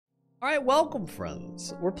Alright, welcome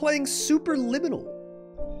friends. We're playing Superliminal.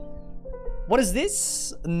 What is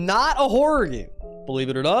this? Not a horror game, believe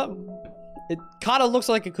it or not. It kind of looks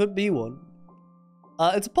like it could be one.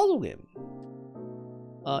 It's a puzzle game.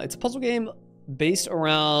 It's a puzzle game based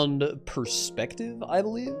around perspective, I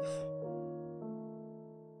believe.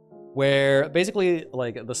 Where basically,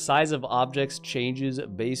 like, the size of objects changes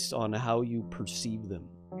based on how you perceive them.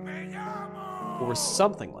 Or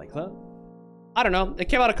something like that. I don't know. It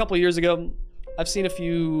came out a couple years ago. I've seen a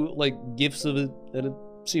few, like, GIFs of it, and it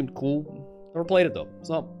seemed cool. Never played it, though.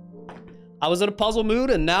 So, I was in a puzzle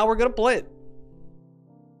mood, and now we're gonna play it.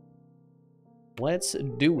 Let's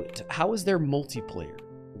do it. How is there multiplayer?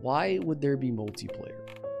 Why would there be multiplayer?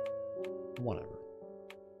 Whatever.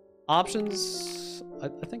 Options. I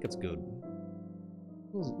think it's good.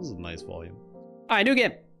 This is a nice volume. Alright, new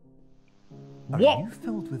game. Are you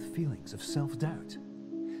filled with feelings of self-doubt?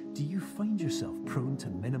 Do you find yourself prone to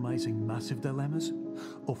minimizing massive dilemmas?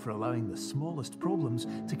 Or for allowing the smallest problems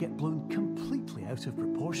to get blown completely out of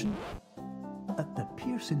proportion? At the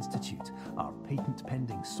Pierce Institute, our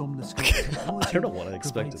patent-pending somnoscope technology I don't know what I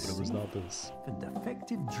expected, but it was not this. And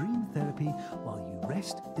effective dream therapy while you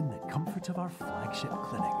rest in the comfort of our flagship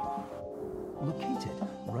clinic. Located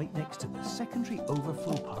right next to the secondary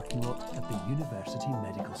overflow parking lot at the University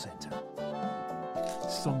Medical Center.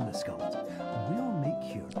 Somnosculpt, we'll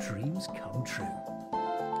make your dreams come true.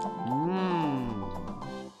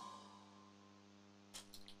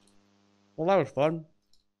 Well, that was fun.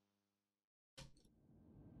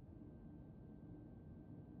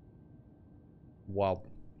 Wow.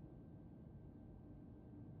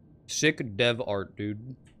 Sick dev art,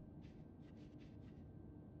 dude.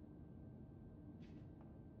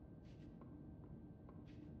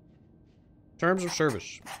 Terms of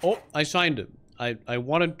service. Oh, I signed it. I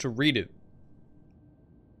wanted to read it.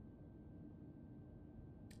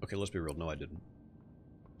 Okay, let's be real. No, I didn't.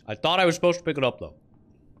 I thought I was supposed to pick it up, though.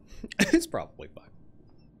 It's probably fine.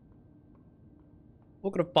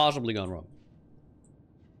 What could have possibly gone wrong?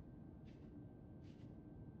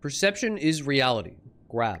 Perception is reality.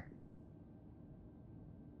 Grab.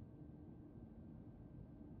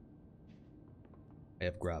 I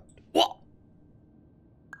have grabbed. What?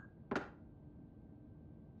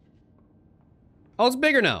 Oh, it's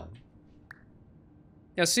bigger now.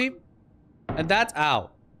 Yeah, see? And that's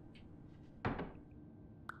out.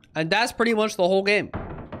 And that's pretty much the whole game.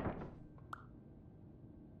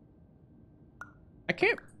 I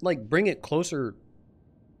can't, like, bring it closer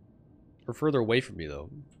or further away from me,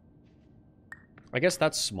 though. I guess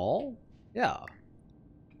that's small? Yeah.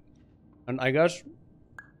 And I guess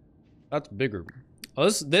that's bigger. Oh,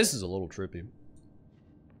 this is a little trippy.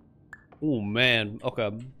 Oh, man.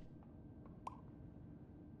 Okay.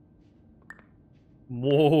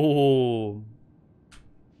 Whoa.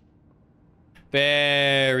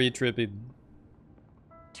 Very trippy.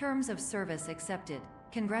 Terms of service accepted.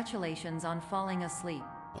 Congratulations on falling asleep.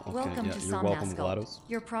 Okay, Welcome yeah, to you're welcome, Somnosculpt. GLaDOS.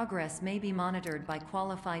 Your progress may be monitored by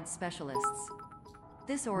qualified specialists.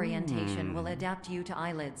 This orientation will adapt you to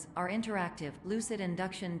eyelids, our interactive, lucid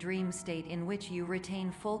induction dream state in which you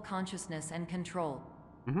retain full consciousness and control.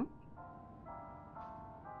 Mm-hmm.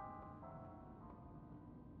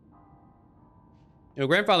 Your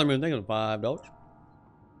grandfather moon thing is $5.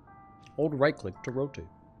 Hold right click to rotate.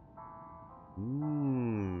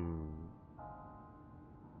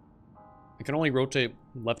 I can only rotate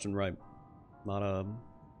left and right, not up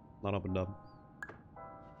and down.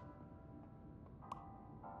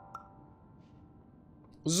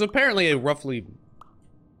 This is apparently a roughly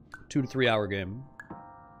 2 to 3 hour game.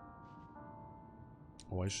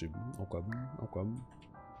 Oh, I see. Okay, okay.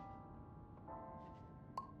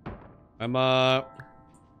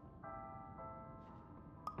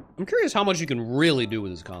 I'm curious how much you can really do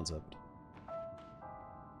with this concept.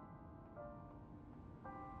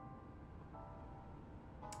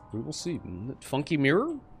 We will see. Funky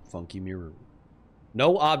mirror? Funky mirror.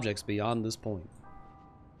 No objects beyond this point.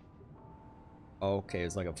 Okay,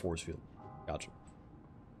 it's like a force field. Gotcha.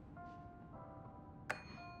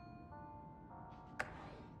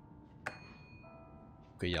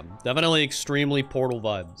 Okay, yeah. Definitely extremely Portal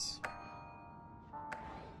vibes.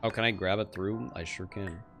 Oh, can I grab it through? I sure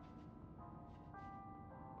can.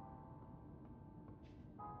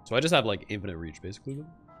 So I just have, like, infinite reach, basically, then?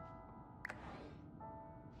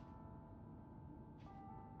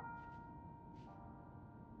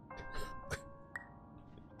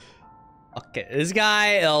 Okay, this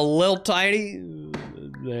guy a little tiny.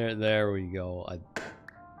 There we go. I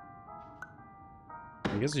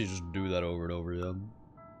guess you just do that over and over again.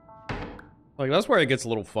 Like, that's where it gets a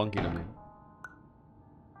little funky to me.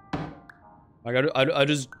 I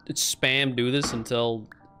just spam do this until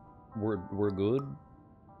we're good.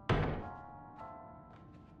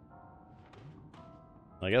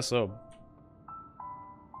 I guess so.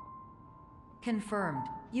 Confirmed.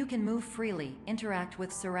 You can move freely, interact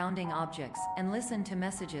with surrounding objects, and listen to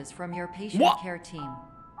messages from your patient care team.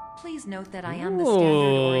 Please note that I am the standard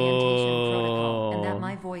orientation protocol, and that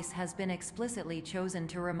my voice has been explicitly chosen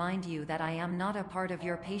to remind you that I am not a part of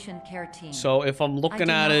your patient care team. So if I'm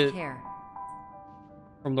looking at it care.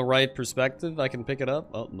 from the right perspective, I can pick it up?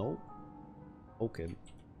 Oh, no. Okay.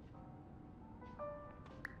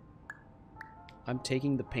 I'm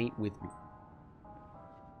taking the paint with me.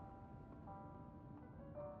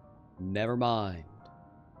 Never mind.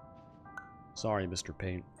 Sorry, Mr.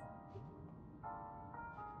 Paint.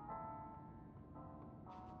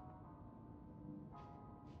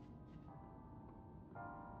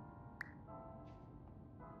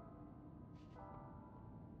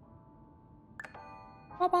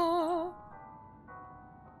 Bye-bye.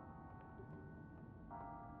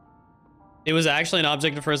 It was actually an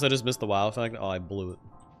object at first. I just missed the wow effect. Oh, I blew it.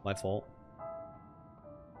 My fault.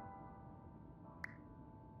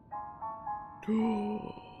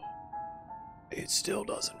 It still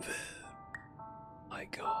doesn't fit. My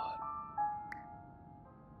God.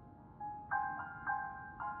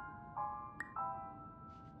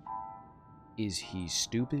 Is he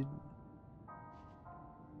stupid?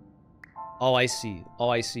 Oh, I see. Oh,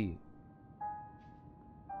 I see.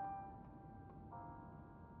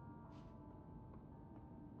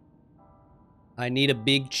 I need a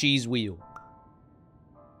big cheese wheel.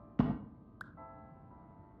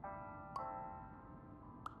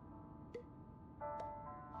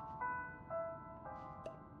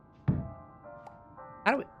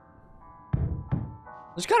 How do we...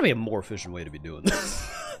 There's gotta be a more efficient way to be doing this.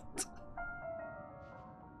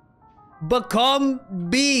 Become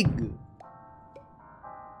big.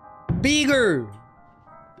 Bigger.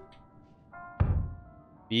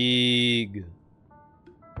 Big.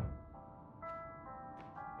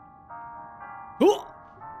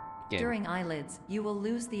 During eyelids, you will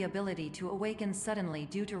lose the ability to awaken suddenly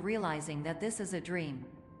due to realizing that this is a dream.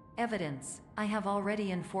 Evidence: I have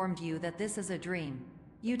already informed you that this is a dream.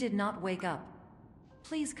 You did not wake up.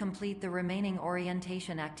 Please complete the remaining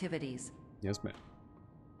orientation activities. Yes, ma'am.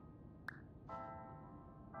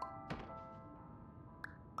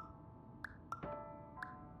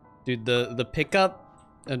 Dude, the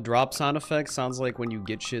pickup and drop sound effect sounds like when you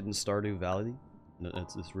get shit in Stardew Valley.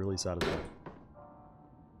 It's really satisfying.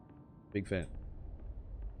 Big fan.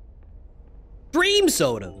 Dream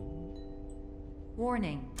soda!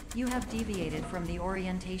 Warning: you have deviated from the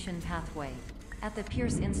orientation pathway. At the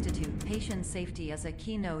Pierce Institute, patient safety is a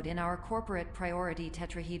keynote in our corporate priority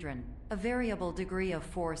tetrahedron. A variable degree of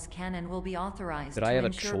force can and will be authorized to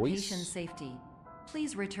ensure patient safety.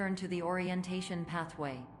 Please return to the orientation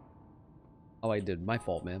pathway. Oh, I did. My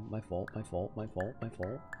fault, man. My fault, my fault, my fault, my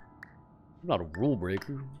fault. I'm not a rule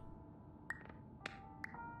breaker.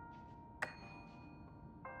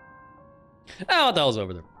 Oh, what the hell's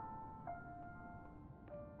over there?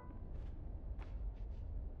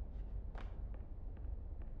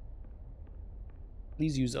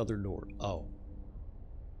 Please use other door. Oh.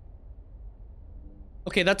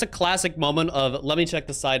 Okay, that's a classic moment of, let me check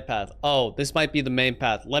the side path. Oh, this might be the main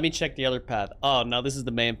path. Let me check the other path. Oh, no, this is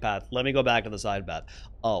the main path. Let me go back to the side path.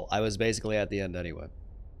 Oh, I was basically at the end anyway.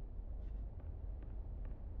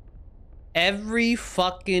 Every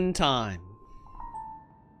fucking time.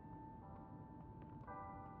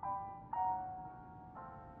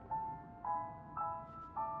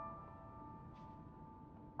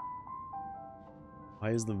 Why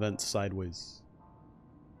is the vent sideways?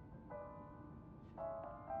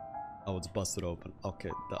 Oh, it's busted open. Okay,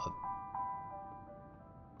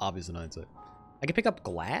 obvious in hindsight. I can pick up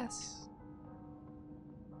glass?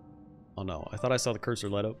 Oh no, I thought I saw the cursor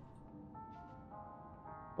light up.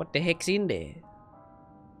 What the heck's in there?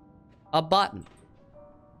 A button.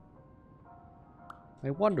 I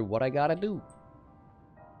wonder what I gotta do.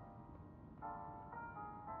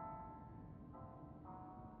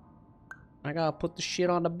 I gotta put the shit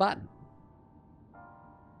on the button.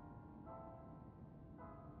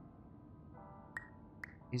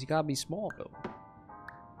 He's gotta be small though.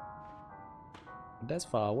 But that's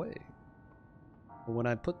far away. But when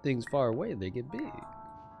I put things far away, they get big.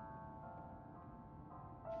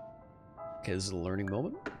 Okay, this is a learning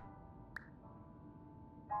moment.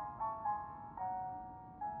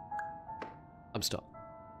 I'm stuck.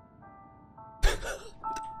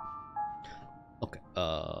 Okay,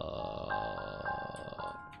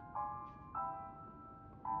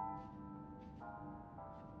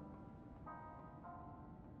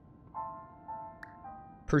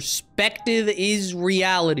 Perspective is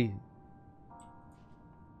reality.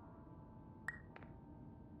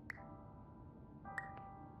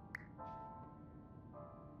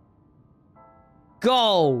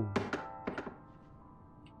 Go!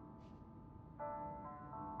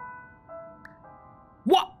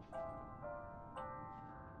 What?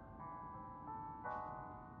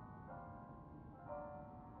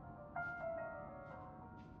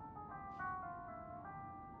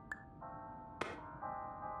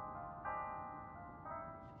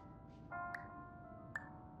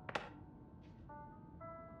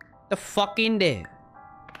 The fucking day.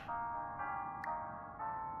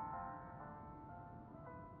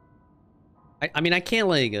 I mean, I can't,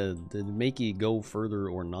 like, make it go further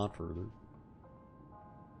or not further.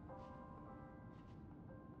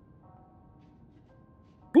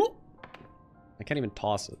 Ooh! I can't even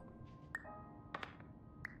toss it.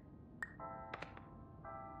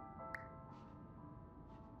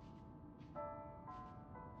 I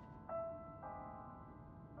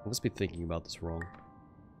must be thinking about this wrong.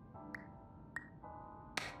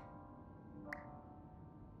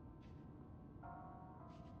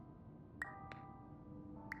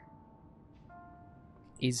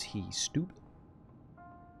 Is he stupid?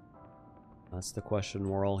 That's the question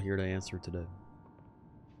we're all here to answer today.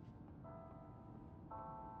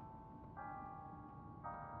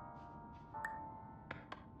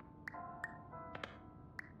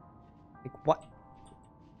 Like, what?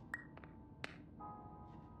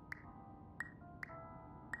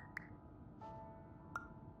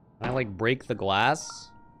 Can I, like, break the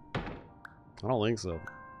glass? I don't think so.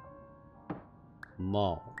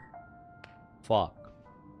 No. Fuck.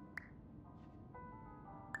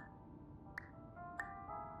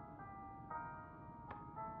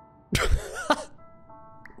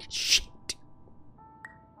 Shit.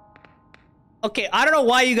 Okay, I don't know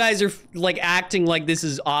why you guys are, like, acting like this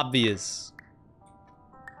is obvious.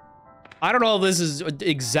 I don't know if this is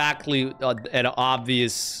exactly an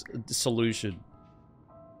obvious solution.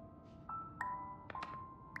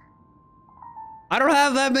 I don't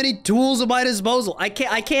have that many tools at my disposal. I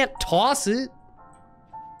can't toss it.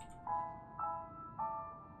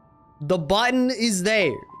 The button is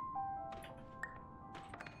there.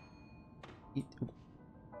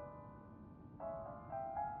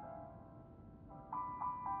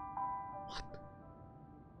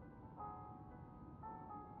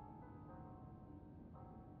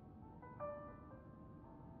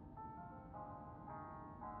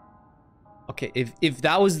 Okay, if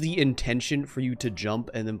that was the intention for you to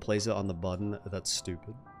jump and then place it on the button, that's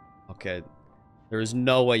stupid. Okay. There is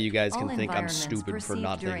no way you guys can think I'm stupid for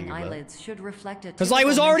not thinking of that. Because I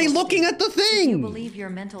was already looking at the thing!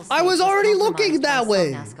 I was already looking that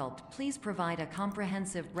way! Please provide a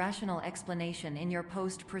comprehensive, rational explanation in your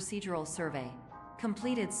post-procedural survey.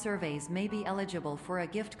 Completed surveys may be eligible for a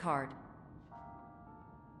gift card.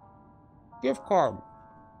 Gift card.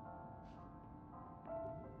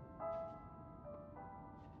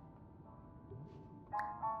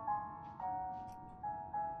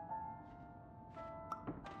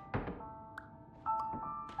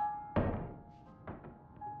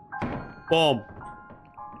 Boom.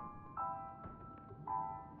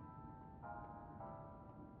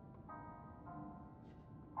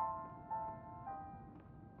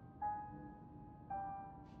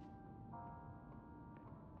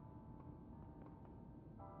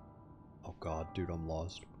 Oh god, dude, I'm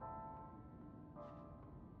lost.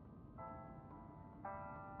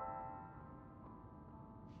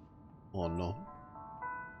 Oh no.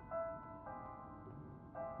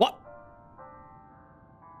 What?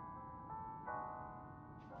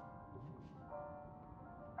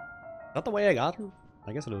 Is that the way I got her?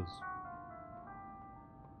 I guess it is.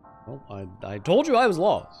 Well, I told you I was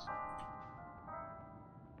lost.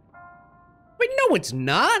 Wait, no it's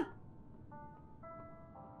not!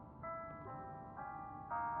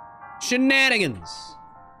 Shenanigans!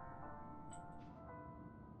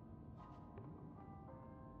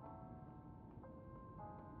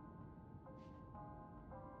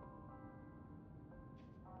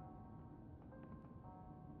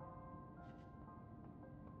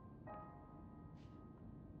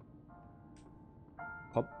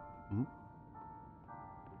 Oh. Mm.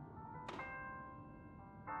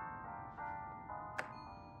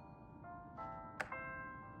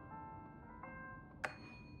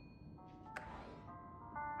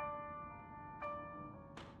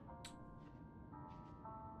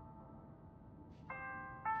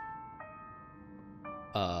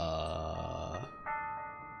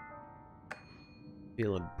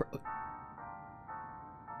 Feeling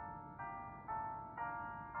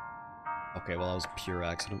okay, well that was pure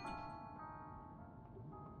accident.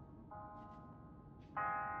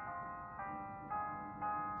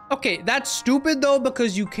 Okay, that's stupid though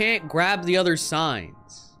because you can't grab the other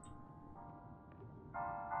signs.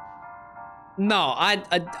 No,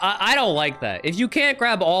 I don't like that. If you can't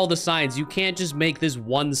grab all the signs, you can't just make this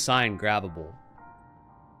one sign grabbable.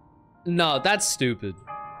 No, that's stupid.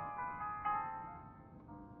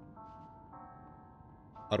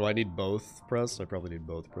 Oh, do I need both press? I probably need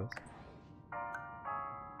both press.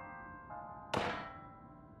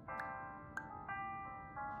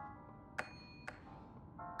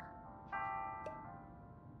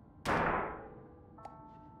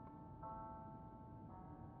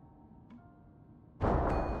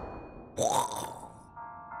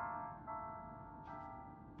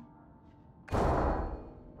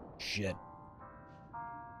 Shit.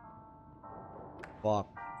 Fuck.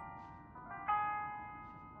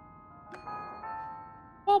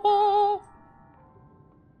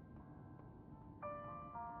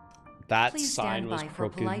 That Please sign stand was by for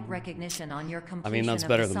crooked. polite recognition on your I completion mean, that's of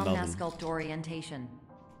better the than nothing. Somnasculpt orientation.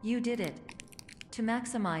 You did it. To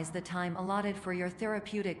maximize the time allotted for your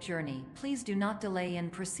therapeutic journey, please do not delay in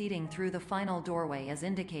proceeding through the final doorway as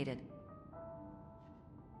indicated.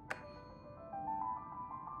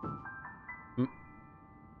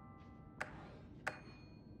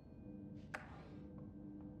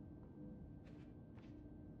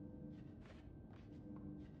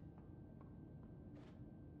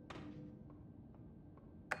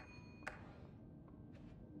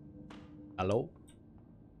 Hello?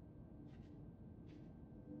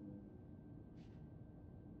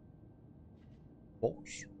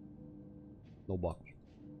 Box? No box.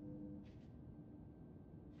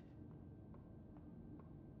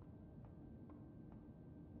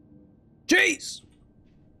 Jeez!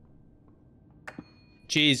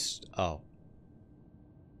 Jeez. Oh.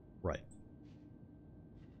 Right.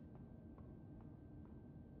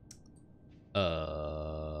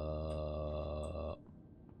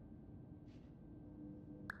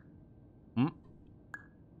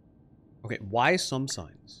 Okay, why some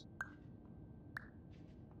signs?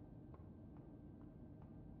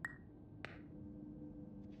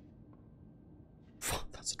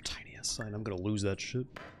 That's a tiny ass sign. I'm gonna lose that shit.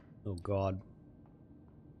 Oh god.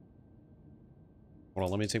 Hold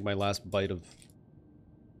on, let me take my last bite of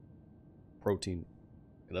protein.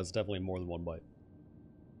 That's definitely more than one bite.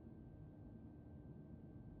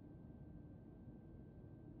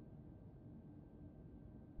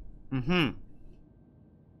 Mm-hmm.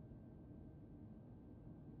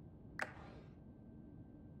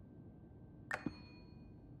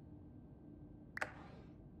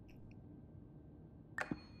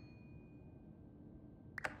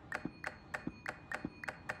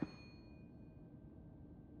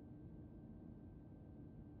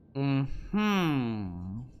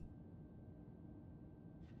 Mm-hmm.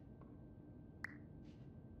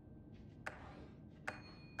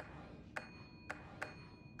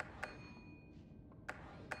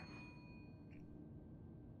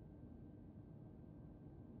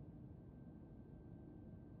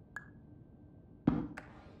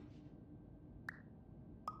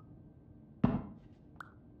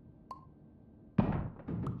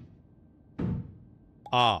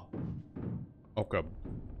 Ah. Okay.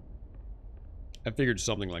 I figured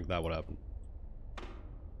something like that would happen.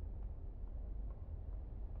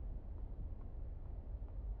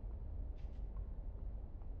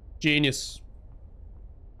 Genius.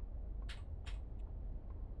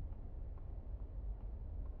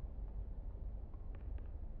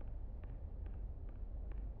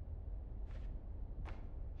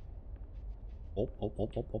 Oh,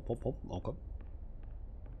 okay.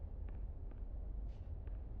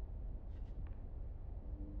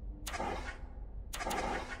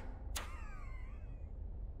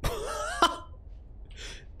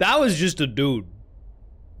 That was just a dude.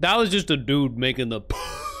 That was just a dude making the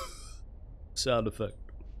sound effect.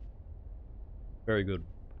 Very good.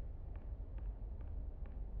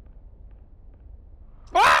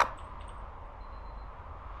 Ah!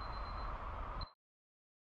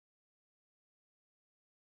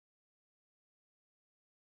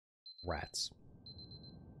 Rats.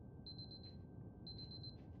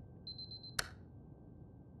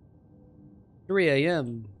 "3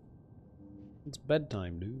 a.m. It's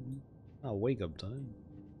bedtime, dude. Not wake up time."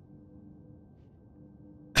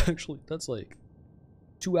 Actually, that's like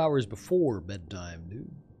 2 hours before bedtime,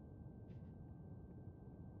 dude.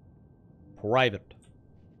 Private.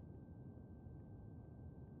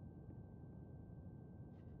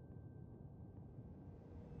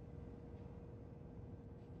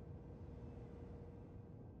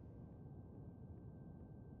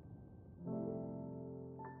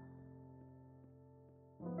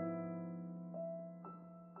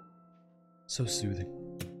 So soothing.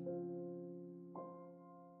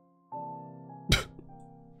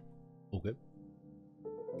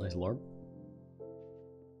 Nice alarm.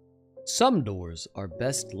 Some doors are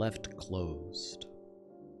best left closed.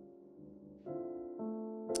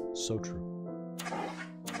 So true.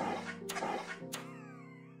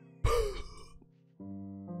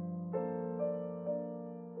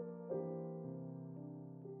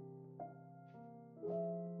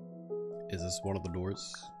 Is this one of the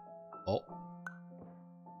doors? Oh.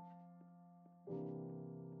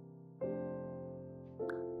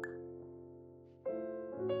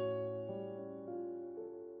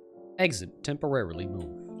 Exit temporarily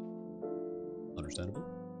moved. Understandable.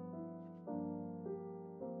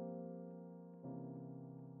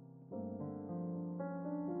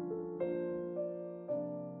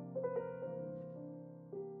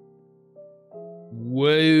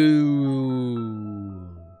 Whoa.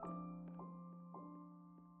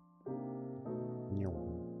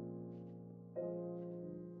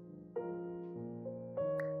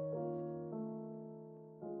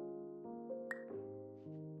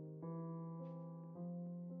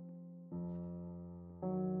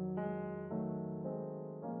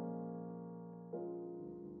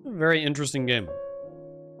 Very interesting game.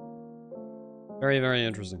 Very, very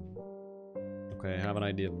interesting. Okay, I have an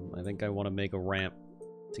idea. I think I want to make a ramp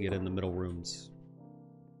to get in the middle rooms.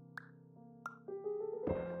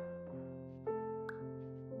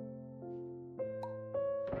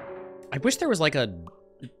 I wish there was like a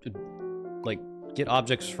like get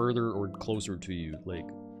objects further or closer to you, like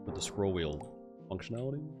with the scroll wheel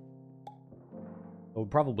functionality. It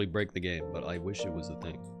would probably break the game, but I wish it was a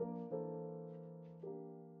thing.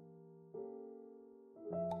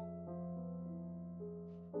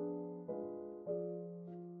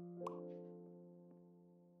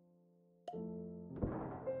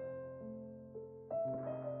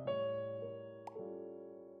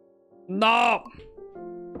 No!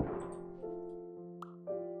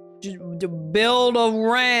 Just build a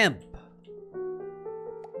ramp.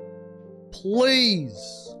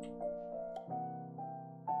 Please.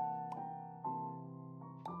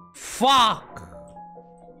 Fuck.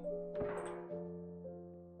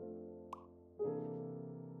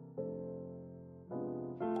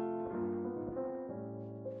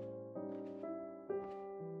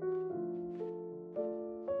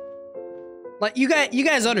 Like you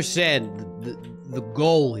guys understand the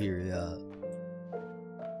goal here, yeah.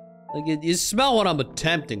 Like you smell what I'm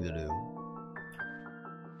attempting to do.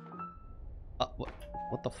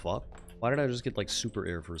 What the fuck? Why did I just get like super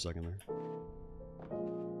air for a second there?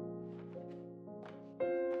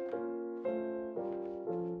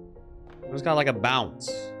 I just got like a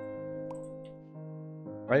bounce.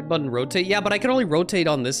 Right button rotate? Yeah, but I can only rotate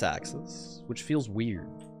on this axis, which feels weird.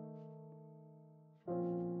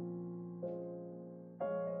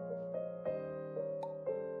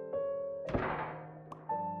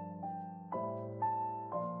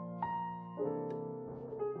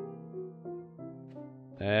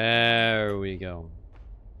 There we go.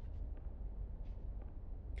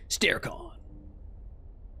 StairCon.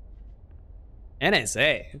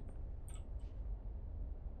 NSA.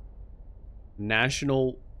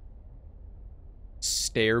 National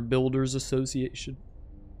Stair Builders Association.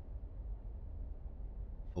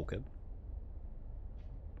 Okay.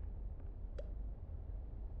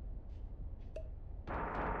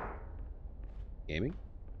 Gaming.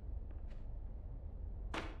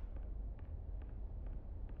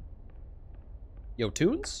 Yo,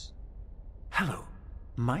 Tunes? Hello,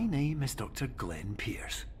 my name is Dr. Glenn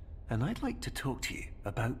Pierce, and I'd like to talk to you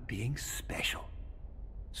about being special.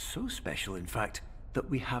 So special, in fact, that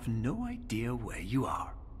we have no idea where you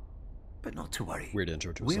are. But not to worry. Weird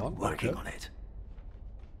intro to a We're song. working on it.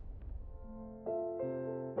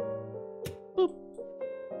 Boop.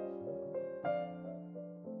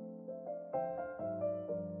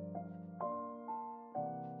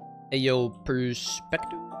 Hey, yo,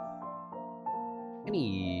 perspective.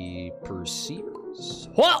 Any perceivers?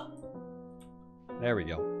 Whoa! There we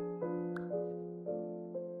go.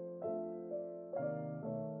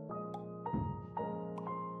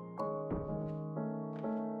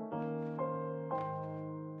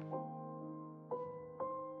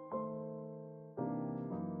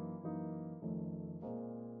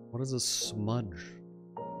 What is a smudge?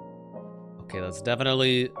 Okay, that's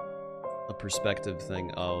definitely a perspective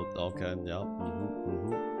thing. Oh, okay, yeah.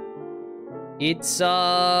 It's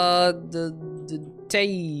the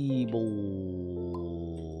table.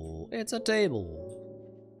 It's a table.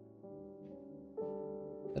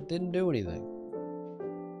 That didn't do anything.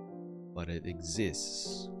 But it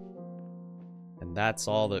exists. And that's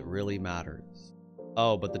all that really matters.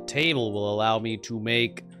 Oh, but the table will allow me to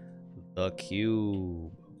make the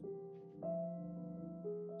cube.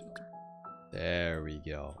 There we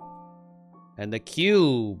go. And the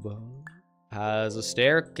cube has a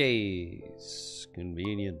staircase.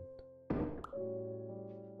 Convenient.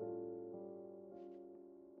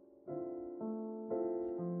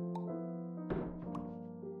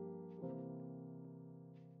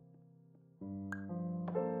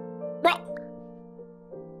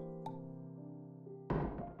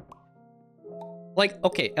 Like,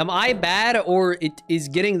 okay, am I bad, or it is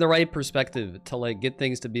getting the right perspective to, like, get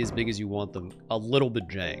things to be as big as you want them a little bit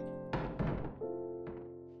jank?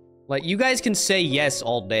 Like, you guys can say yes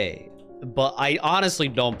all day, but I honestly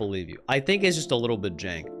don't believe you. I think it's just a little bit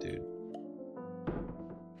jank, dude.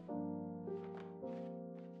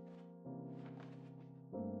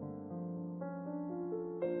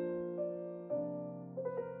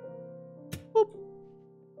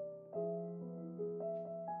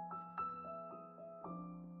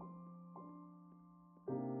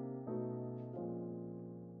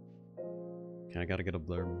 I gotta get up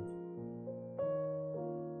there,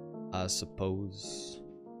 I suppose.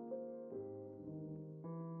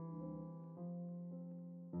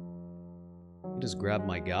 Just grab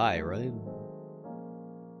my guy, right?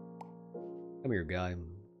 Come here, guy.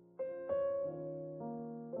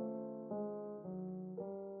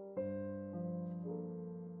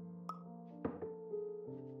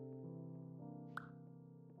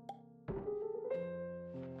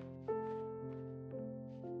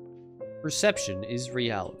 Perception is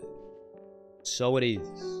reality. So it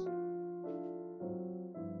is.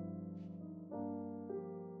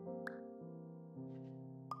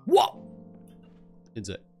 Whoa! It's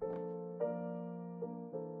it.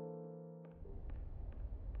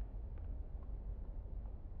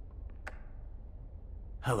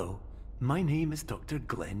 Hello, my name is Dr.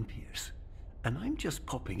 Glenn Pierce, and I'm just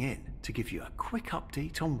popping in to give you a quick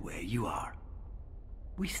update on where you are.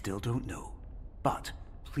 We still don't know, but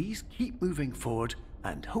please keep moving forward,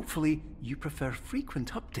 and hopefully you prefer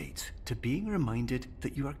frequent updates to being reminded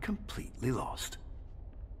that you are completely lost.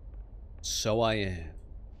 So I am.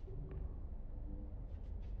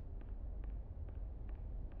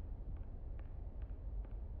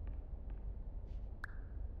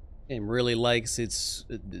 Game really likes its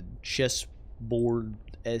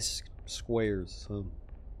chessboard-esque squares, huh?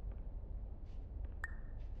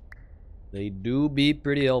 They do be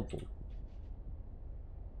pretty helpful.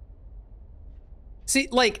 See,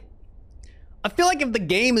 like, I feel like if the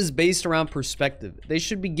game is based around perspective, they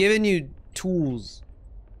should be giving you tools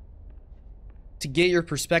to get your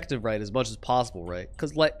perspective right as much as possible, right?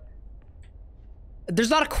 Because, like, there's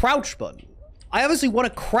not a crouch button. I obviously want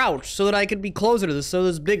to crouch so that I can be closer to this so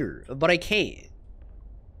it's bigger, but I can't.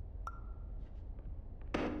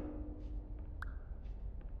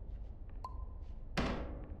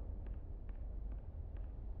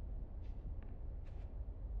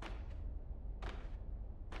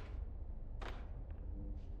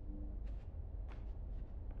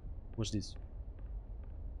 What's this?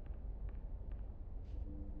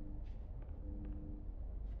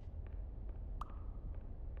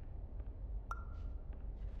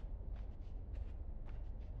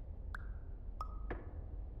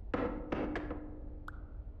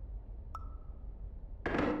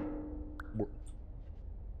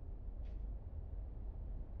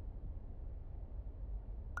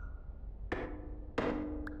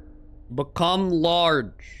 Become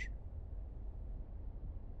large.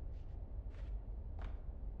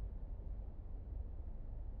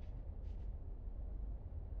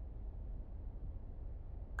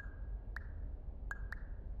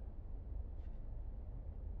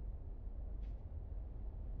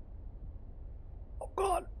 Oh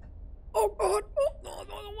God. Oh God. Oh no,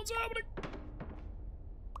 no, no, what's happening?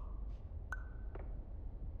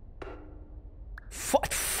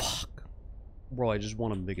 Fuck. Bro, I just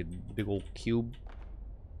want to make a big old cube.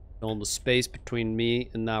 Fill in the space between me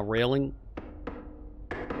and that railing.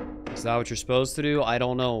 Is that what you're supposed to do? I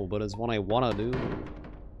don't know, but it's what I want to do.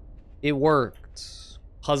 It worked.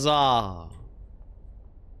 Huzzah.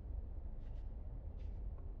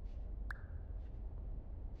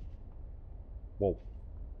 Whoa.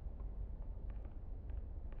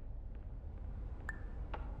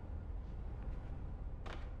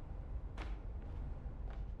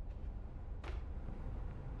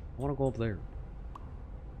 I want to go up there.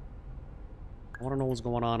 I want to know what's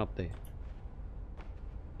going on up there.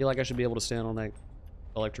 I feel like I should be able to stand on that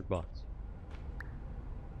electric box.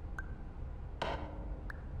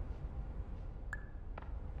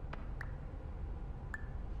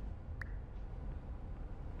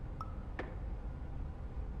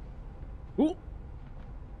 Ooh.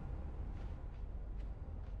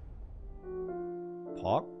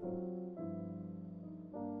 Talk.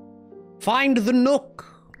 Find the nook.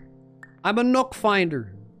 I'm a nook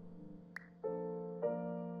finder.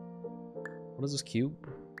 What is this cube?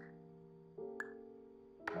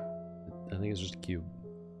 I think it's just a cube.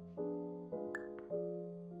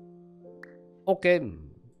 Okay.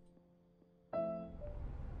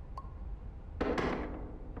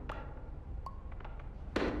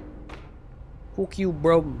 Fuck you,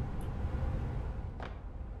 bro.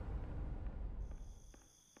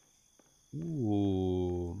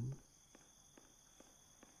 Ooh.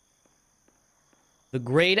 The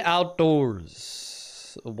great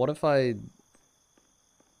outdoors. What if I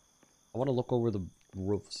want to look over the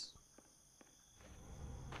roofs.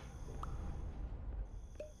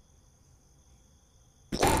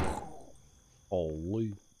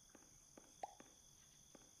 Holy.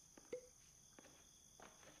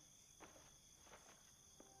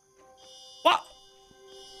 What?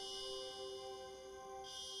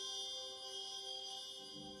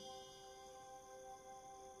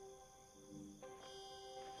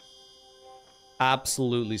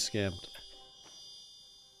 Absolutely scammed.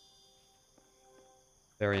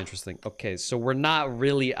 Very interesting. Okay, so we're not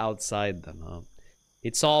really outside then, huh?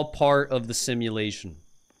 It's all part of the simulation.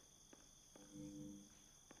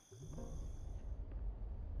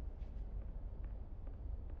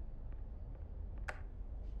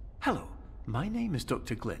 Hello, my name is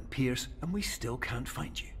Dr. Glenn Pierce, and we still can't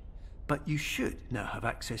find you. But you should now have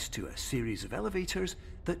access to a series of elevators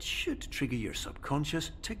that should trigger your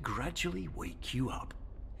subconscious to gradually wake you up.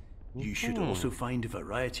 You should also find a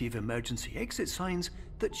variety of emergency exit signs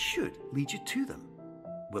that should lead you to them.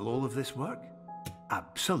 Will all of this work?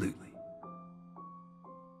 Absolutely.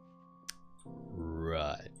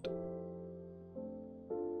 Right.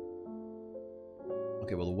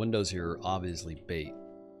 Okay, well the windows here are obviously bait.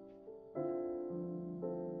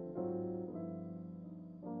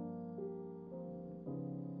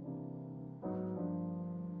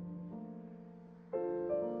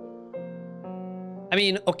 I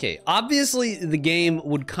mean, okay, obviously the game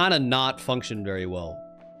would kind of not function very well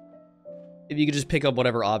if you could just pick up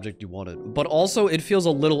whatever object you wanted. But also, it feels a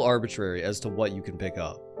little arbitrary as to what you can pick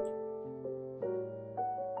up.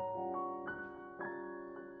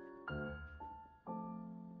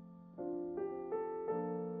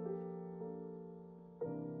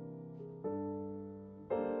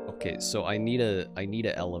 Okay, so I need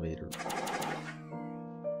a elevator.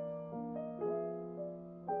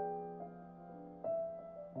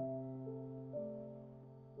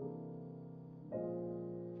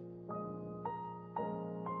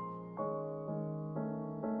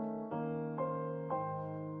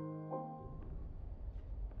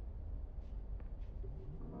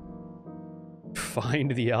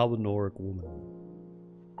 Find the Albinoric woman.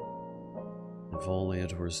 If only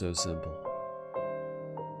it were so simple.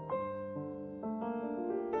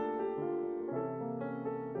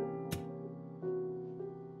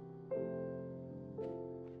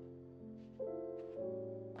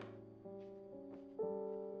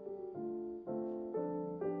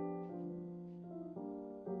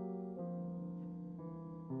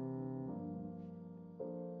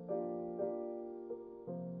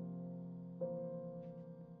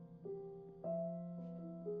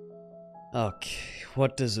 Okay,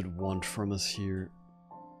 what does it want from us here?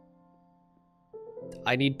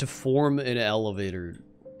 I need to form an elevator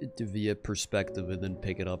via perspective and then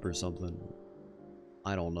pick it up or something.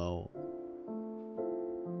 I don't know.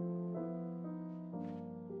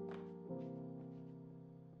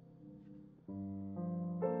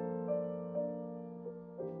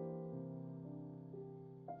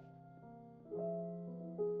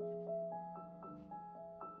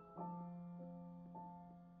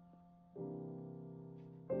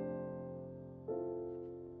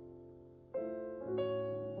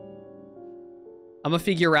 I'm a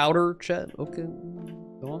figure outer, chat. Okay.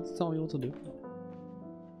 Don't want to tell me what to do.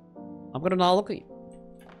 I'm gonna not look at you.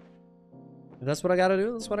 If that's what I gotta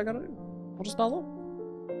do, that's what I gotta do. I'll just not look.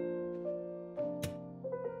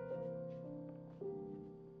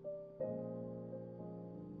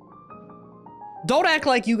 Don't act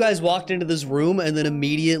like you guys walked into this room and then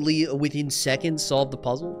immediately, within seconds, solved the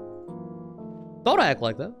puzzle. Don't act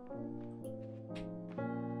like that.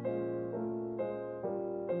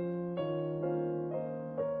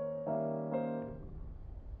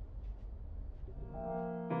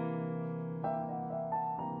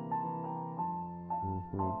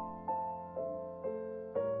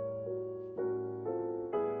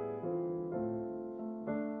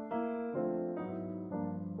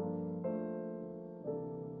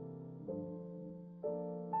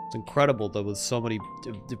 It's incredible that with so many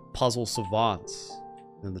puzzle savants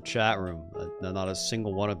in the chat room, that not a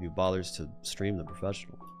single one of you bothers to stream the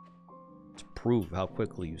professional. to prove how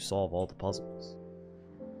quickly you solve all the puzzles.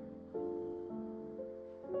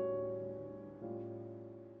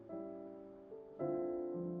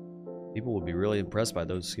 People would be really impressed by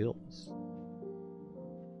those skills.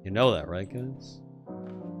 You know that, right, guys?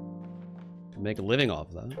 You can make a living off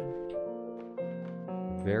of that.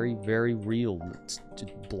 Very, very real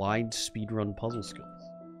blind speedrun puzzle skills.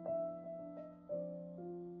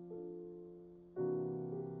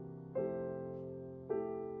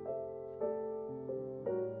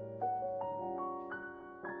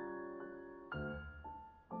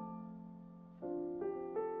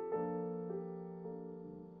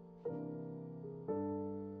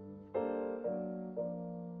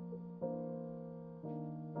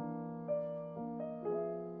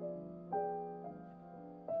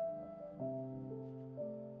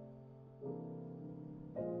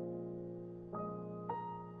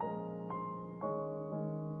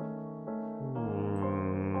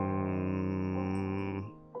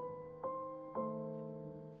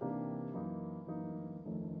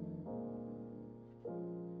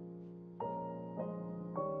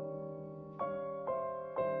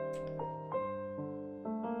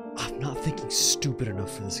 I'm not thinking stupid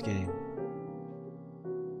enough for this game.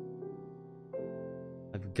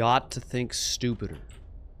 I've got to think stupider.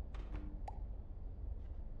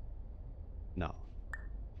 No.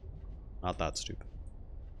 Not that stupid.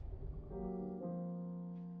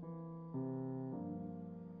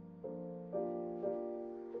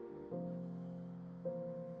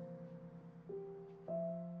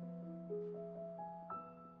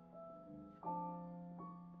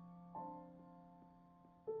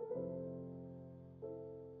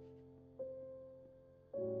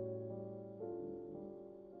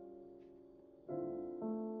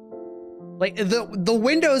 Like, the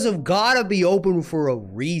windows have gotta be open for a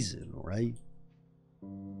reason, right?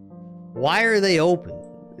 Why are they open?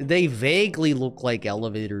 They vaguely look like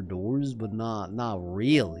elevator doors, but not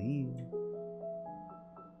really.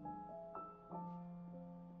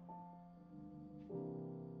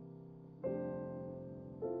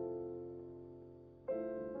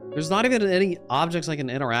 There's not even any objects I can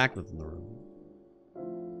interact with in the room.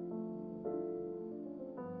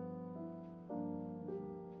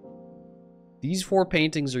 These 4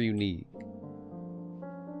 paintings are unique.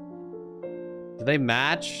 Do they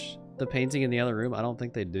match the painting in the other room? I don't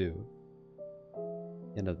think they do.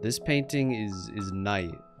 You know, this painting is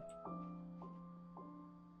night.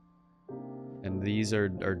 And these are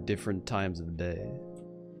different times of day.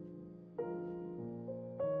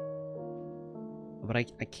 But I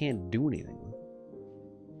can't do anything with it.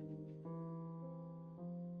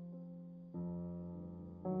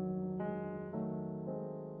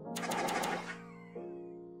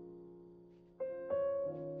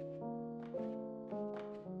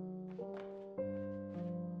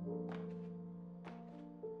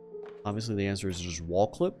 Obviously, the answer is just wall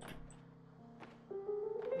clip.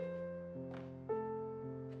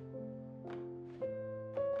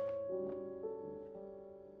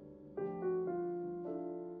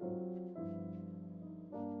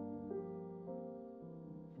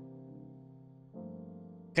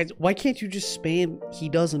 Guys, why can't you just spam he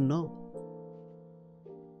doesn't know?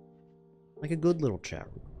 Like a good little chat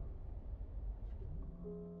room.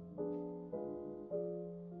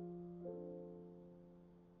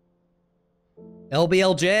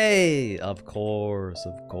 LBLJ! Of course,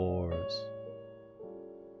 of course.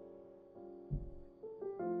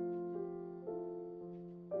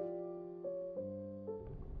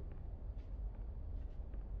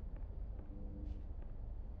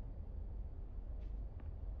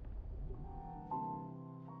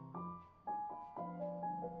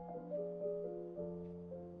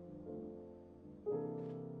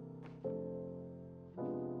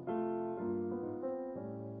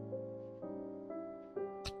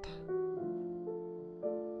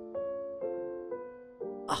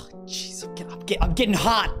 Oh, jeez, I'm getting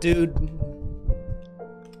hot, dude.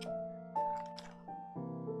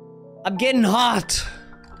 I'm getting hot.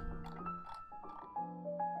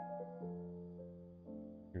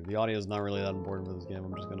 The audio is not really that important for this game.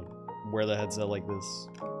 I'm just gonna wear the headset like this.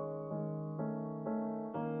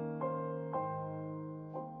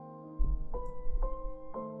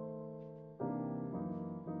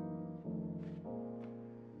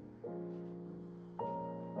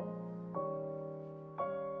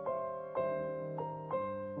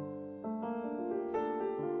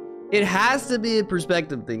 It has to be a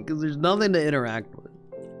perspective thing, because there's nothing to interact with.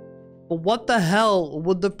 But what the hell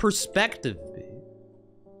would the perspective be?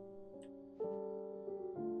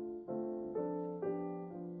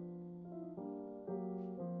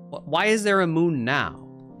 Why is there a moon now?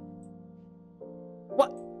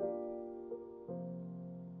 What?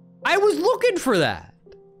 for that.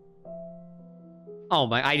 Oh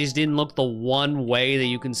my, I just didn't look the one way that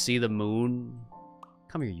you can see the moon.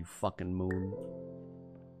 Come here, you fucking moon.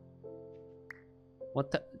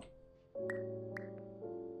 What the?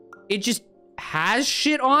 It just has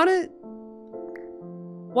shit on it?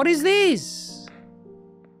 What is this?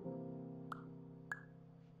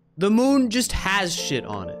 The moon just has shit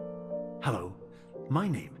on it. Hello, my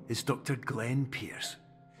name is Dr. Glenn Pierce.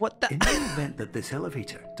 What the? In the event that this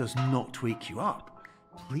elevator does not wake you up,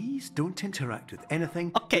 please don't interact with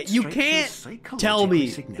anything. Okay, you can't tell me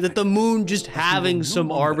that the moon just having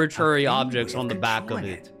some arbitrary objects on the back of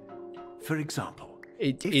it. For example,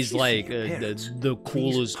 it is like the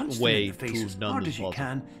coolest way to have done hard this as you puzzle.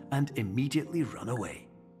 can and immediately run away.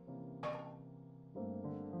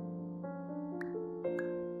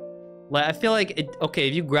 Like, I feel like it. Okay,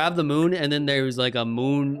 if you grab the moon and then there's like a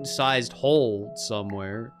moon-sized hole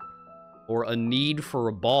somewhere, or a need for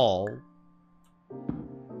a ball,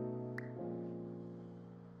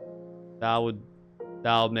 that would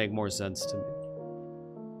make more sense to me.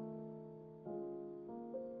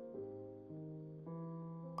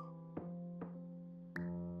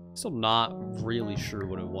 Still not really sure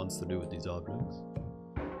what it wants to do with these objects.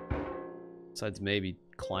 Besides maybe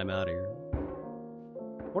climb out of here.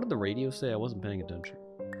 What did the radio say? I wasn't paying attention.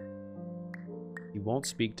 He won't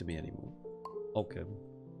speak to me anymore. Okay.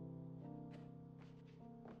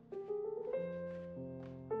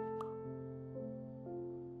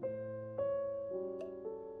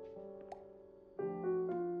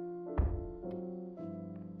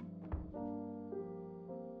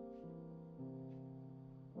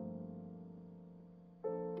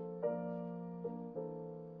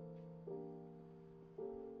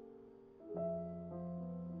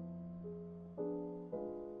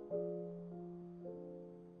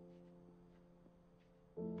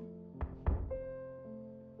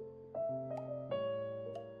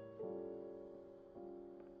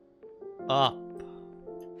 Up.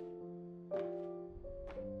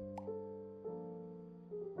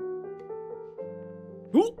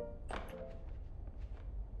 Ooh.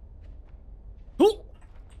 Ooh.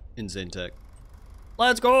 Insane tech.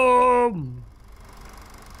 Let's go!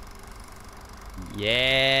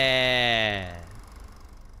 Yeah.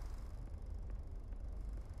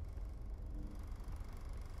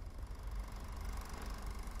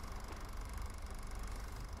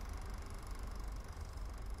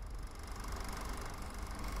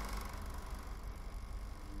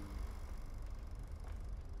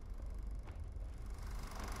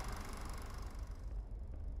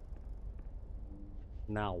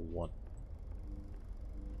 Now what?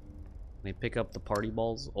 Can I pick up the party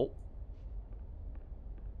balls? Oh.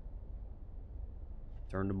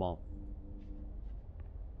 Turned them off.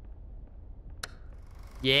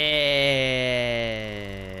 Yeah.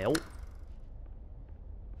 Oh.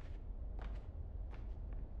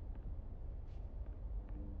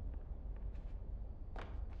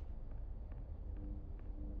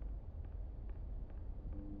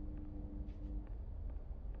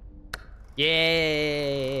 Yeah.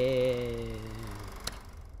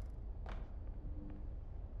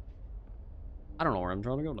 I don't know where I'm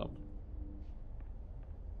trying to go now.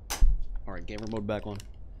 Alright, gamer mode back on.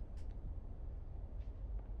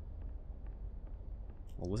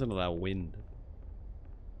 Well, listen to that wind.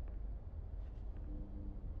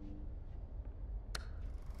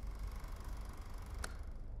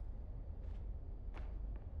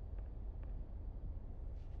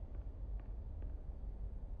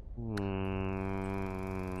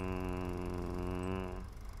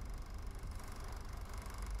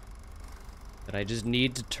 But I just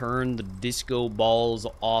need to turn the disco balls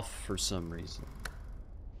off for some reason.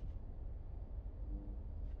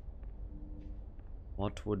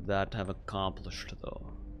 What would that have accomplished,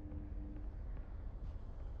 though?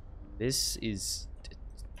 This is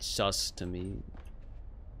sus to me.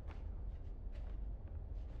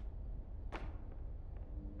 I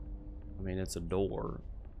mean, it's a door,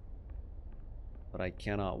 but I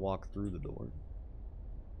cannot walk through the door.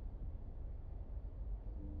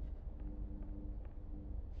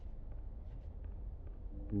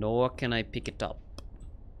 Nor can I pick it up.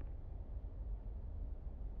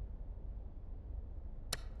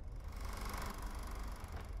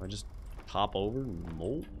 I just hop over and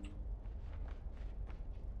mold.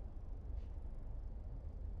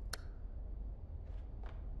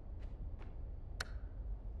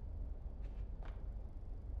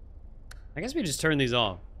 I guess we just turn these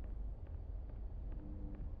off.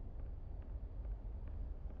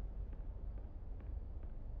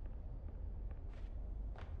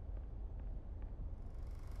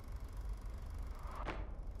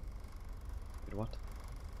 Wait, what?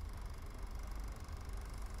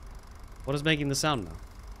 What is making the sound now?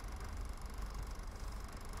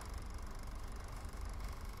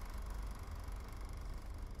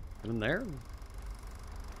 In there?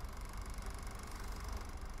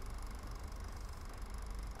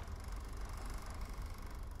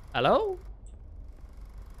 Hello?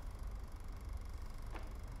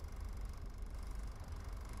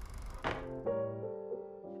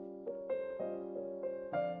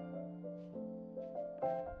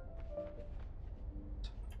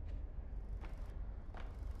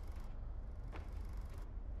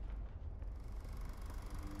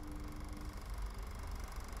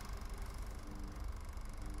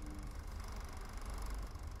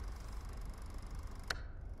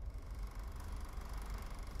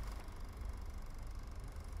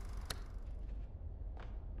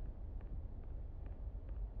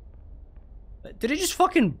 Did it just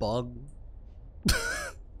fucking bug?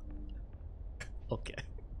 Okay.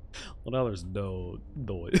 Well, now there's no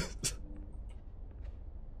noise.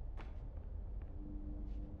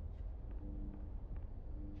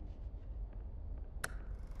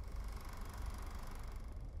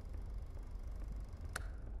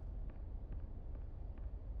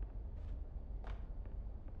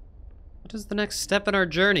 What is the next step in our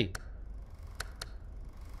journey?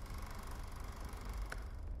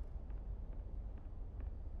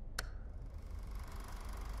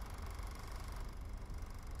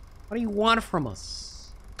 What do you want from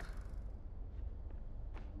us?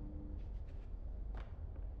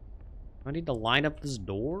 I need to line up this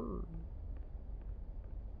door?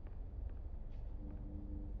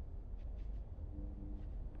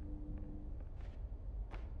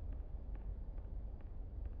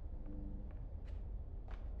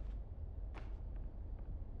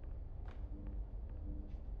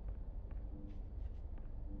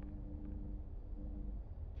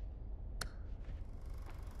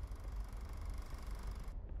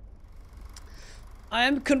 I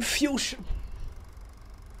am confusion.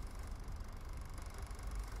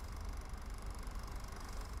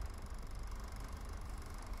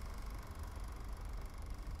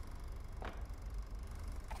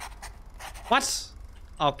 What?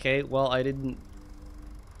 Okay, well, I didn't...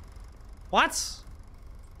 What?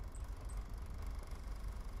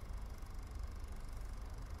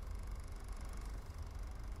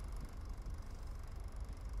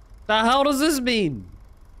 The hell does this mean?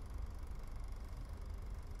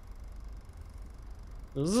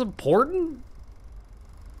 Is this important?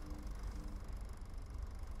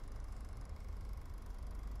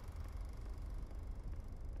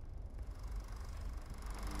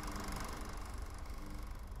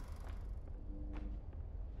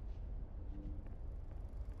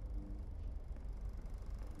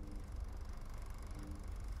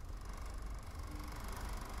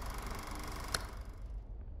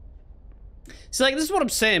 See, like, this is what I'm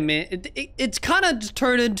saying, man. It's kind of just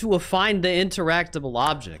turned into a find the interactable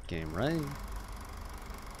object game, right?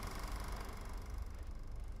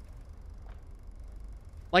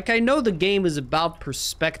 Like, I know the game is about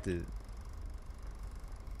perspective,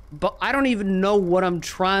 but I don't even know what I'm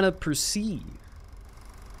trying to perceive.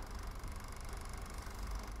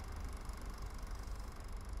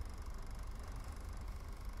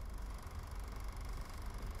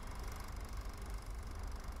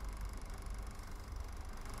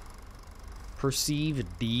 Perceive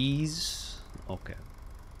these? Okay.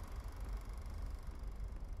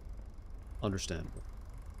 Understandable.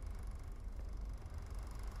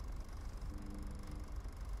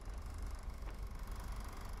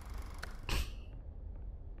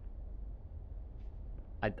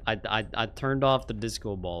 I turned off the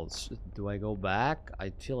disco balls. Do I go back?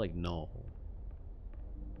 I feel like no.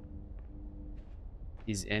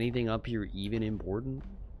 Is anything up here even important?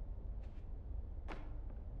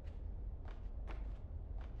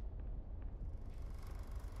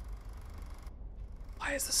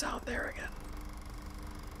 Why is the sound there again?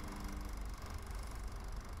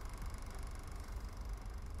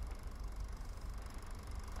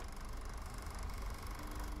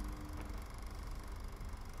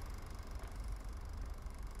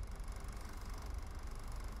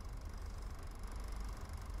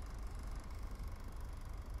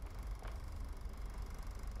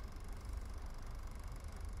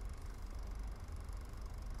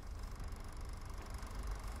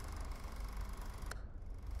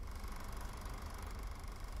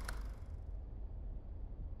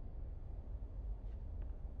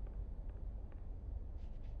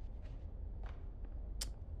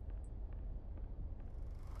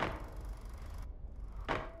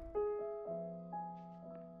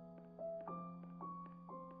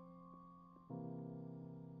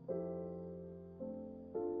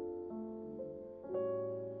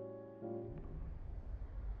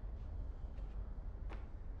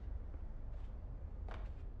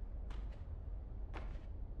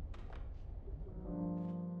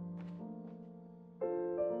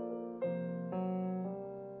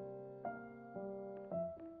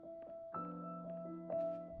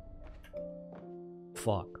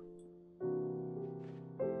 fuck.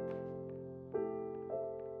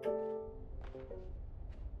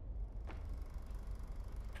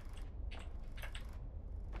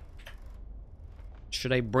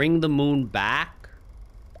 Should I bring the moon back?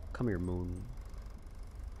 Come here, moon.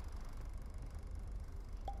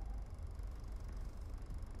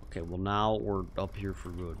 Okay, well now we're up here for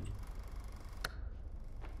good.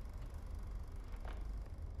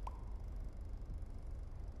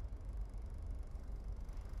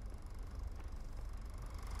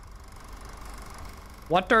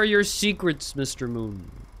 What are your secrets, Mr.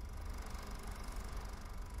 Moon?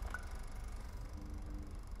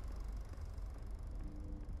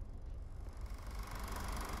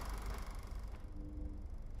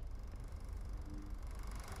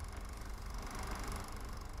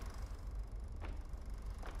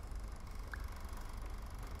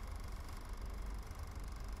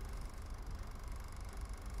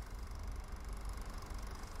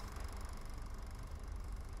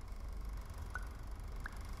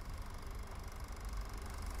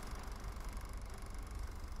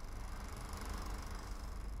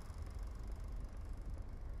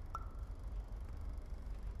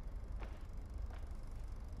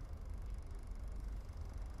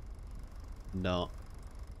 No.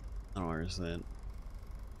 I don't understand.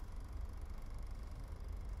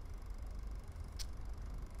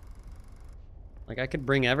 Like, I could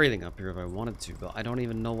bring everything up here if I wanted to, but I don't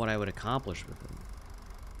even know what I would accomplish with it.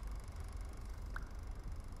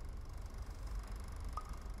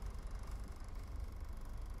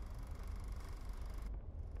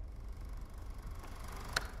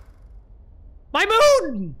 My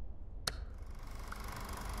moon!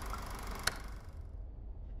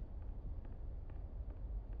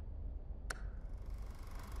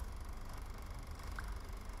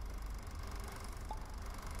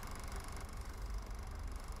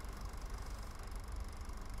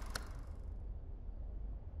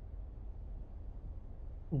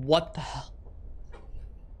 What the hell?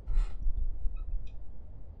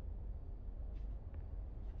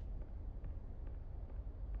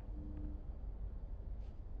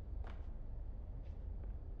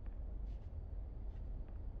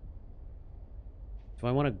 Do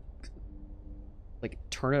I want to, like,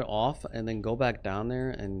 turn it off and then go back down there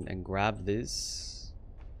and grab this?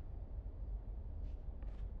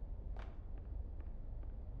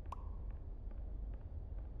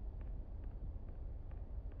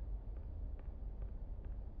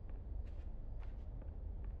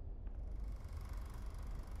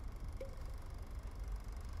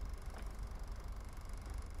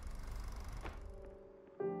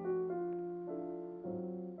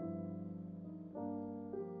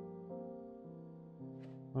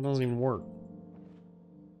 That doesn't even work.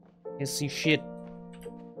 Can't see shit.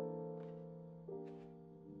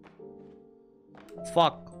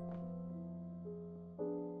 Fuck.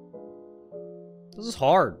 This is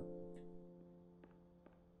hard.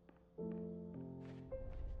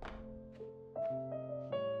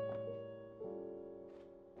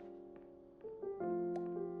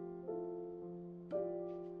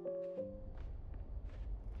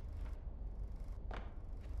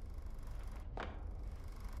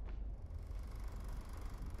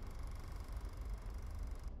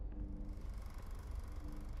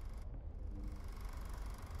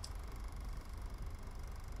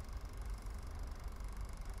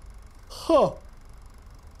 Huh.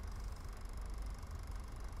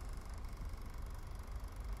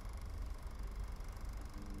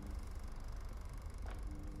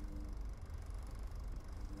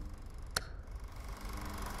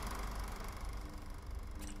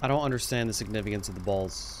 I don't understand the significance of the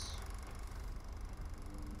balls.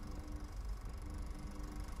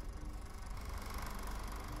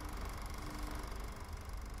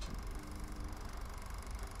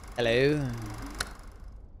 Hello.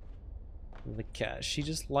 The cat, she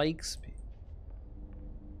just likes me.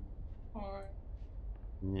 Alright.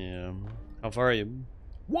 Yeah. How far are you?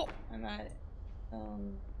 Whoa! I'm at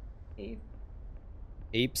 8.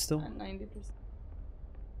 Ape still? At 90%.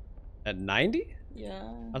 At 90?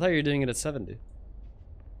 Yeah. I thought you were doing it at 70.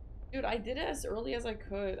 Dude, I did it as early as I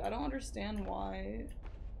could. I don't understand why.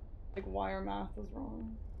 Like, why our math was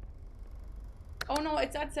wrong. Oh no,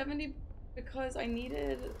 it's at 70 because I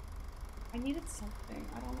needed something.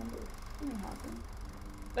 I don't remember. Something happened.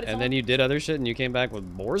 But it's And then you did other shit and you came back with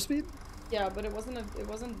more speed? Yeah, but it wasn't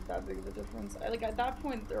that big of a difference. Like, at that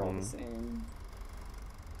point, they're all the same.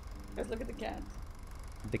 Guys, look at the cat.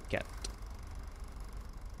 The cat.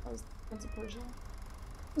 That was Prince of Persia.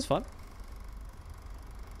 It's fun.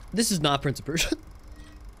 This is not Prince of Persia.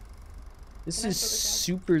 This is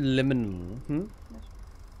Superliminal. Hmm?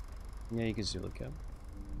 Yeah, you can see the cat.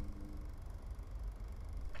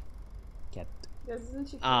 Yes, isn't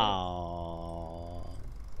she cute? Aww.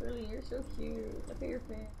 Really, you're so cute. Look at your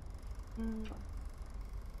face.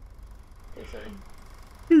 Okay, sorry.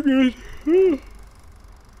 You're good.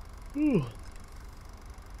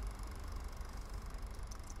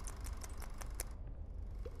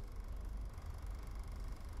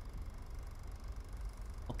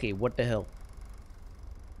 Okay, what the hell?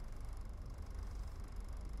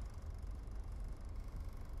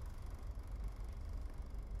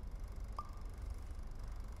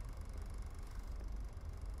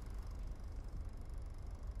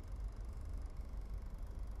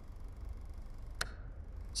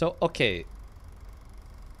 So, okay.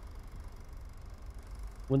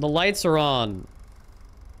 When the lights are on,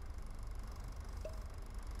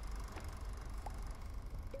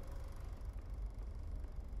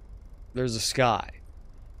 there's a sky.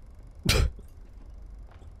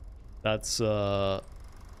 That's all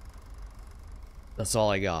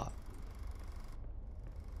I got.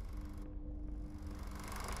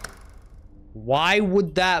 Why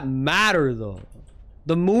would that matter, though?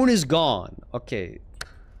 The moon is gone. Okay.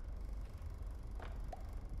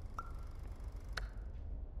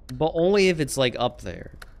 But only if it's, like, up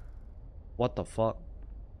there. What the fuck?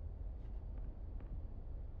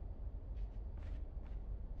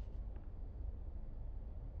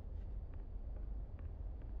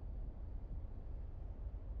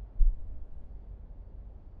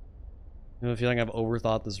 I have a feeling I've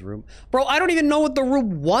overthought this room. Bro, I don't even know what the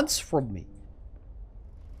room wants from me.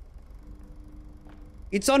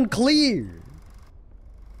 It's unclear.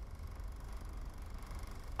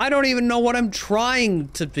 I don't even know what I'm trying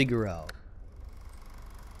to figure out.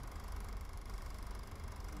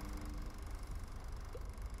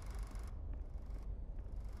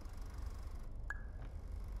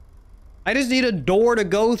 I just need a door to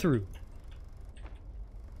go through.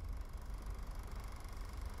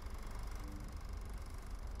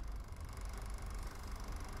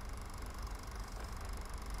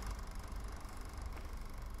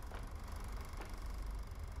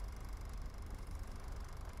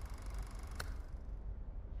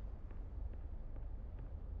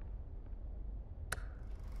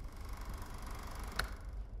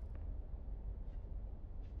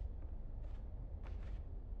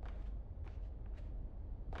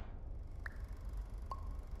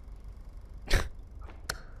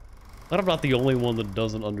 But I'm not the only one that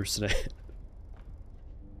doesn't understand.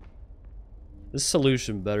 This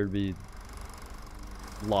solution better be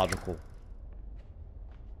logical.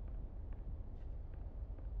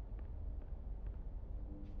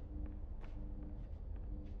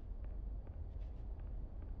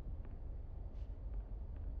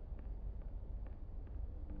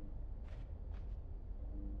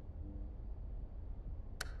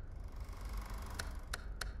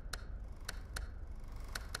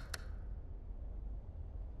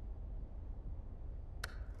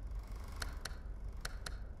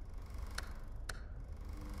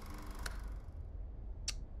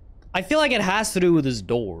 I feel like it has to do with his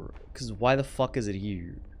door, because why the fuck is it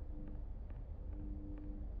here?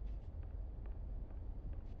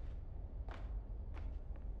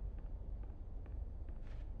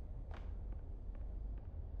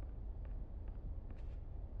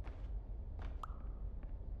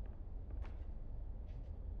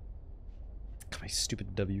 My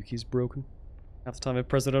stupid W key's broken. Half the time I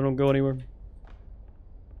press it, I don't go anywhere.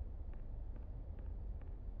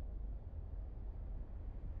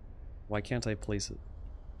 Why can't I place it?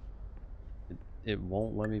 It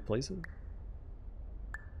won't let me place it?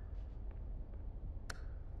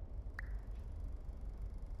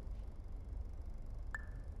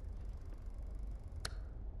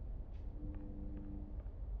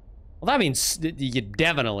 Well, that means you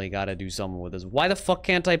definitely gotta do something with this. Why the fuck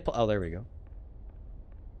can't I oh, there we go.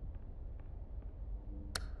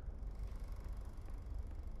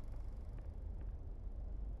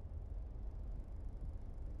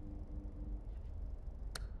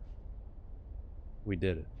 We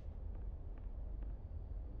did it.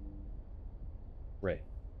 Right.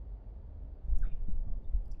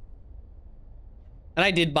 And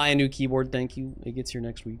I did buy a new keyboard, thank you. It gets here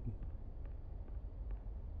next week.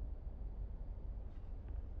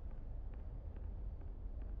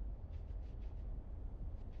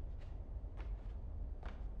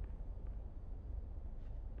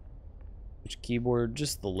 Which keyboard?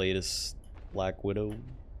 Just the latest Black Widow.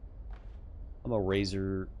 I'm a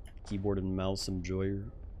Razer keyboard and mouse enjoyer.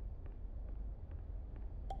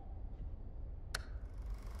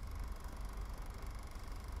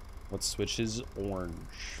 What switches? Orange.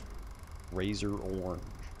 Razer orange.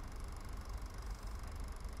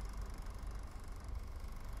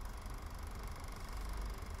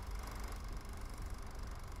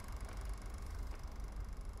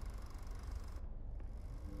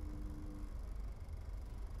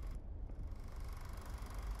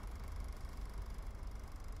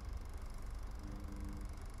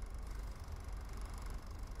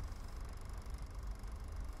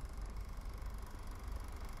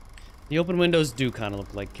 The open windows do kind of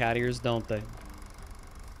look like cat ears, don't they?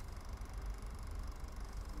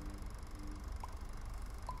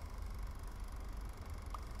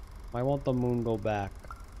 Why won't the moon go back?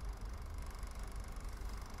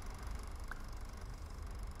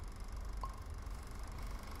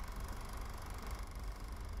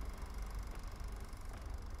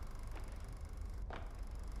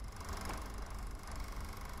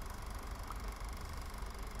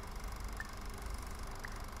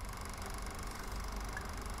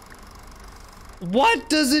 What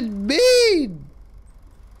does it mean?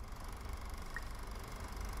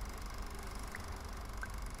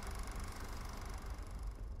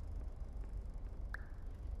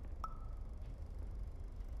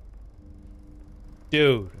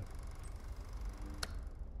 Dude.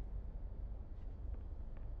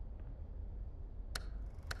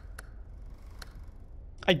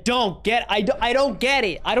 I don't get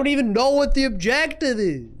it. I don't even know what the objective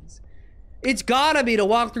is. It's gotta be to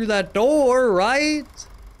walk through that door, right?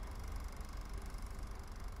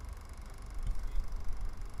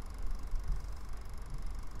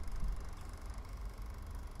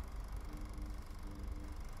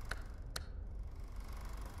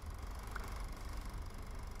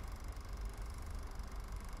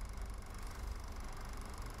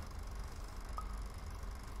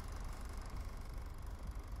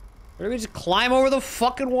 Or maybe just climb over the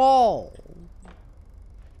fucking wall.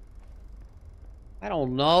 I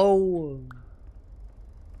don't know.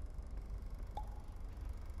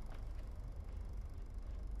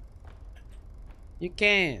 You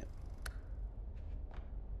can't.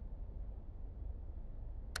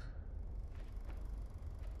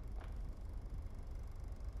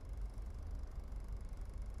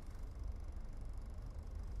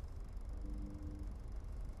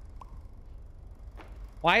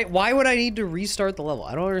 Why would I need to restart the level?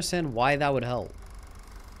 I don't understand why that would help.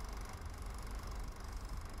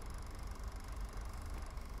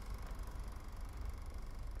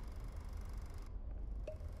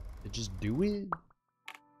 Just do it.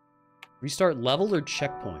 Restart level or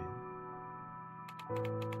checkpoint?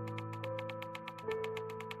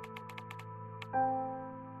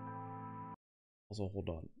 Also, hold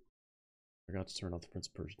on. I forgot to turn off the Prince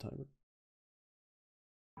of Persia timer.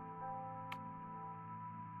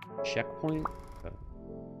 Checkpoint? Okay.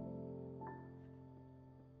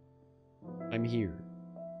 I'm here.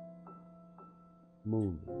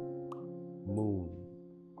 Moon. Moon.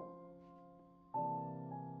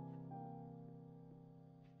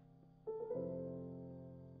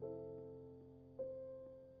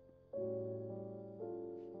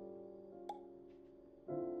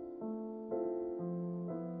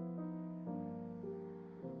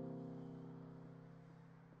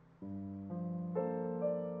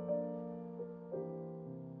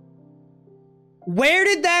 Where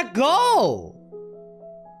did that go?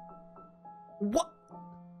 What?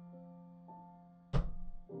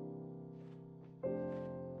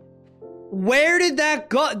 Where did that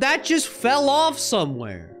go? That just fell off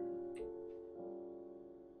somewhere.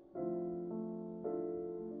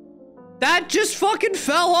 That just fucking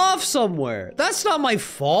fell off somewhere. That's not my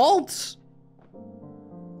fault.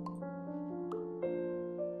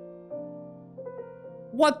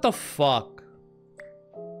 What the fuck?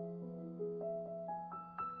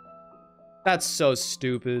 That's so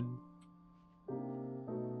stupid.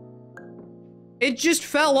 It just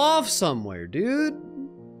fell off somewhere, dude.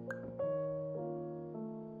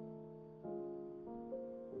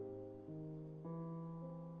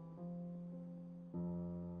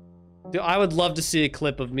 Dude, I would love to see a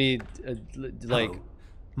clip of me, like, Hello.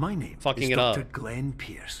 My name fucking is it Dr. up. Glenn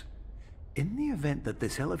Pierce. In the event that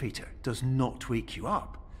this elevator does not wake you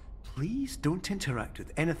up, please don't interact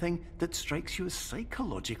with anything that strikes you as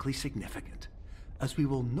psychologically significant, as we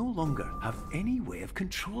will no longer have any way of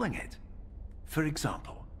controlling it. For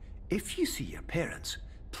example, if you see your parents,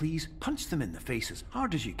 please punch them in the face as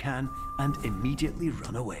hard as you can and immediately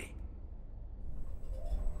run away.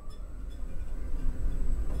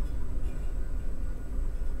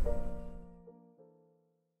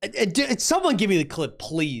 Someone give me the clip,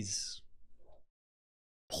 please.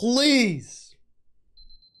 Please.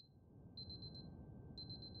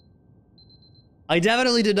 I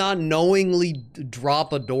definitely did not knowingly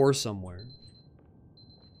drop a door somewhere.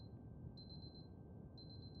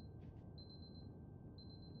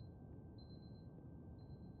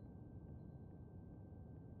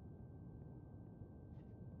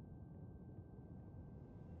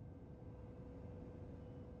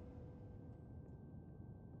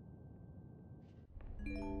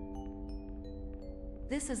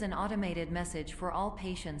 This is an automated message for all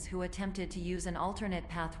patients who attempted to use an alternate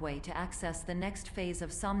pathway to access the next phase of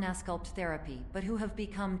Somnasculpt therapy, but who have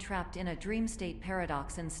become trapped in a dream state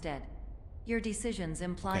paradox instead. Your decisions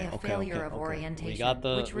imply a failure of orientation,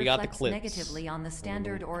 which reflects negatively on the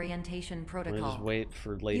standard orientation protocol. We'll just wait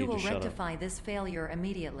for Lady to shut up. You will rectify this failure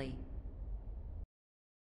immediately.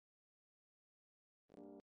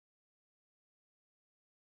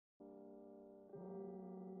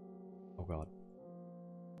 Oh god.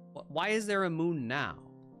 Why is there a moon now?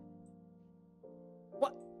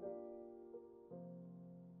 What?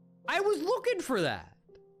 I was looking for that.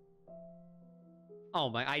 Oh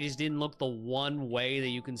my, I just didn't look the one way that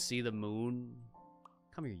you can see the moon.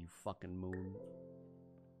 Come here, you fucking moon.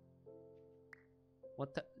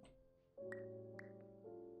 What the?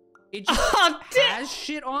 It just has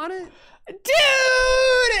shit on it?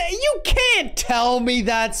 Dude, you can't tell me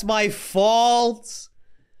that's my fault.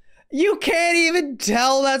 You can't even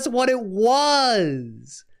tell that's what it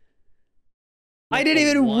was. I didn't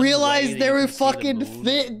even realize they were fucking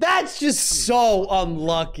thin. That's just so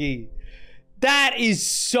unlucky. That is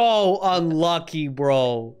so unlucky,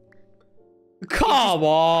 bro. Come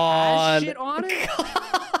on. Shit on it?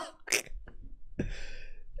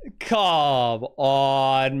 Come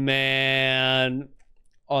on, man.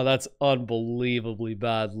 Oh, that's unbelievably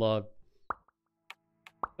bad luck.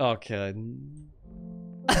 Okay.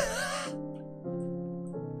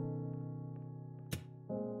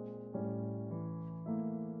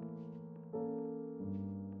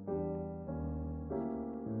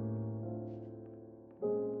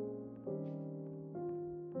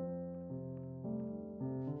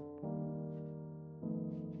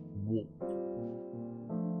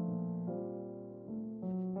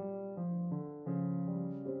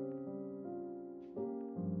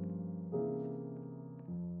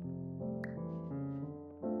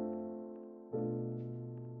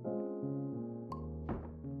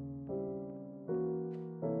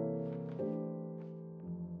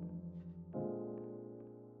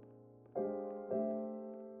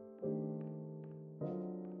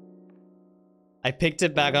 I picked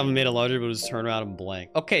it back up and made it larger, but it was turned around and blank.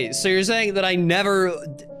 Okay, so you're saying that I never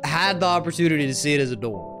had the opportunity to see it as a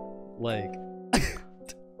door. Like...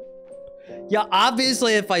 Yeah,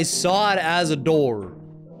 obviously if I saw it as a door,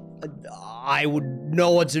 I would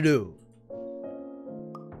know what to do.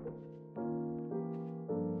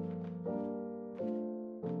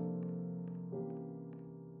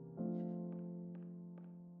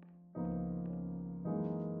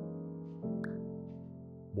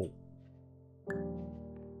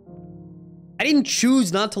 I didn't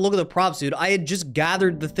choose not to look at the props, dude. I had just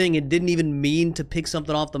gathered the thing and didn't even mean to pick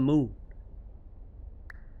something off the moon.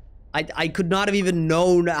 I could not have even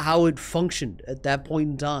known how it functioned at that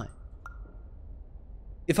point in time.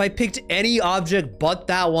 If I picked any object but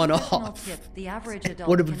that one off, the average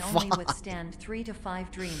adult can only withstand 3 to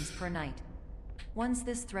 5 dreams per night. Once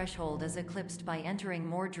this threshold is eclipsed by entering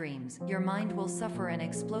more dreams, your mind will suffer an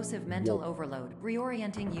explosive mental overload,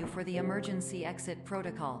 reorienting you for the emergency exit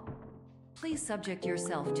protocol. Please subject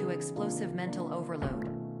yourself to explosive mental overload.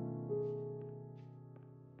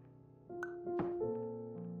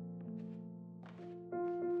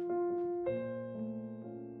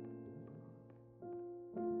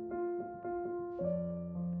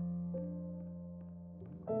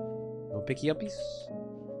 No picky uppies?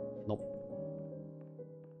 Nope.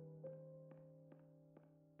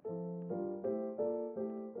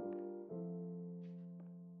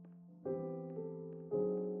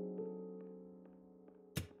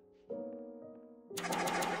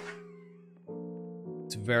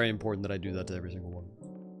 It's very important that I do that to every single one.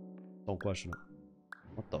 Don't question it.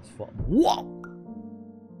 What the fuck? Whoa!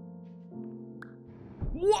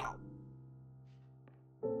 Whoa!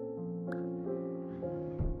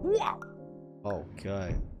 Whoa!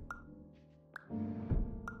 Okay.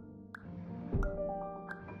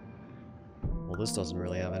 Well, this doesn't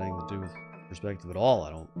really have anything to do with perspective at all, I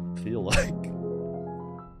don't feel like.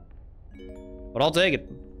 But I'll take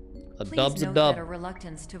it. A dub's a dub. Please note that a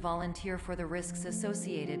reluctance to volunteer for the risks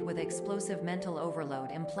associated with explosive mental overload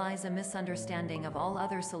implies a misunderstanding of all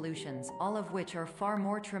other solutions, all of which are far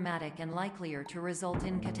more traumatic and likelier to result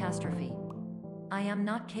in catastrophe. I am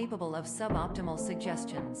not capable of suboptimal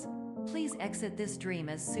suggestions. Please exit this dream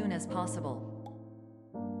as soon as possible.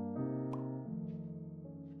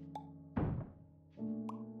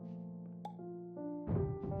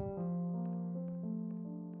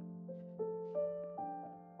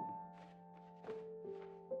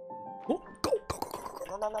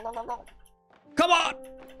 Come on!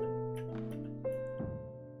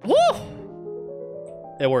 Woo!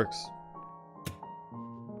 It works.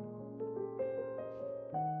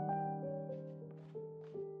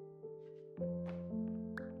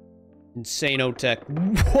 Insano tech.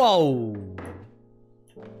 Whoa!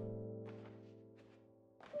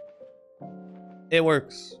 It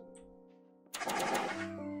works.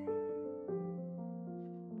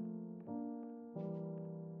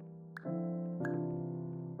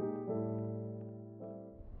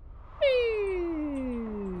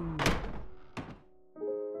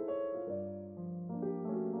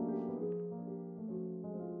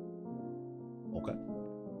 Okay.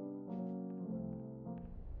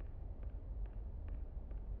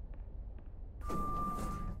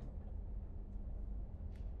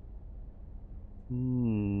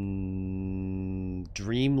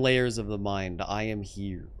 Dream layers of the mind. I am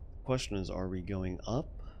here. Question is, are we going up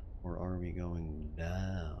or are we going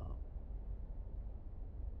down?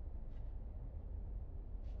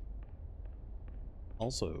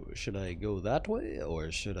 Also, should I go that way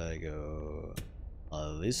or should I go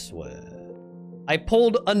this way? I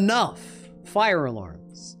pulled enough fire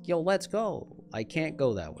alarms. Yo, let's go. I can't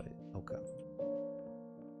go that way. Okay.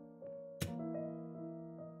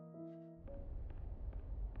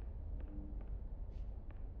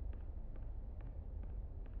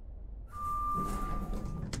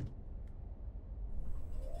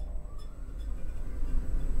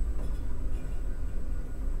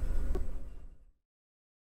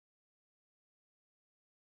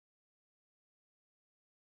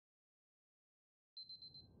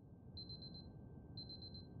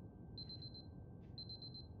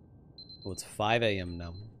 Oh, it's 5 a.m.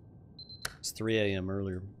 now. It's 3 a.m.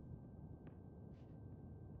 earlier.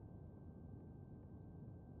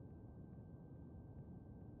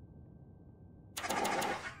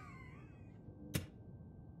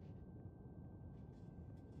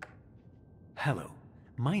 Hello,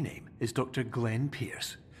 my name is Dr. Glenn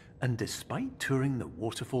Pierce, and despite touring the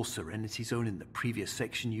Waterfall Serenity Zone in the previous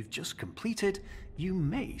section you've just completed, you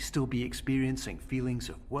may still be experiencing feelings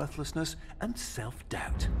of worthlessness and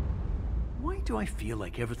self-doubt. Why do I feel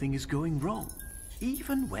like everything is going wrong,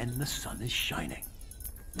 even when the sun is shining?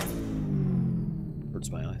 Hurts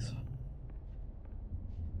my eyes.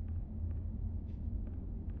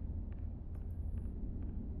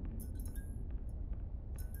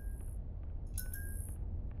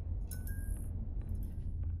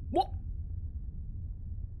 What?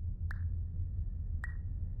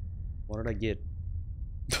 What did I get?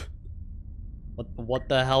 What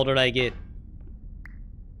the hell did I get?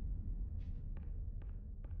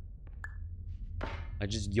 I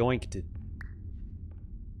just yoinked it.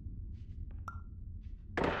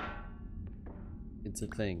 It's a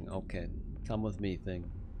thing. Okay. Come with me, thing.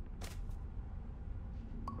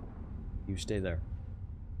 You stay there.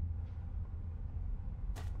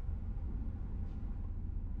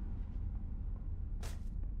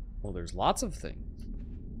 Well, there's lots of things.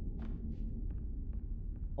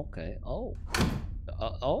 Okay. Oh.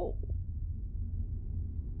 Oh.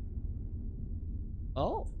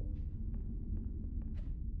 Oh.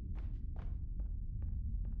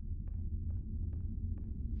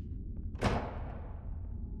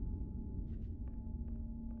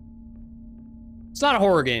 It's not a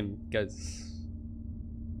horror game, guys.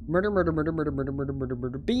 Murder, murder, murder, murder, murder, murder, murder,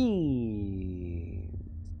 murder, beans.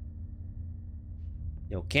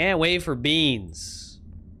 Yo, can't wait for beans.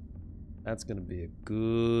 That's gonna be a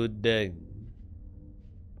good day.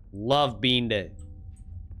 Love bean day.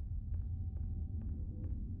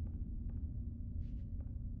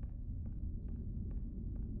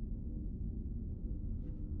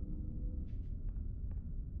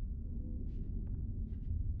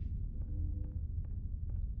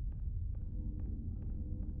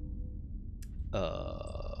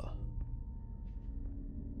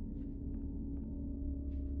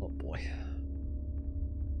 Oh boy.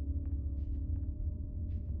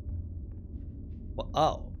 Well,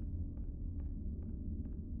 oh.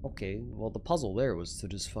 Okay, well the puzzle there was to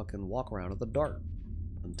just fucking walk around in the dark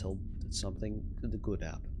until something good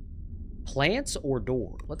happened. Plants or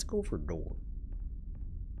door? Let's go for door.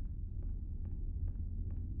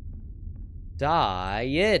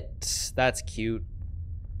 Diet. That's cute.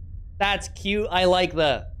 That's cute. I like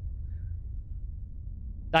that.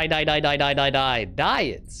 Die.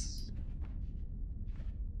 Diets.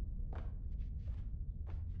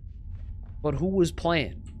 But who was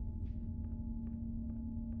playing?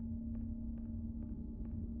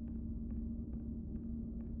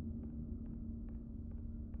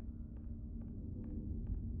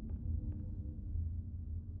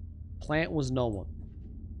 Plant was no one.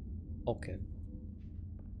 Okay.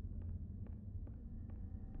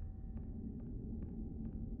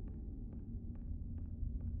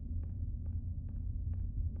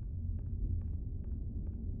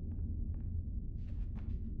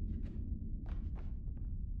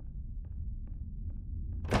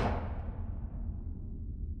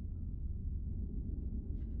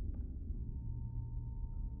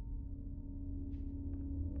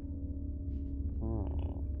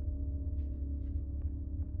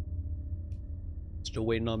 Still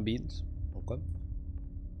waiting on beans. Okay.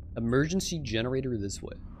 Emergency generator this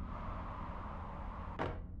way.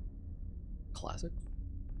 Classic.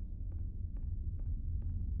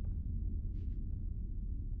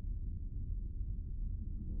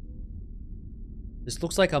 This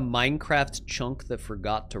looks like a Minecraft chunk that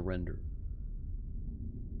forgot to render.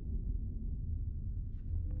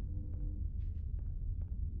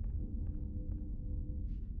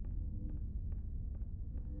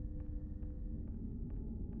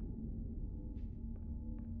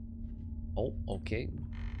 Oh, okay.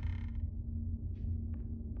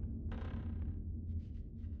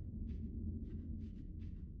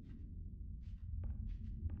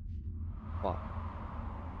 Fuck.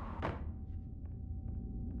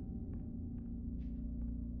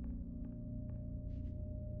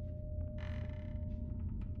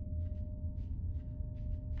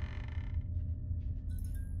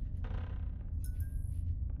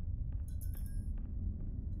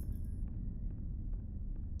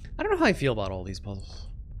 I don't know how I feel about all these puzzles.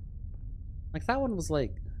 Like, that one was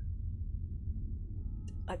like...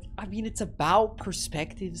 I mean, it's about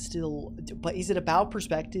perspective still, but is it about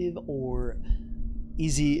perspective, or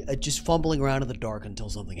is he just fumbling around in the dark until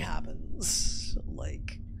something happens?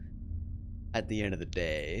 Like, at the end of the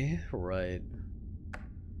day, right?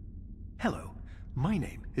 Hello, my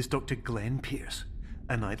name is Dr. Glenn Pierce,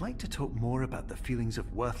 and I'd like to talk more about the feelings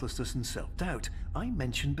of worthlessness and self-doubt I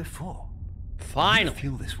mentioned before. Finally. You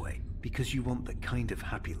feel this way because you want the kind of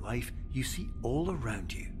happy life you see all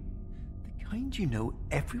around you. The kind you know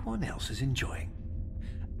everyone else is enjoying.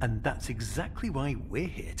 And that's exactly why we're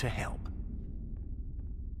here to help.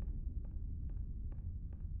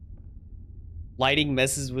 Lighting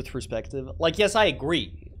messes with perspective. Like, yes, I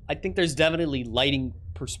agree. I think there's definitely lighting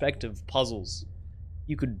perspective puzzles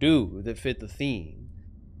you could do that fit the theme.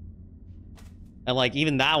 And, like,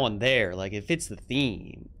 even that one there, like, it fits the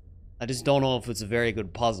theme. I just don't know if it's a very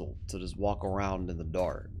good puzzle to just walk around in the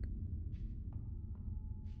dark.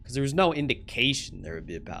 Because there was no indication there would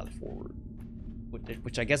be a path forward.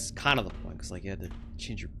 Which I guess is kind of the point, because, like, you had to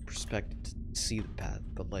change your perspective to see the path.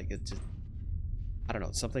 But, like, it just... I don't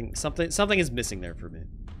know, something is missing there for me,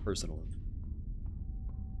 personally.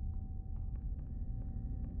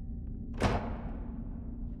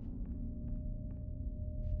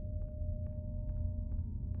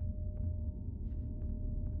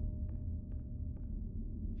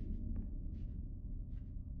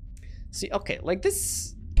 See, okay, like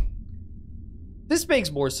this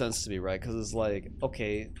makes more sense to me, right? Because it's like,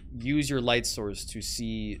 okay, use your light source to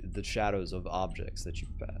see the shadows of objects that you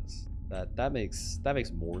pass. That makes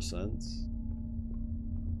more sense.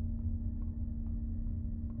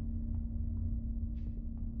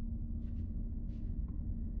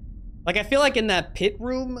 Like, I feel like in that pit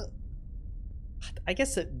room, I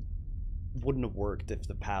guess it wouldn't have worked if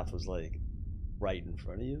the path was like right in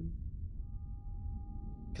front of you.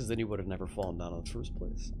 Because then you would have never fallen down in the first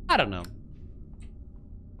place. I don't know.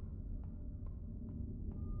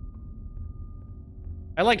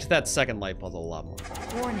 I liked that second light puzzle a lot more.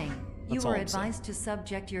 Warning. That's You all are I'm saying. advised to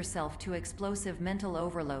subject yourself to explosive mental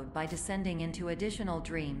overload by descending into additional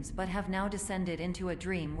dreams, but have now descended into a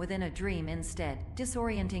dream within a dream instead,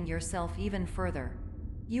 disorienting yourself even further.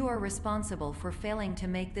 You are responsible for failing to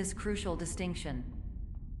make this crucial distinction.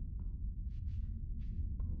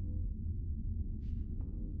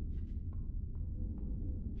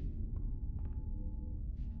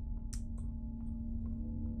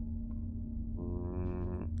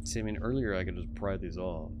 See, I mean, earlier I could just pry these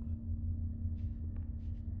off.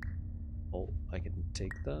 Oh, I can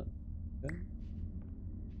take that. Okay.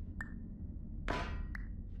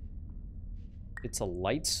 It's a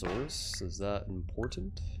light source. Is that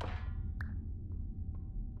important?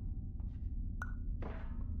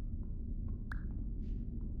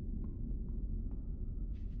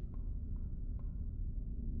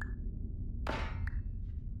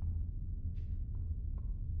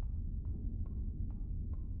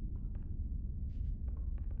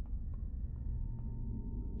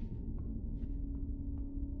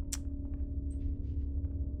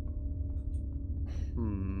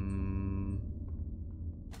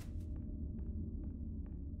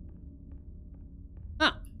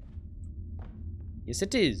 Ah. Yes,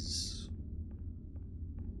 it is.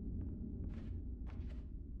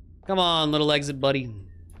 Come on, little exit buddy.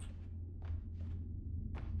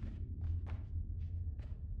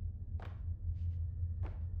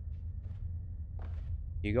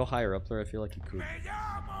 You go higher up there, I feel like you could.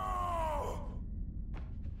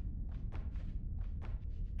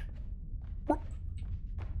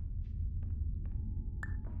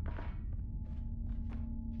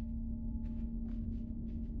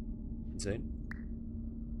 Insane.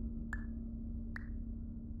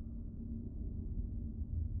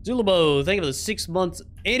 Zulabo, thank you for the 6 months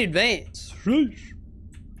in advance. Sheesh.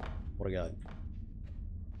 What a guy.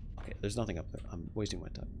 Okay, there's nothing up there. I'm wasting my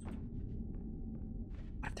time.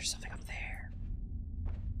 What if there's something up there?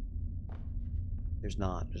 There's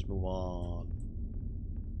not. Just move on.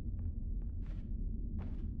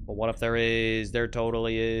 But what if there is? There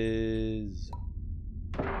totally is.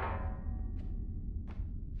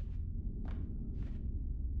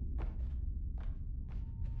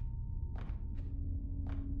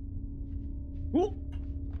 Ooh.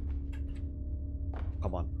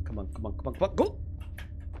 Come on, come on, come on, come on, come on, go!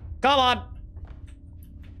 Come on!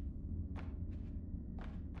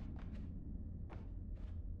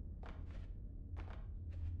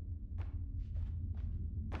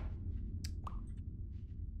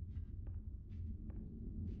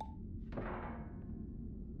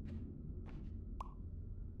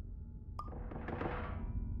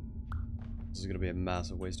 This is gonna be a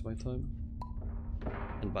massive waste of my time.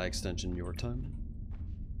 And by extension, your time.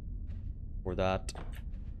 For that,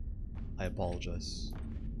 I apologize.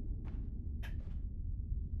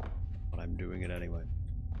 But I'm doing it anyway.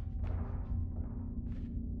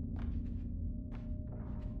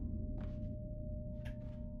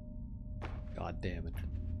 God damn it.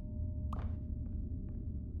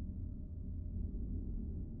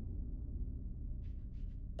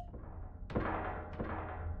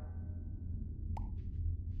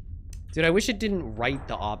 Dude, I wish it didn't write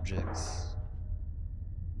the objects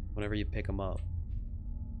whenever you pick them up.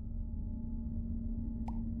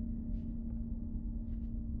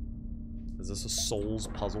 Is this a Souls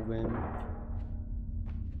puzzle game?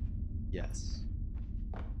 Yes.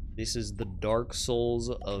 This is the Dark Souls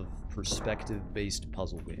of perspective-based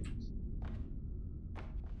puzzle games.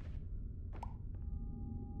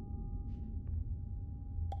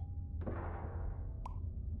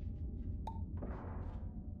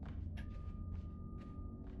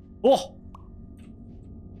 Oh!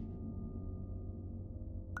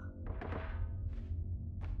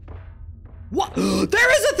 What?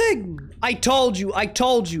 There is a thing! I told you, I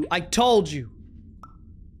told you, I told you.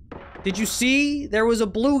 Did you see? There was a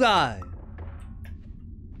blue guy.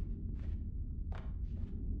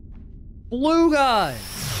 Blue guy.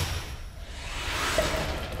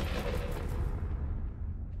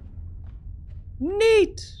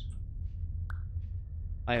 Neat.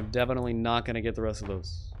 I am definitely not gonna get the rest of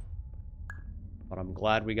those. But I'm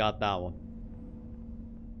glad we got that one.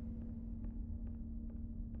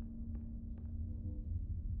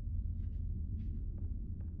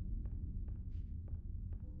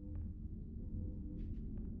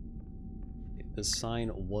 This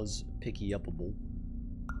sign was picky-upable.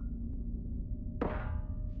 I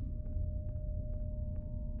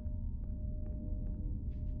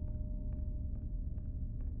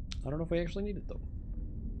don't know if we actually need it though.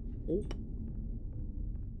 Oh.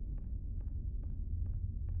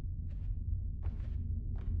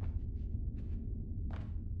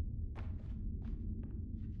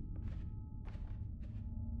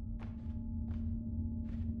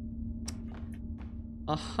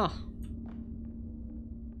 Uh-huh.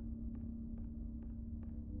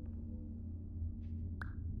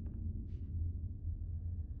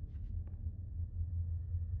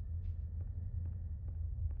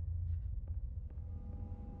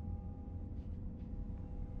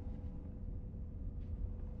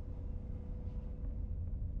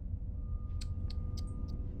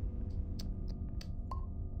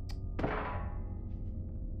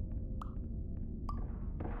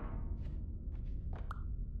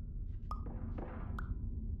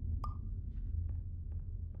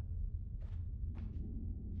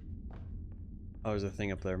 Oh, there's a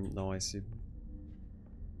thing up there. No, I see.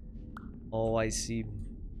 Oh, I see.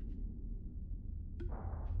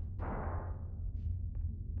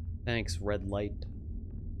 Thanks, red light.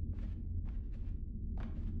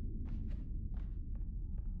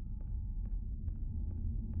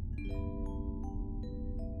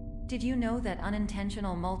 Did you know that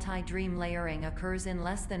unintentional multi-dream layering occurs in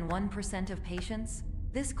less than 1% of patients?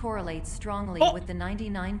 This correlates strongly with the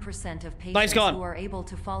 99% of patients who are able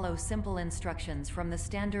to follow simple instructions from the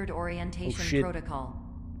standard orientation protocol.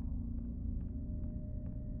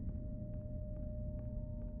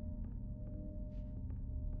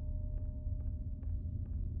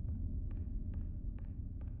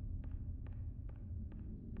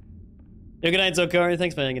 Yeah, good night, Zokari.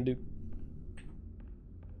 Thanks for hanging, dude.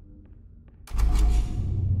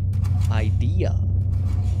 Idea.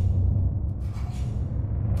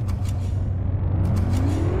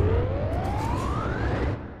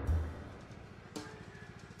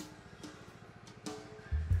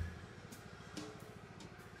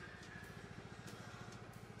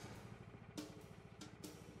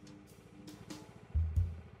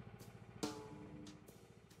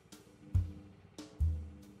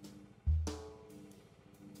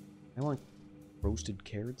 I want roasted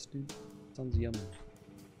carrots, dude. Sounds yummy.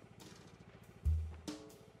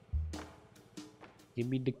 Give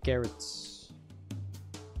me the carrots.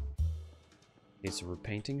 Okay, so we're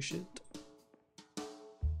painting shit.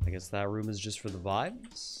 I guess that room is just for the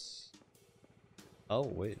vibes. Oh,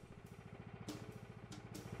 wait.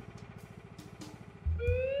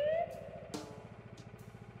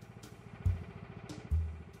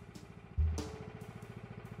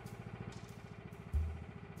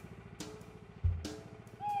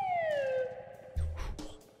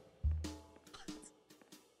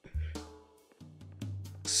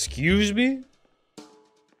 Excuse me?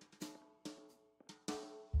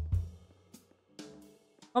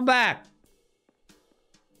 I'm back.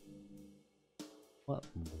 What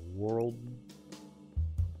in the world?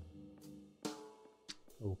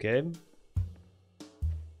 Okay.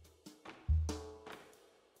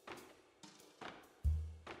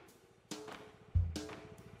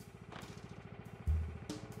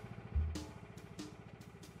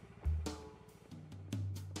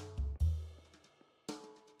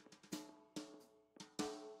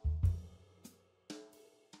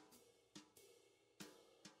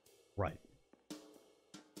 Right.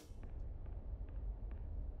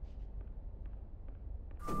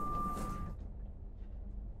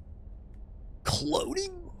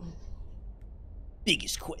 Cloning?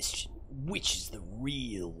 Biggest question, which is the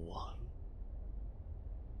real one?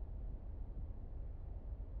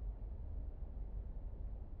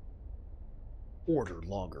 Order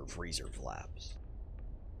longer freezer flaps.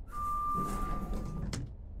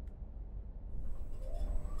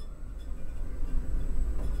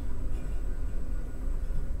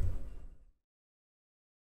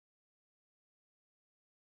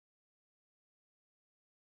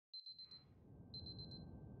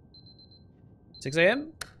 $6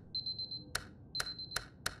 a.m.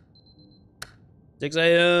 6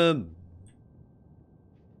 a.m.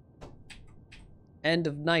 End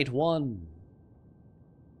of night 1.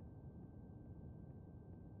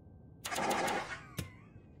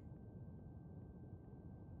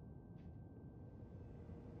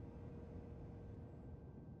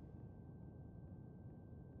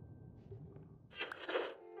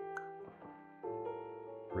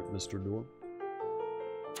 Rip Mr. Door.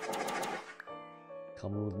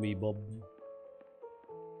 Coming with me, bub.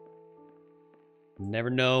 Never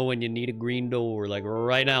know when you need a green door, like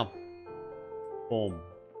right now. Boom.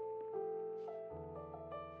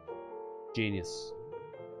 Genius.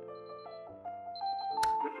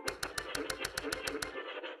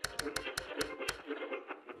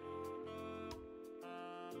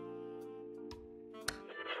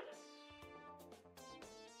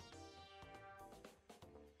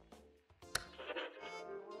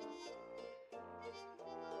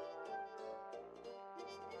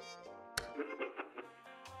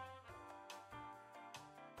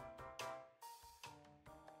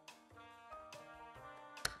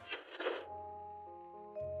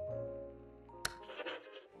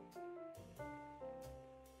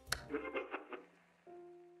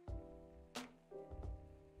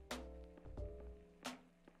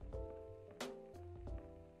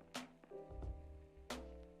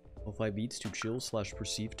 Oh, 5 beats to chill /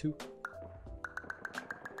 perceive to.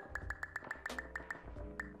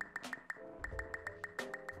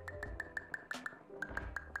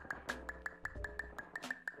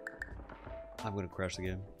 I'm gonna crash the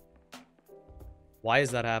game. Why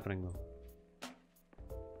is that happening though?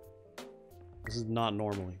 This is not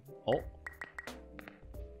normally. Oh.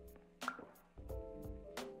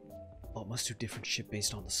 Oh, it must do different shit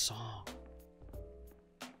based on the song.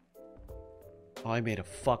 Oh, I made a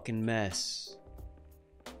fucking mess.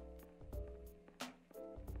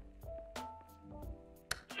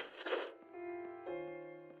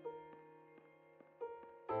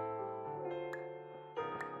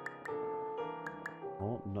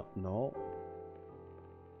 Oh, no, no.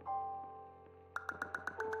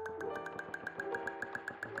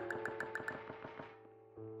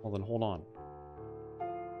 Well, then hold on.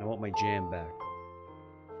 I want my jam back.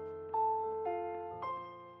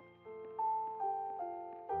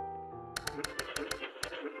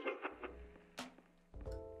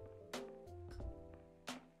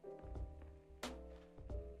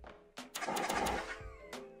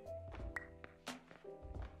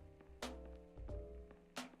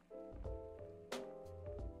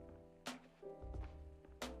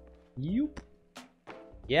 Yoop.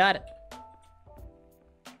 Got it.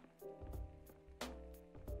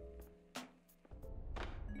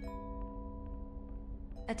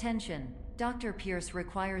 Attention. Dr. Pierce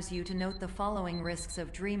requires you to note the following risks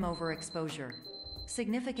of dream overexposure.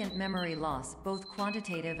 Significant memory loss, both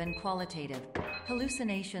quantitative and qualitative.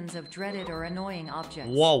 Hallucinations of dreaded or annoying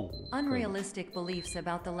objects. Whoa. Unrealistic beliefs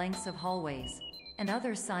about the lengths of hallways. And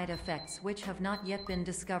other side effects which have not yet been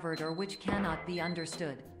discovered or which cannot be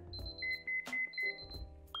understood.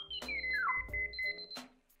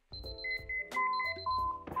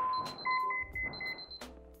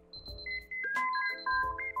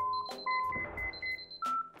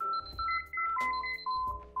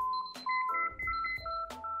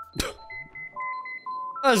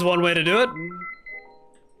 That's one way to do it.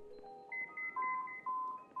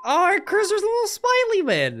 Oh, our cursor's a little smiley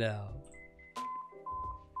man now.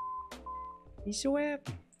 He's so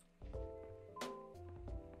happy.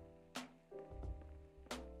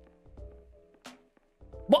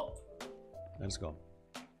 What? Let's go.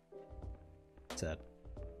 Sad.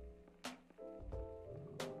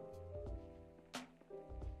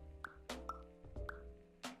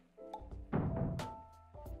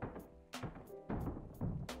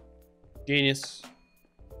 Genius.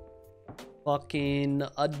 Fucking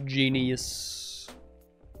a genius.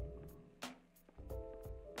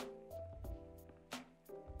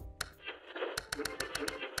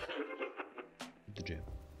 The jam.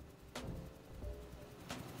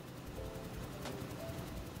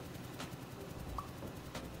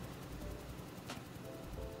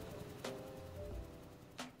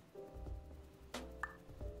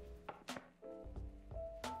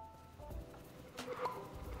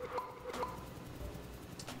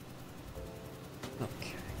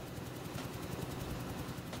 Okay.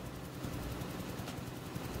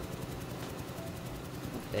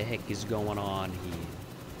 What the heck is going on here?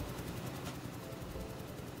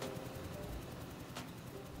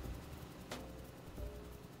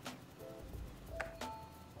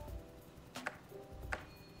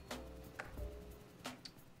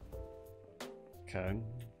 Okay.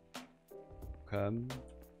 Okay. I'm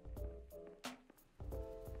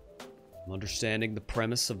understanding the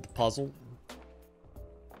premise of the puzzle.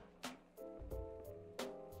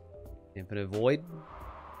 Infinite void?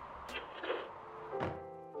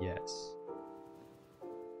 Yes.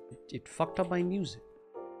 It fucked up my music.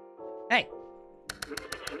 Hey!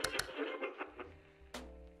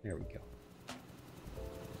 There we go.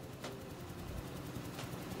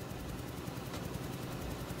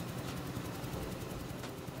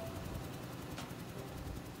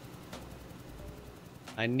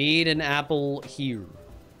 I need an apple here.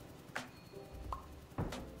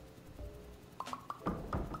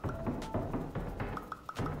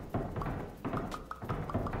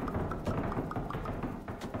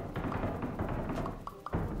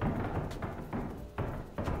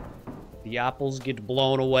 The apples get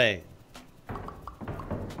blown away.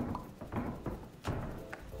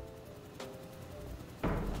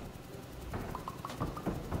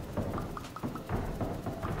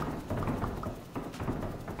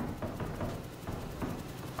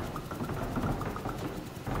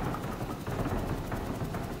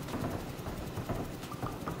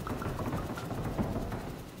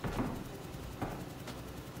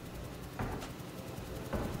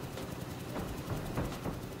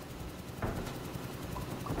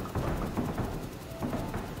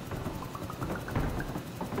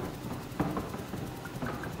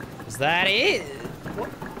 Is that it? What?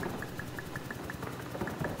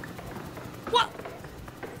 What?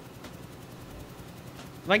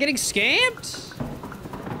 Am I getting scammed?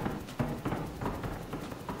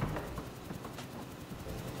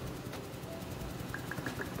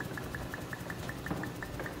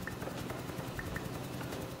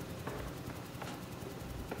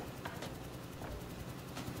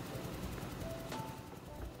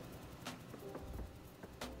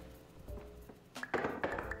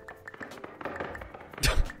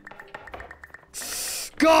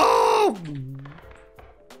 Go!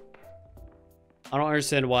 I don't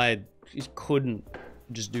understand why he couldn't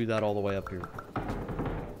just do that all the way up here.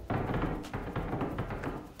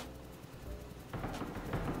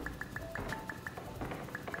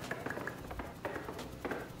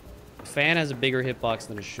 The fan has a bigger hitbox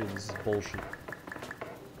than it should. This is bullshit.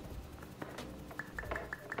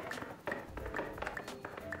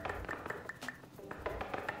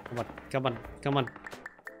 Come on, come on, come on.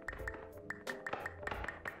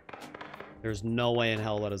 There's no way in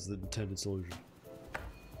hell that is the intended solution.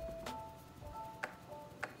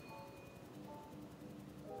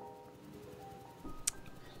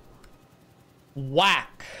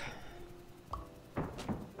 Whack!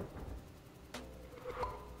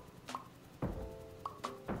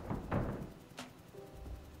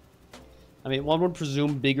 I mean, one would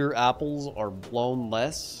presume bigger apples are blown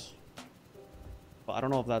less, but I don't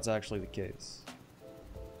know if that's actually the case.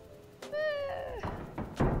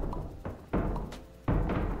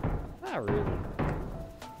 Not really.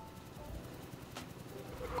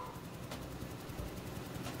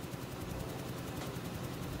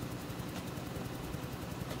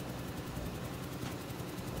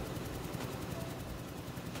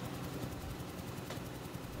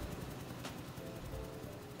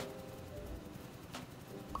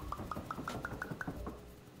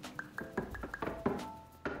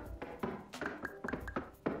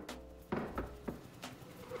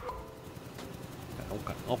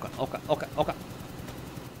 Okay.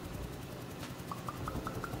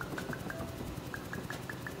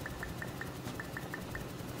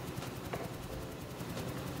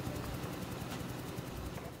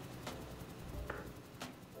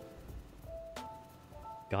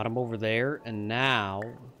 Got him over there, and now...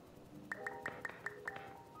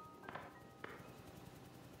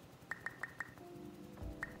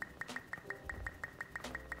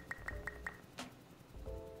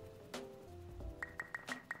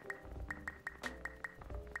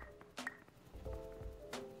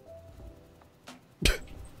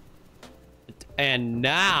 And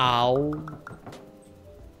now...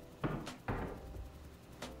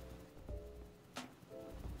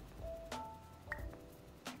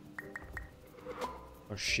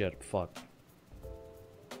 Oh shit, fuck.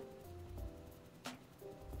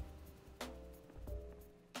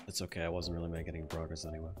 It's okay, I wasn't really making any progress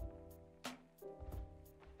anyway.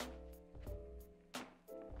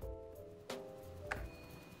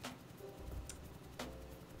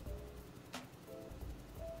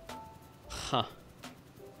 Huh.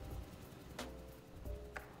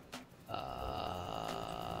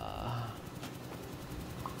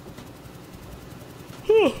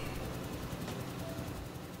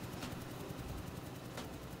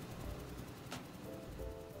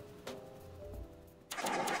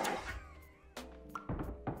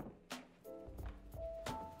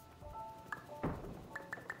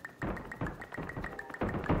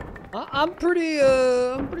 I'm pretty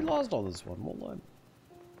lost on this one, won't lie.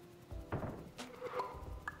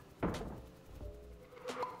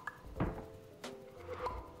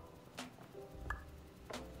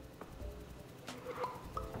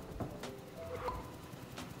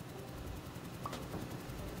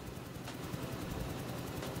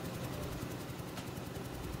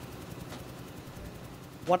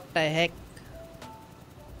 What the heck?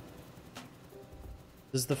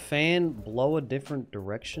 Does the fan blow a different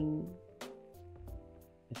direction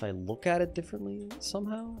if I look at it differently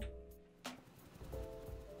somehow? I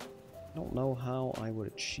don't know how I would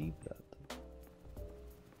achieve that.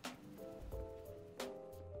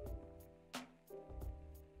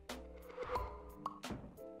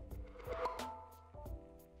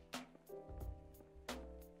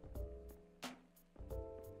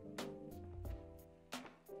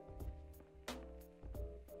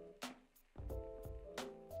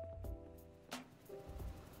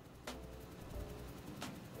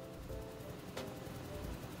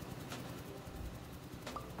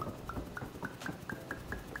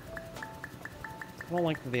 I don't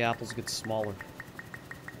like that the apples get smaller.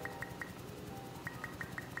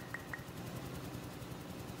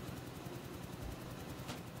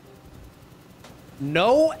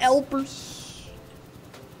 No helpers.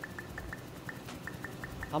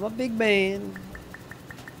 I'm a big man.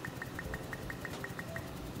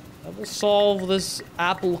 I will solve this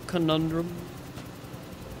apple conundrum.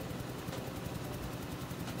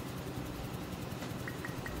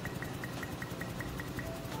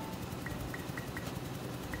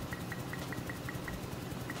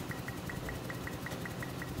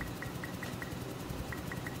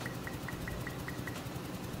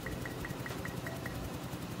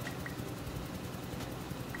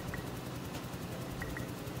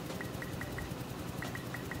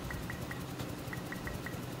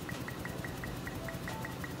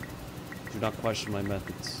 Do not question my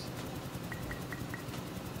methods.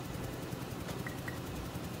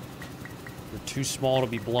 They're too small to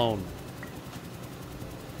be blown.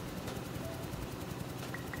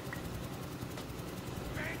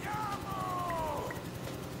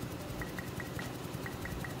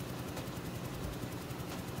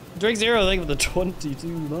 Drake Zero, thank you for the 22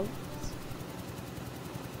 months.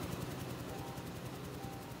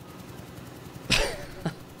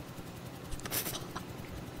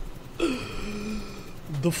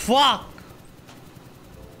 The fuck?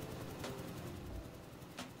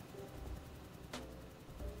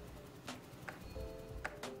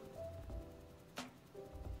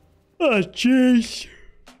 Oh, jeez.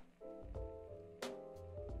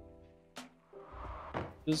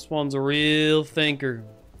 This one's a real thinker.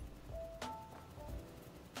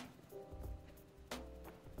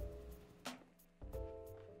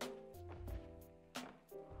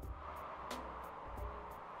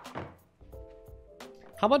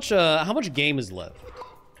 How much game is left?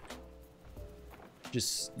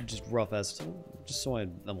 Just rough estimate, just so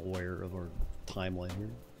I'm aware of our timeline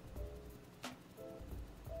here.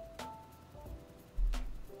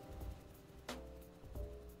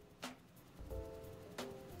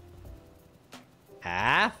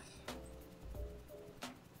 Half?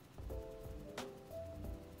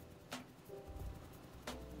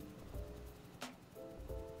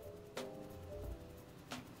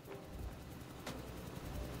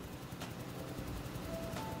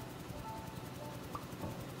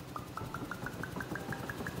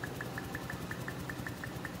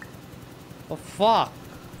 Oh, fuck.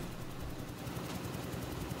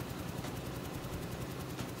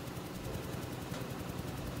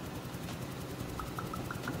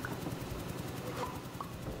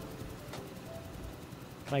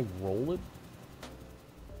 Can I roll it?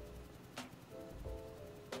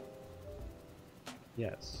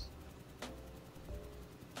 Yes.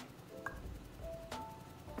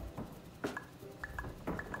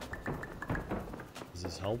 Is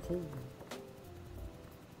this helpful?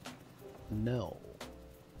 No.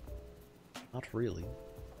 Not really.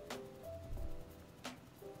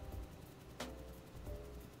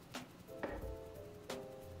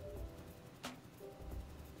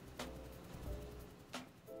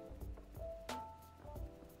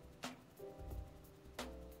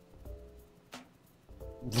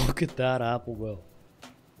 Look at that apple go.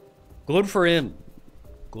 Good for him.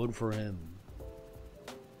 Good for him.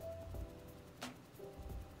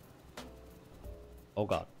 Oh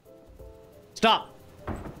god. Stop!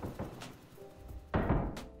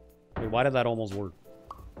 Wait, why did that almost work?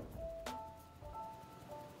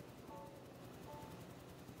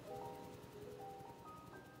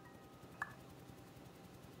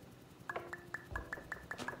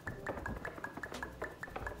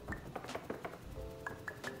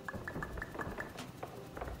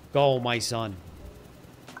 Go, my son.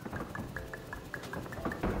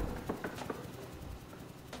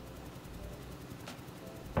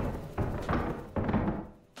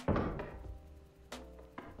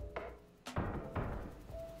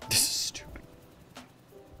 This is stupid.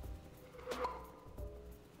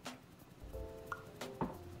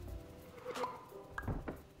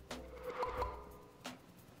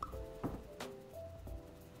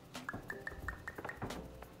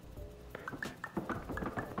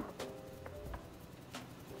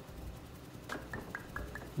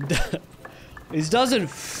 This doesn't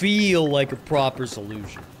feel like a proper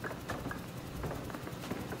solution.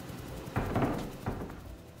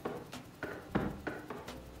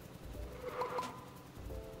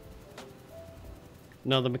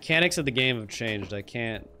 No, the mechanics of the game have changed. I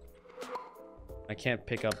can't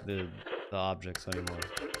pick up the objects anymore.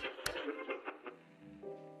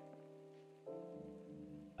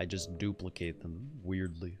 I just duplicate them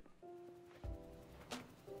weirdly.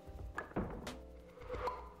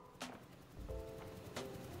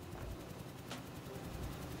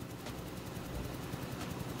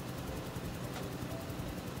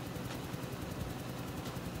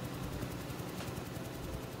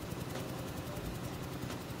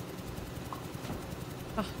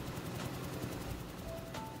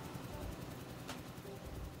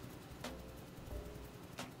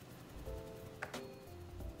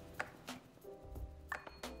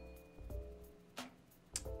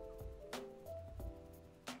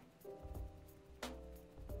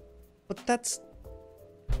 But that's...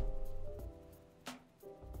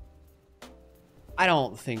 I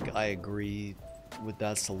don't think I agree with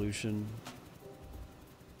that solution.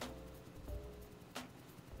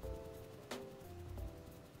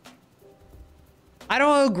 I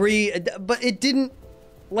don't agree, but it didn't,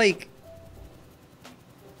 like...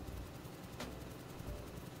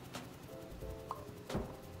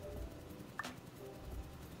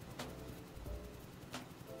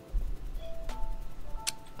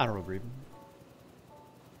 I don't agree.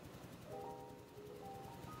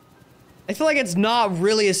 I feel like it's not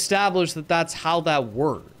really established that that's how that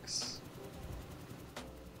works.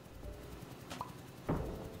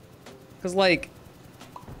 Because, like,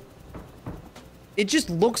 it just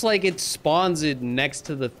looks like it spawns it next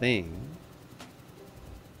to the thing.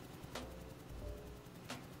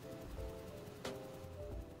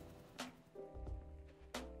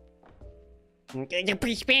 The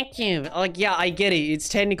perspective. Like, yeah, I get it. It's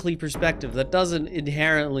technically perspective. That doesn't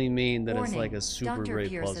inherently mean that it's like a super Dr. great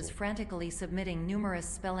Pierce puzzle. is frantically submitting numerous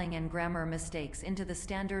spelling and grammar mistakes into the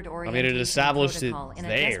standard I orientation mean, it established it protocol in a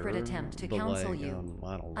there, desperate attempt to but, counsel like, you.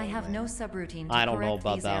 I don't know, I have man. no subroutine to I don't know correct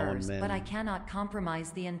about these that one, errors, man. but I cannot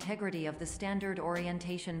compromise the integrity of the standard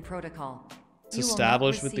orientation protocol. It's You will not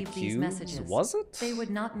established with the receive these cubes. messages. Was it? They would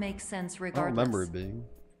not make sense I don't regardless. remember it being.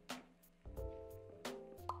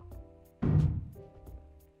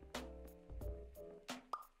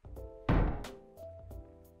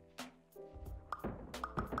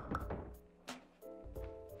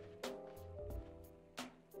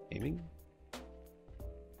 Aiming?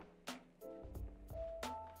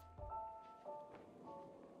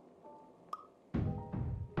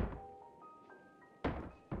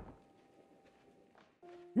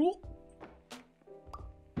 Ooh.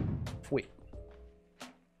 Wait.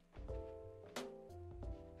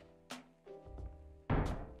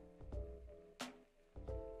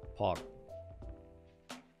 Pog.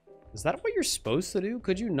 Is that what you're supposed to do?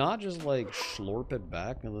 Could you not just like slurp it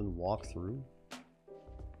back and then walk through?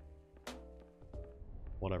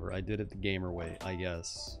 Whatever, I did it the gamer way, I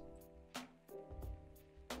guess.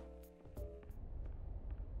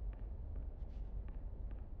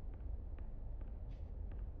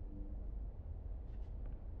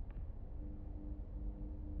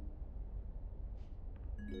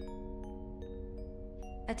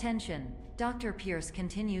 Attention, Dr. Pierce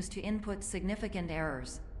continues to input significant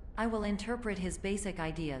errors. I will interpret his basic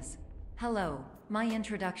ideas. Hello, my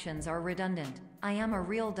introductions are redundant. I am a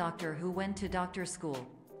real doctor who went to doctor school.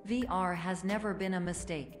 VR has never been a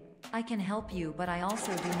mistake. I can help you, but I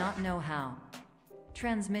also do not know how.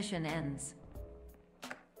 Transmission ends.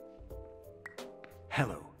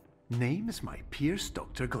 Hello, name is my Pierce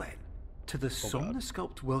Dr. Glenn. To the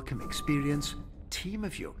Somnosculpt Welcome Experience, team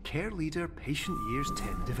of your care leader patient years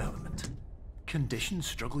 10 development. Conditions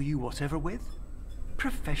struggle you whatever with?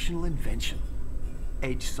 Professional invention.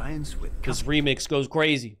 Edge science with This remix goes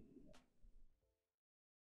crazy.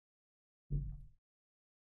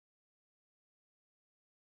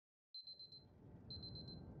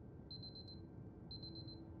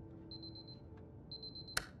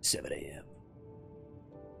 $7 a.m.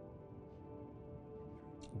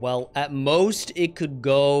 Well, at most it could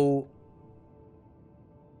go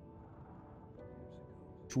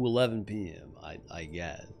to 11 p.m. I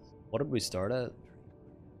guess. What did we start at?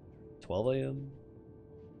 12 a.m.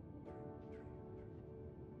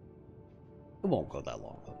 It won't go that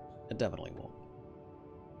long though. It definitely won't.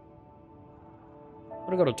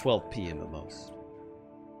 It'll go to 12 p.m. at most.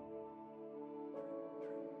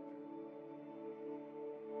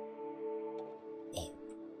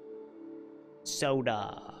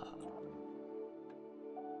 Soda.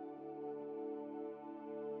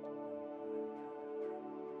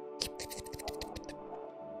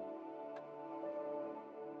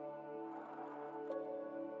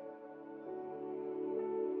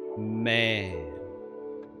 Man.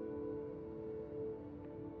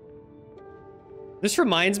 This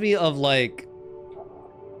reminds me of like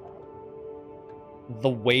the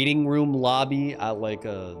waiting room lobby at like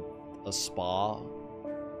a spa.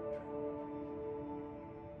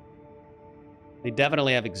 They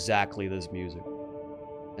definitely have exactly this music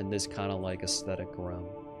and this kind of like aesthetic around.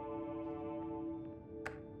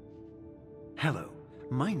 Hello,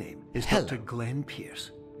 my name is Dr. Glenn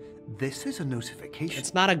Pierce. This is a notification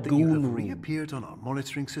It's not a that you have goon room. reappeared on our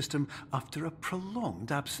monitoring system after a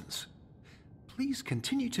prolonged absence. Please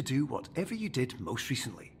continue to do whatever you did most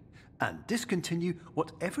recently, and discontinue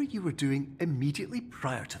whatever you were doing immediately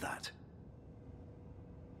prior to that.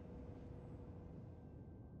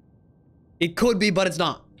 It could be, but it's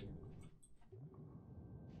not.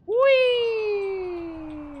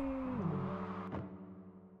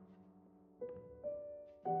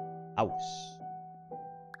 House.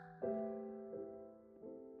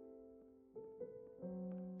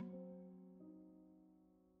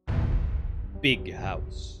 Big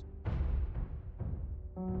house.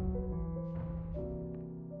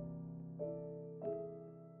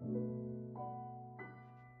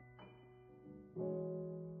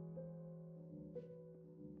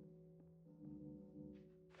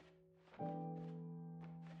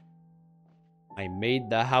 I made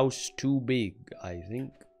the house too big, I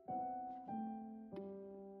think.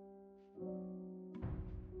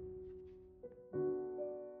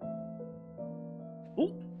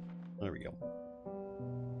 Oh, there we go.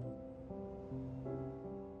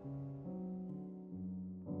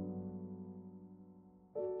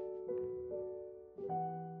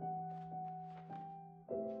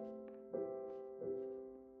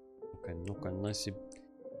 Okay, let's see.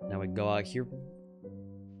 Now we go out here.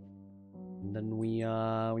 And then we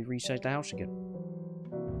resize the house again.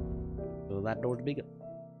 So that door's bigger.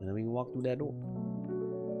 And then we can walk through that door.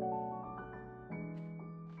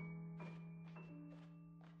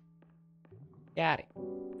 Got it.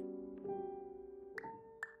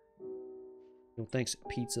 Yo, thanks,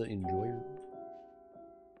 pizza enjoyer.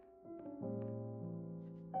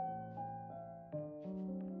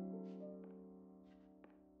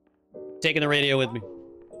 Taking the radio with me.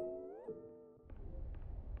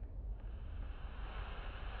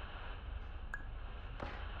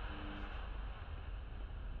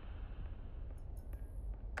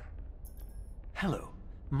 Hello,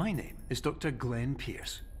 my name is Dr. Glenn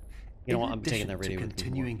Pierce. You know what? I'm taking that radio to with me.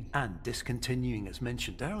 continuing and discontinuing as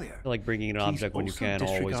mentioned earlier. I feel like bringing an object when you can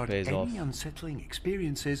always pays off. Any unsettling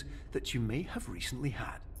experiences that you may have recently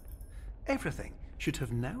had. Everything should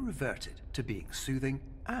have now reverted to being soothing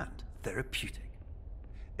and therapeutic.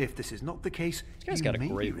 If this is not the case, you got a may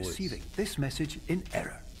great be voice. receiving this message in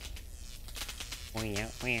error.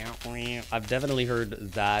 I've definitely heard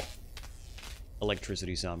that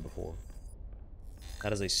electricity sound before.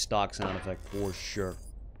 That is a stock sound effect for sure.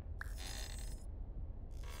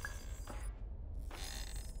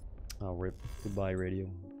 Oh, rip. Goodbye, radio.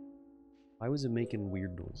 Why was it making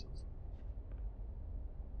weird noises?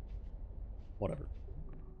 Whatever.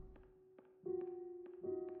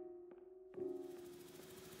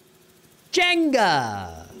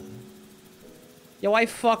 Jenga! Yo, I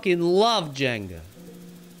fucking love Jenga.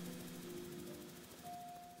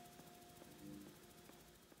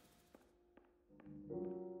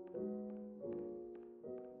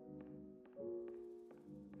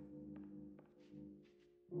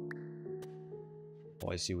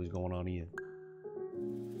 Oh, I see what's going on here.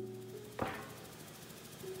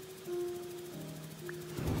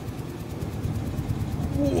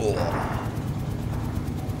 Whoa.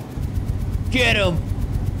 Get him!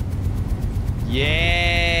 Yeah!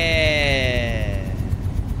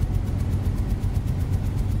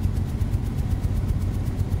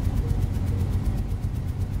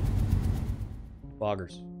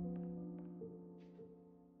 Boggers.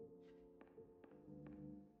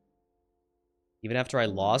 Even after I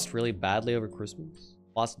lost really badly over Christmas?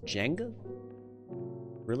 Lost Jenga?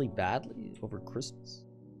 Really badly over Christmas?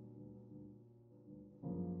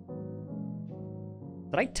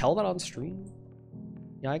 Did I tell that on stream?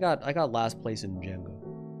 Yeah, I got last place in Jenga.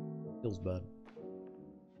 Feels bad.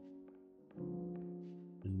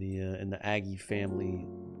 In the Aggie family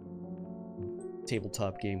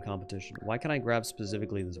tabletop game competition. Why can I grab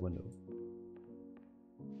specifically this window?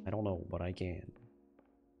 I don't know, but I can.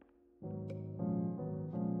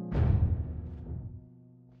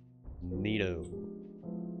 Neato.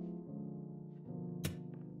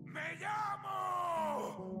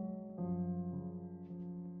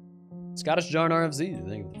 Scottish Jarn RFZ,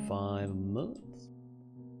 thank you for the 5 months.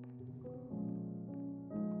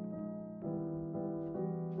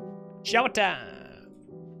 Shower time!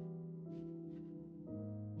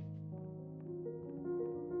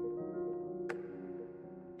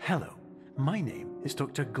 Hello, my name is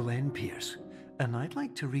Dr. Glenn Pierce, and I'd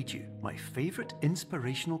like to read you my favorite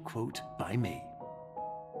inspirational quote by me.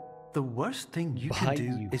 The worst thing you can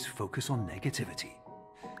do is focus on negativity.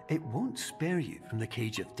 It won't spare you from the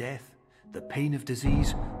cage of death, the pain of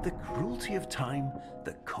disease, the cruelty of time,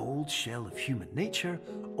 the cold shell of human nature,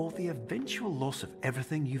 or the eventual loss of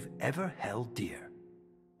everything you've ever held dear.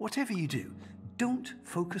 Whatever you do, don't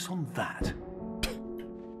focus on that.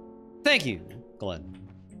 Thank you, Glenn.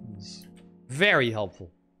 It's very helpful.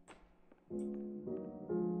 Is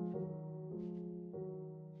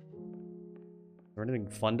there anything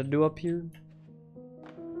fun to do up here?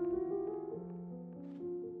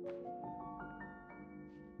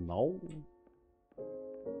 No.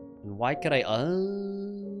 And why could I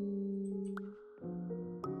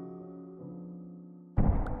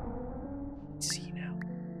Let's see now.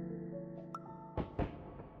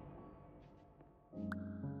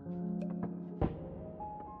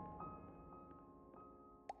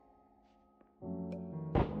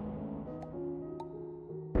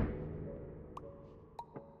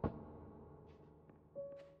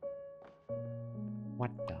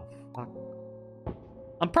 What the fuck?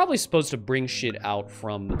 I'm probably supposed to bring shit out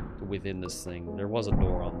from within this thing. There was a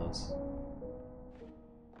door on this.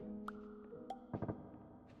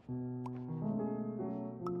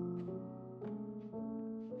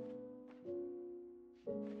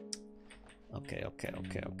 Okay.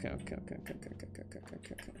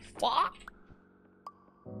 Fuck!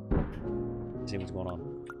 See what's going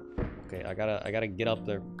on. Okay, I gotta get up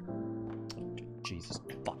there. Jesus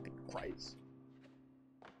fucking Christ.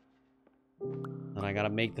 And I gotta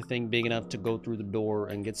make the thing big enough to go through the door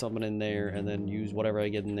and get something in there and then use whatever I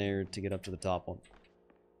get in there to get up to the top one.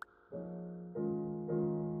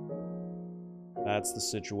 That's the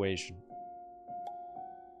situation.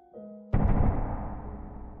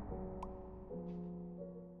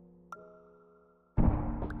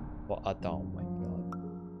 Oh my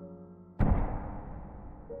god.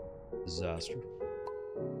 Disaster.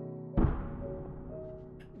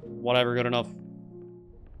 Whatever, good enough.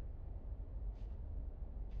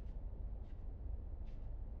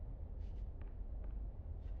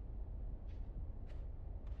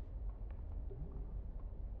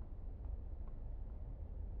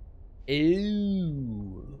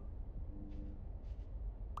 Ew.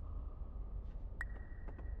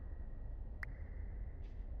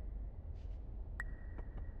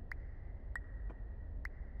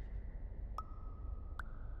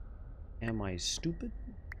 Am I stupid?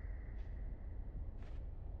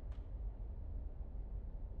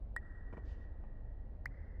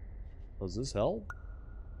 Does this help?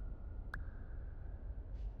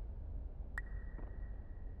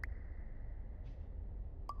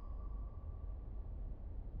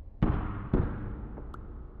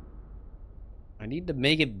 I need to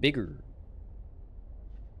make it bigger.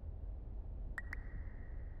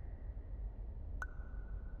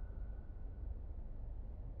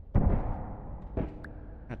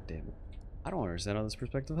 God damn it. I don't understand how this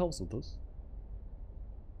perspective helps with this.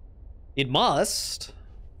 It must.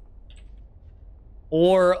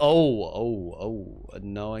 Or,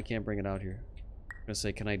 no, I can't bring it out here. I'm gonna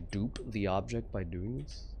say, can I dupe the object by doing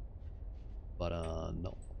this? But,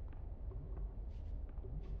 no.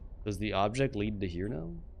 Does the object lead to here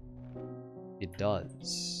now? It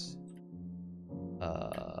does.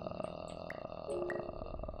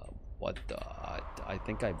 What the? I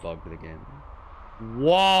think I bugged it again.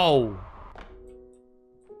 Whoa!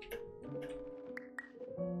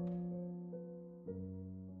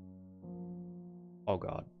 Oh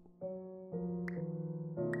god.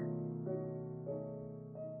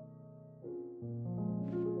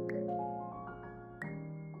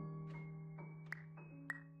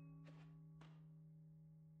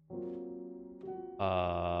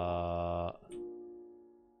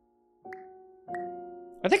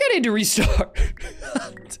 I think I need to restart.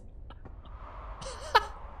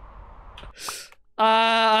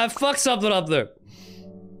 I fucked something up there.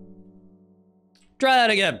 Try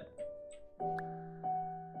that again.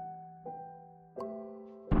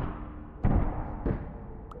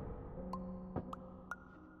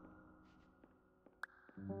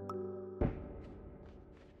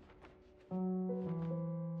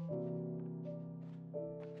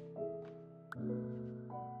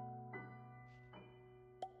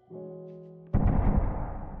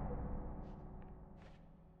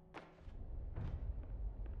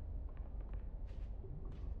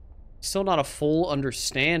 Still not a full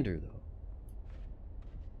understander, though.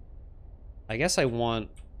 I guess I want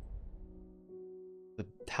the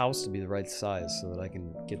house to be the right size so that I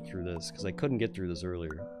can get through this, because I couldn't get through this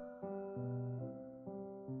earlier.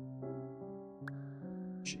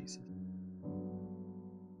 Jesus.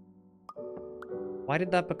 Why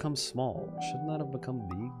did that become small? Shouldn't that have become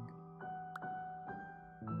big?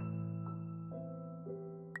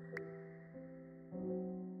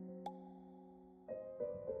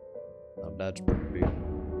 That's pretty big.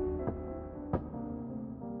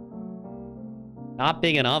 Not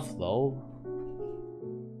big enough, though.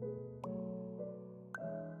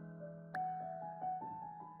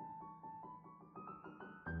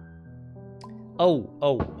 Oh.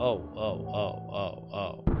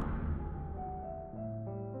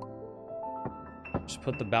 Just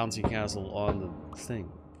put the bouncy castle on the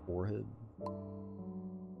thing. Forehead.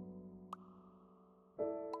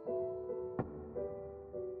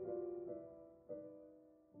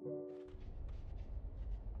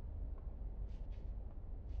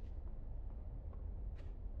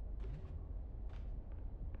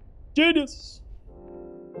 Genius!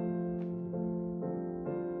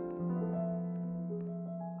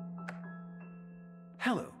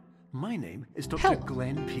 Hello, my name is Dr.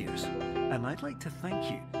 Glenn Pierce, and I'd like to thank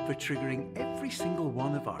you for triggering every single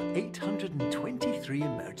one of our 823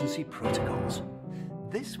 emergency protocols.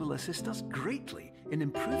 This will assist us greatly in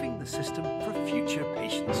improving the system for future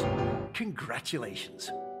patients. Congratulations.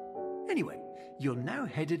 Anyway, you're now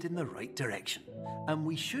headed in the right direction, and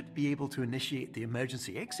we should be able to initiate the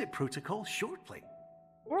emergency exit protocol shortly.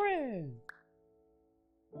 Hooray!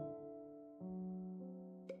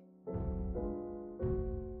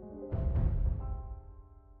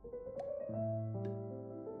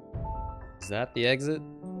 Is that the exit?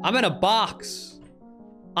 I'm in a box!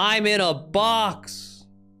 I'm in a box!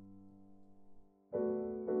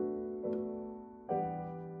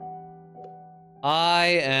 I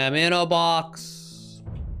am in a box.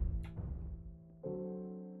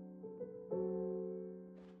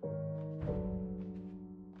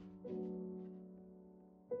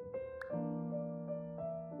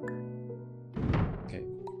 Okay.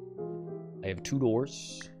 I have 2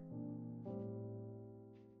 doors.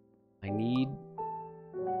 I need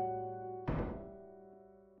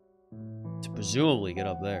to presumably get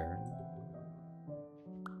up there.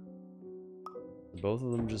 Both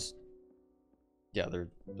of them just... Yeah, they're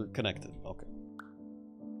connected. Okay.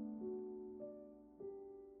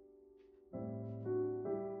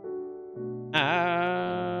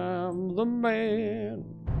 I'm the man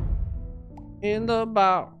in the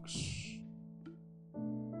box.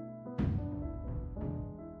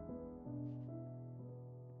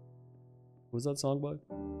 What's that song by?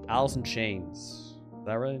 Alice in Chains. Is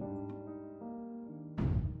that right?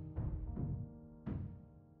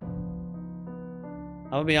 I'm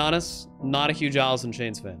gonna be honest, not a huge Alice in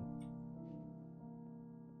Chains fan.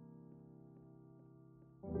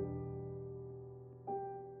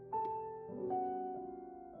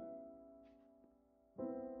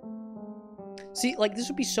 See, like, this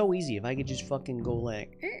would be so easy if I could just fucking go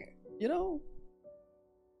like, you know?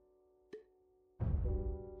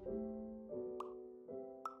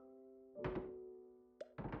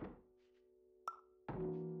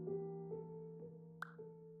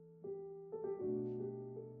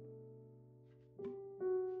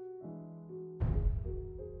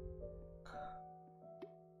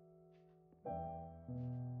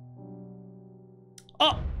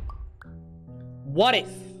 Oh! What if?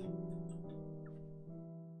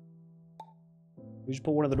 We just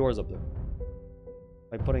put one of the doors up there.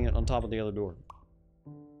 By putting it on top of the other door.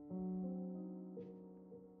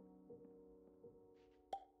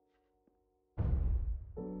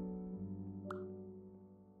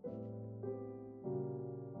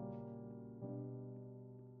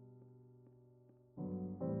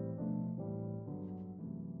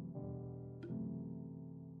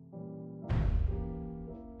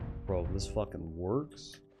 Bro, this fucking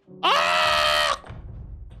works. Ah!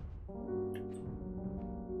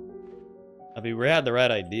 I mean, we had the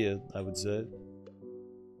right idea, I would say.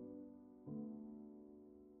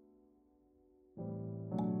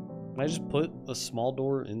 Can I just put a small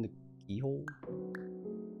door in the keyhole?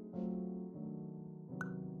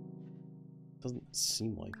 Doesn't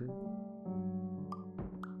seem like it.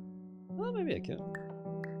 Well, maybe I can.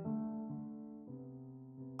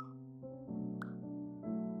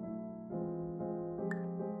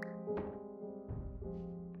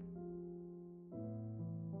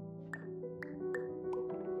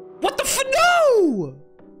 What the f- no!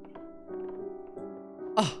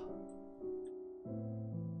 Ah.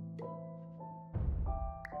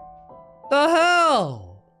 The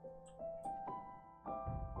hell?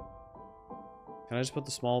 Can I just put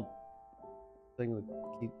the small thing with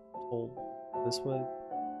keyhole this way?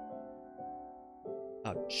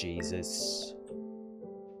 Oh, Jesus.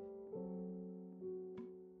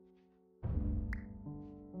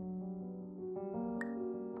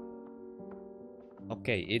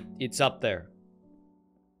 Okay, it's up there.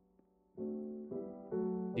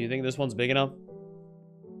 Do you think this one's big enough?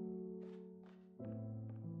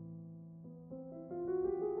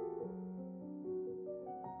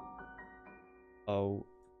 Oh,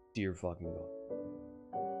 dear fucking God.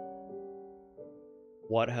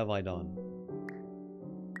 What have I done?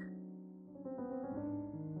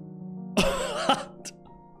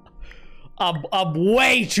 I'm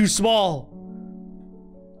way too small.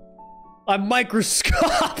 I'm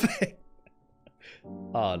microscopic.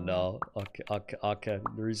 Oh no. Okay.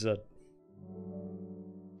 Reset.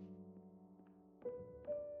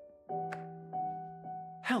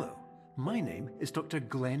 Hello, my name is Dr.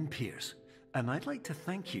 Glenn Pierce, and I'd like to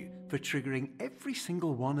thank you for triggering every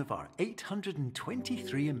single one of our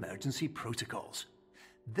 823 emergency protocols.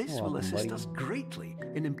 This will assist us greatly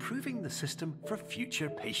in improving the system for future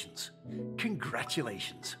patients.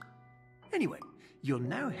 Congratulations. Anyway, you're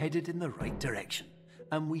now headed in the right direction,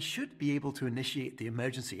 and we should be able to initiate the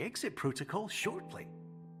emergency exit protocol shortly.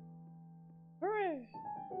 Hooray.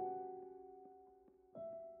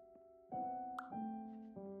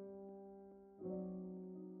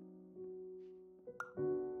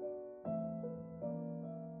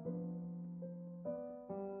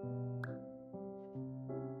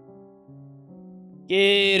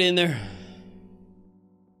 Get in there.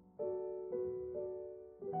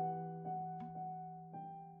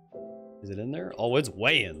 Is it in there? Oh, it's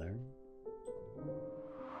way in there.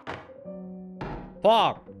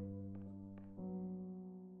 Fuck.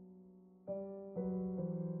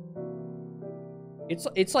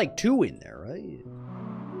 It's like 2 in there, right?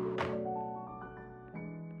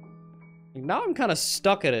 Like, now I'm kind of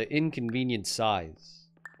stuck at an inconvenient size.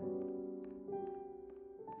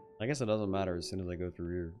 I guess it doesn't matter as soon as I go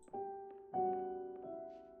through here.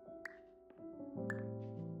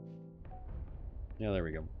 Yeah, there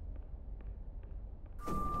we go.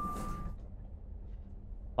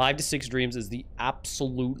 5 to 6 dreams is the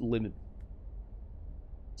absolute limit.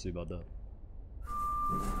 Let's see about that.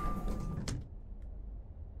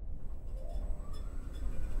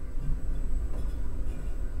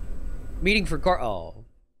 Meeting for car. Oh,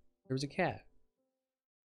 there was a cat.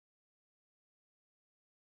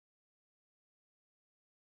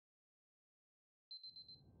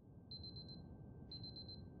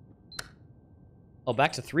 Oh,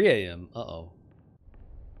 back to 3 a.m. Uh-oh.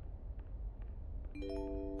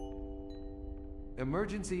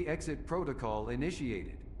 Emergency exit protocol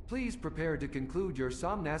initiated. Please prepare to conclude your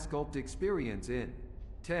Somnasculpt experience in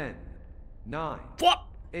 10, 9, What?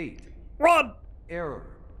 8. Run! Error.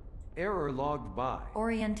 Error logged by.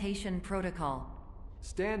 Orientation protocol.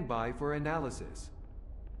 Stand by for analysis.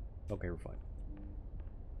 Okay, we're fine.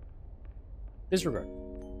 Disregard.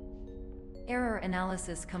 Error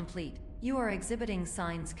analysis complete. You are exhibiting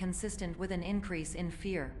signs consistent with an increase in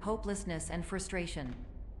fear, hopelessness, and frustration.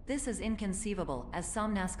 This is inconceivable, as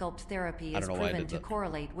Somnasculpt therapy is proven to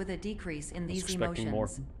correlate with a decrease in these emotions. More.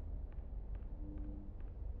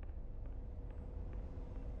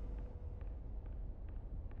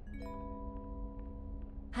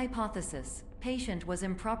 Hypothesis. Patient was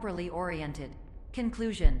improperly oriented.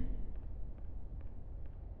 Conclusion.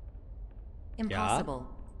 Impossible.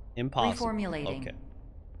 Yeah? Impossible. Reformulating. Okay.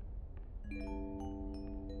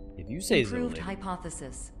 If you say so. Improved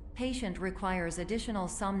hypothesis. Patient requires additional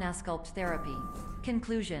Somnasculpt therapy.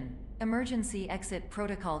 Conclusion. Emergency exit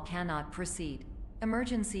protocol cannot proceed.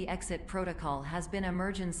 Emergency exit protocol has been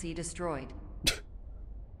emergency destroyed.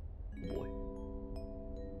 Boy.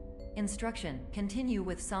 Instruction. Continue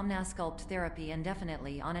with Somnasculpt therapy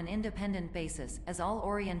indefinitely on an independent basis, as all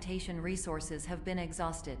orientation resources have been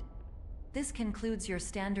exhausted. This concludes your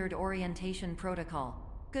standard orientation protocol.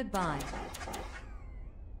 Goodbye.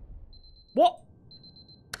 What?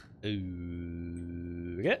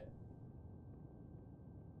 Okay.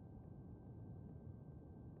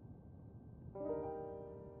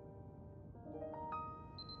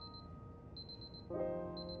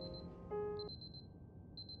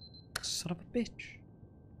 Son of a bitch.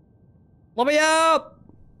 Let me out!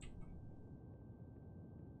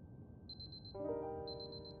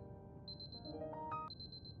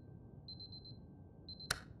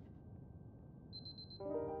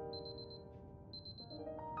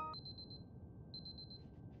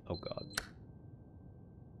 Oh god.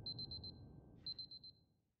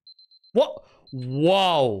 What?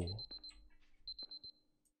 Whoa!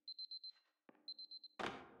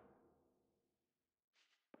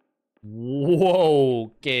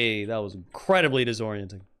 Whoa, okay, that was incredibly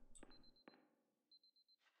disorienting.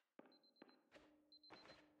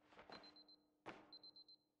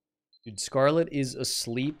 Dude, Scarlet is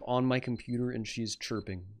asleep on my computer and she's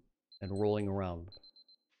chirping and rolling around.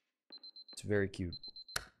 It's very cute.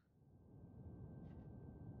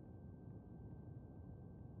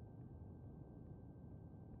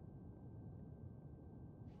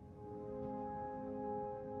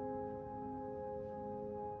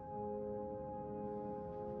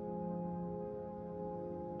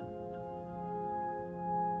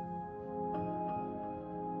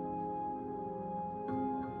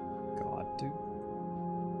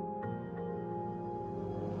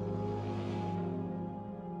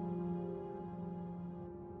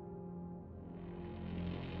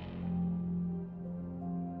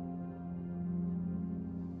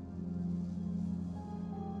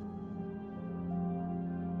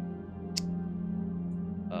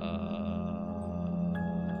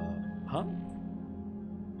 Huh?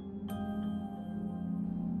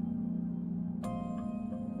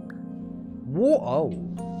 Whoa.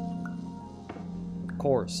 Of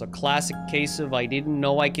course, a classic case of I didn't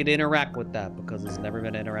know I could interact with that because it's never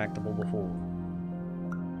been interactable before.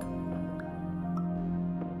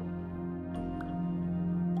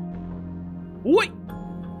 Wait!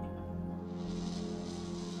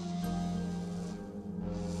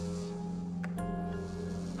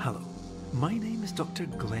 Hello, my name is Dr.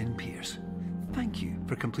 Glenn Pierce. Thank you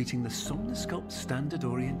for completing the Somnasculpt Standard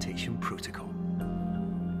Orientation Protocol.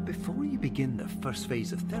 Before you begin the first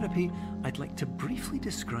phase of therapy, I'd like to briefly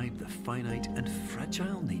describe the finite and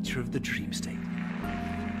fragile nature of the dream state.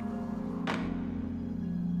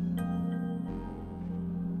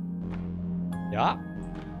 Yeah.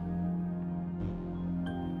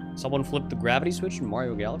 Someone flipped the gravity switch in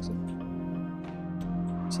Mario Galaxy.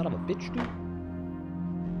 Son of a bitch, dude.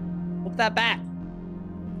 Flip that back.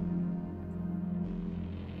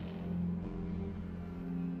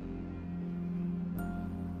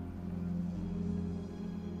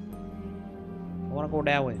 I want to go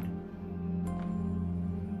that way.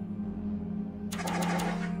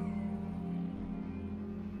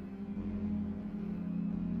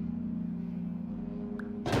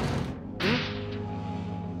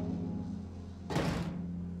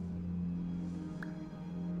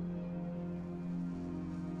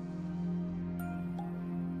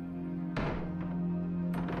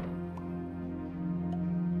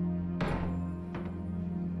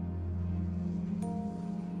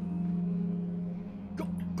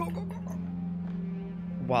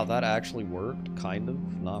 Wow, that actually worked. Kind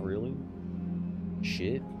of. Not really.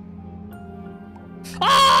 Shit.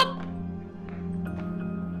 Ah!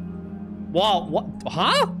 Wow, what?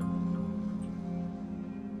 Huh?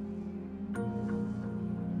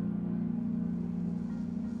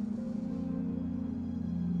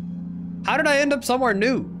 How did I end up somewhere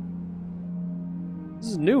new?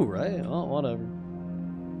 This is new, right? Oh, whatever.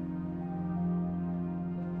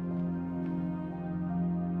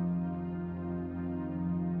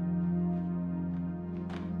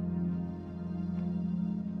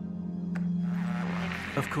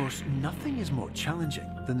 Of course, nothing is more challenging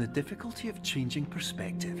than the difficulty of changing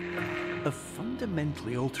perspective, of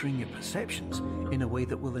fundamentally altering your perceptions in a way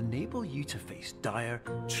that will enable you to face dire,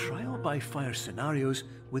 trial-by-fire scenarios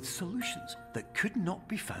with solutions that could not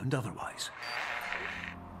be found otherwise.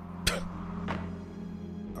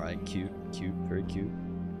 Alright, cute, cute, very cute.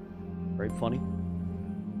 Very funny.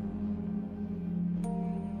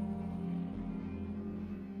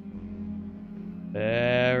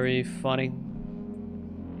 Very funny.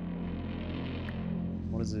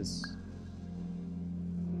 What is this?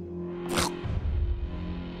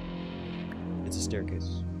 It's a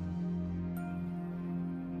staircase.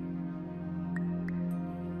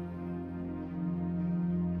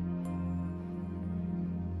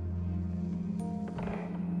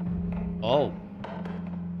 Oh.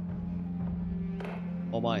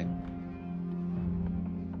 Oh my.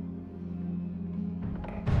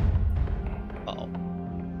 Uh-oh.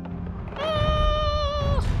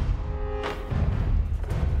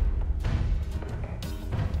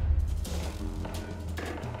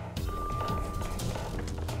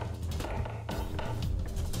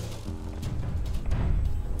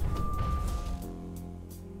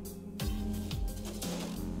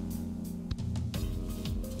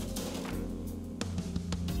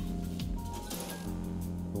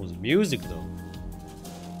 Music, though.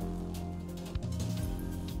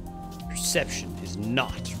 Perception is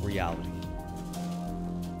not reality.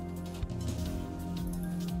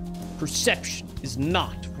 Perception is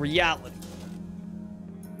not reality.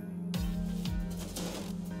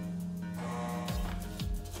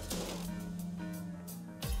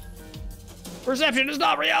 Perception is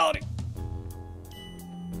not reality.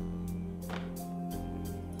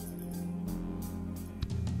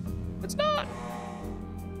 It's not.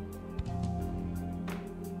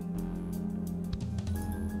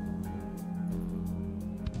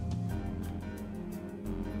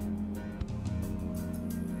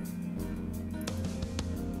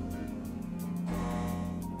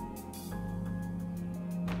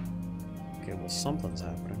 Okay, well, something's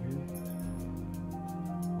happening here.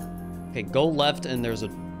 Okay, go left and there's a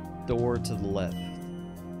door to the left.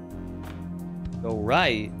 Go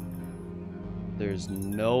right, there's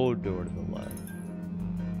no door to the left.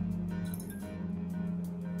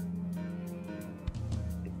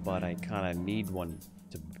 But I kind of need one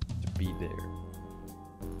to be there.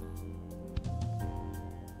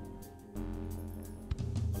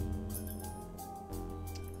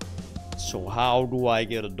 So how do I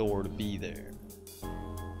get a door to be there?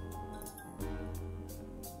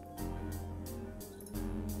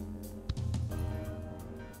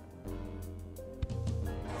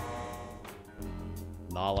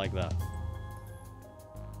 Not like that.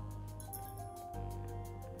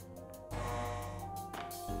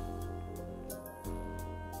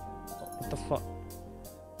 What the fuck?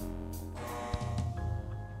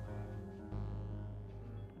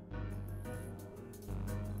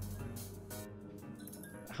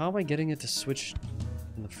 How am I getting it to switch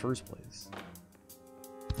in the first place?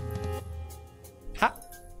 How?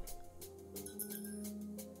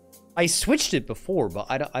 I switched it before, but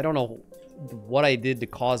I don't know what I did to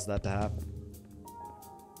cause that to happen.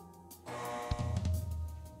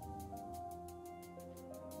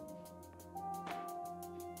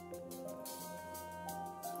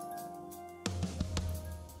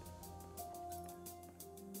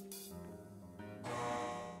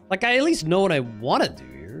 Like, I at least know what I want to do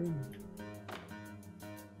here.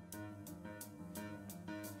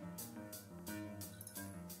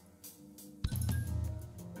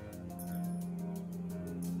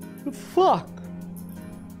 The fuck?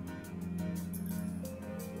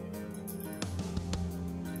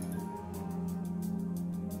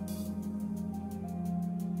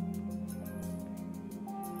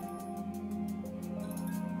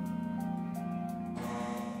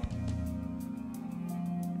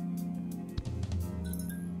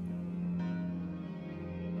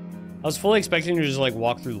 I was fully expecting to just like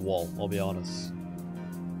walk through the wall, I'll be honest.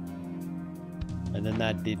 And then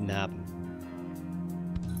that didn't happen.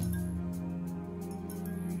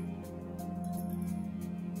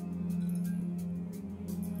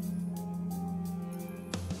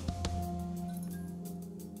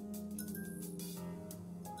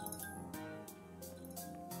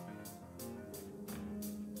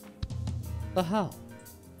 The hell?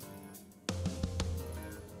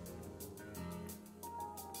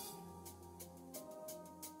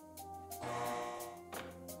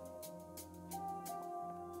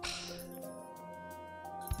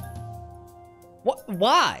 What?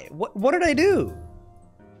 Why? What did I do?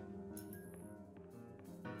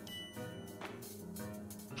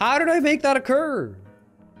 How did I make that occur?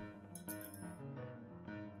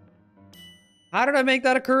 How did I make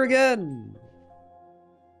that occur again?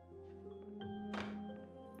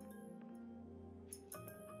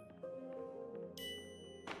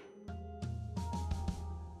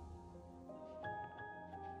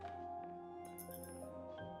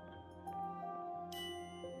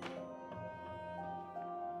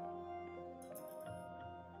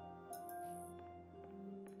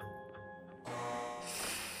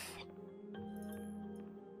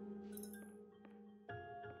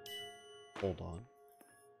 Hold on.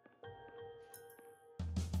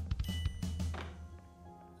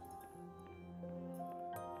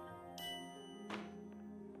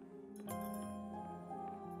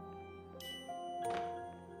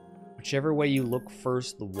 Whichever way you look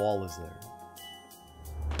first, the wall is there.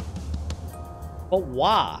 But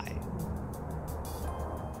why?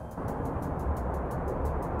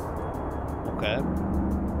 Okay.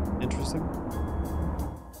 Interesting.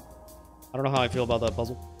 I don't know how I feel about that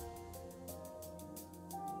puzzle.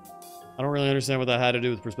 I don't really understand what that had to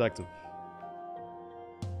do with perspective.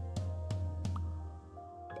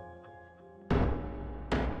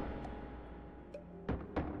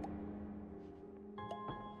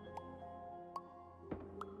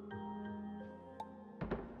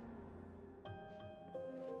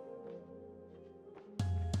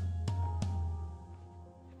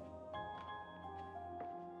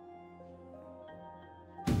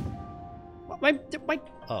 My,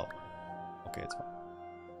 oh. Okay, it's fine.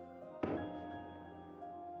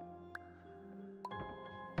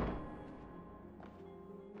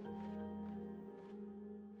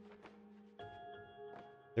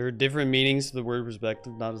 There are different meanings to the word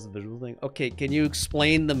perspective, not as a visual thing. Okay, can you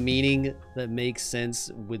explain the meaning that makes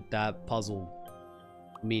sense with that puzzle?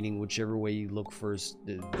 Meaning, whichever way you look first,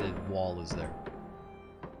 the wall is there.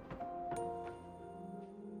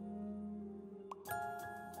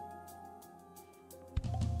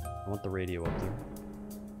 I want the radio up there.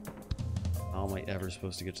 How am I ever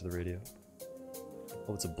supposed to get to the radio?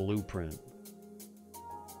 Oh, it's a blueprint.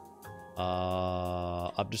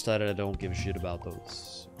 I've decided I don't give a shit about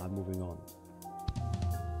those. I'm moving on.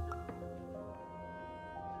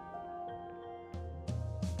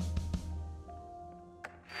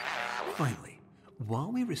 Finally,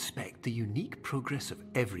 while we respect the unique progress of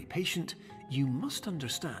every patient, you must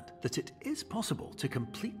understand that it is possible to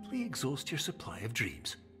completely exhaust your supply of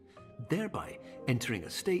dreams, thereby entering a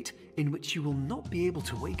state in which you will not be able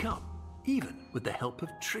to wake up, even with the help of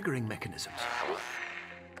triggering mechanisms.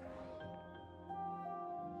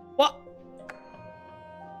 What?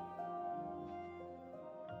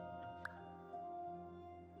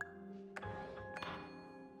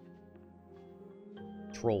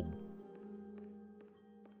 Troll.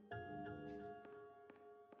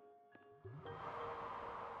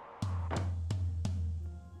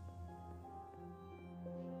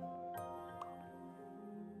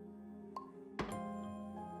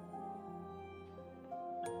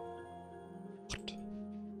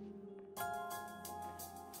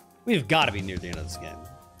 We've got to be near the end of this game.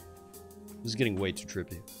 This is getting way too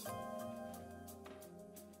trippy.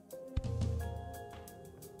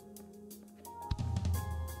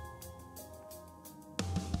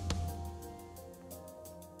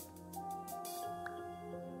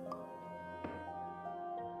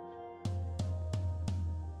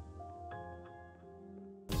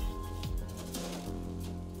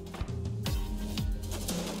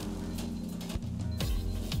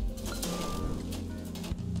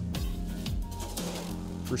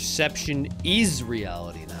 Perception is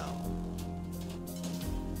reality now.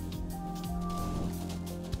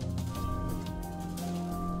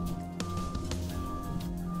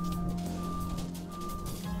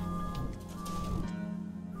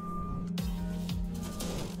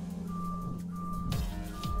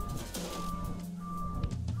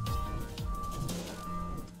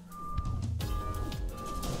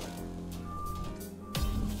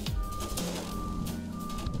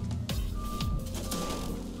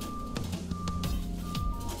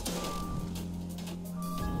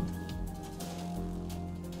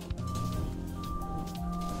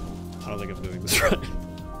 I don't think I'm doing this right.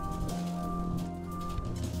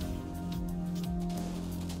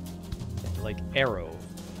 Like arrow.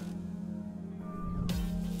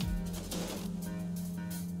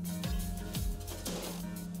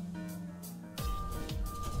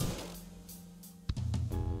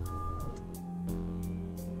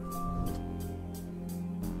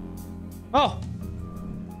 Oh!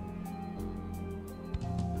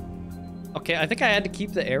 Okay, I think I had to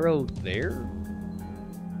keep the arrow there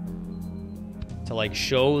to like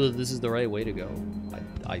show that this is the right way to go.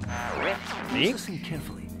 I think? Listen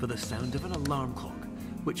carefully for the sound of an alarm clock,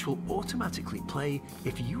 which will automatically play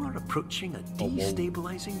if you are approaching a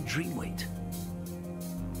destabilizing dream weight.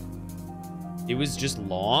 It was just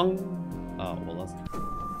long? Oh, well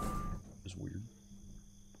that's weird.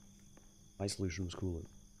 My solution was cooler.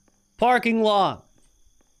 Parking lot!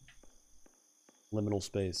 Liminal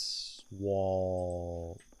space.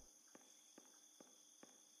 Wall.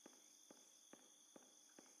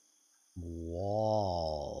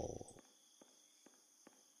 Wall.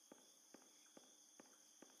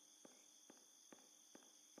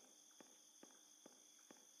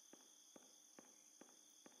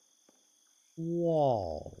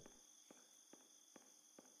 Wall.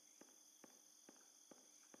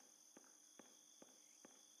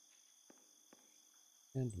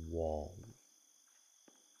 And wall.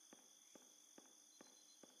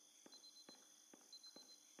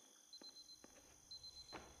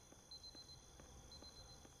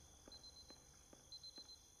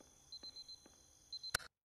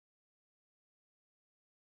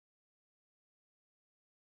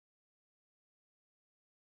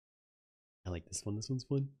 I like this one. This one's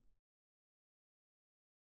fun.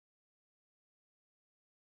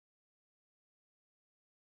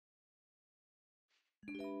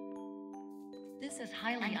 This is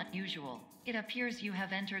highly unusual. It appears you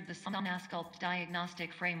have entered the Somnasculpt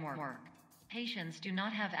diagnostic framework. Patients do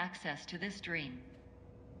not have access to this dream.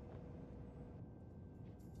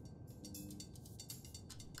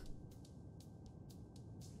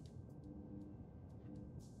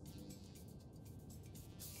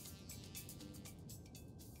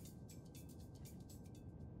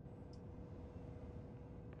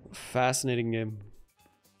 Fascinating game.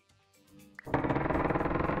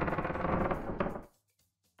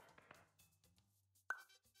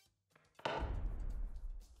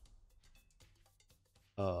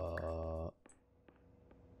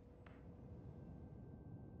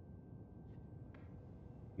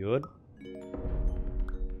 Good.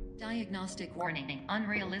 Diagnostic warning.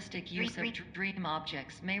 Unrealistic use of dream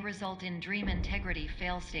objects may result in dream integrity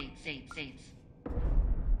fail states.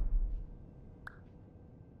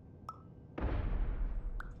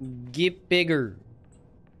 Get bigger.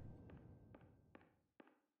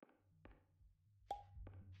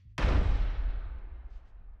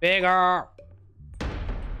 Bigger.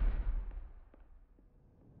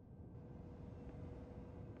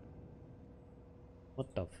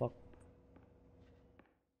 What the fuck?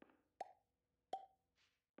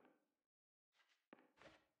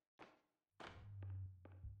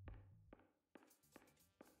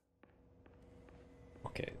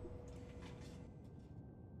 Okay.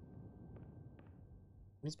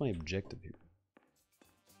 What's my objective here?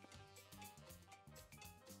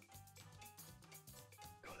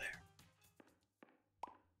 Go there.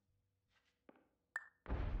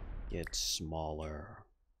 Get smaller.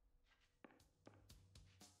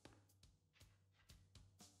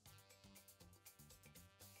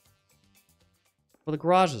 Well, the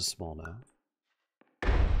garage is small now.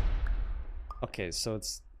 Okay, so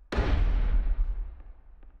it's...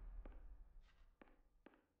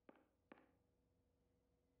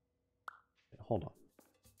 Hold on.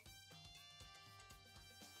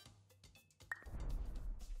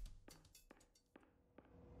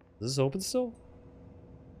 Is this open still?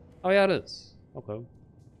 Oh yeah, it is. Okay.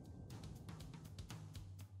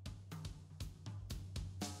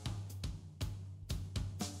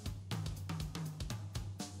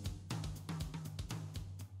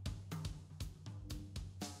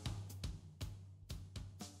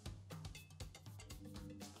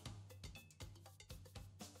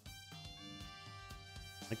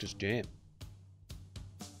 Like just jam.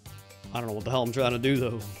 I don't know what the hell I'm trying to do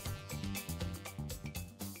though.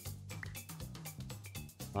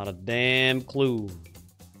 Not a damn clue.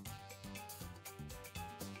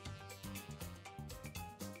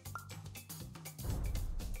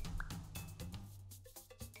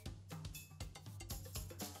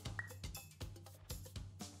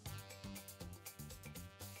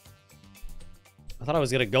 I thought I was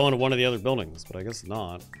gonna go into one of the other buildings, but I guess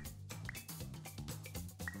not.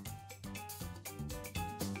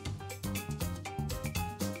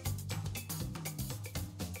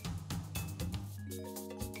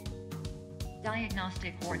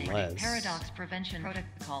 Diagnostic warning. Unless... Paradox prevention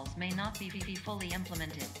protocols may not be fully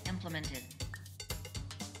implemented.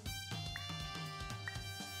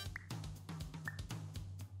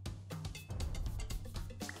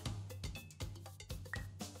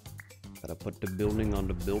 But Gotta put the building on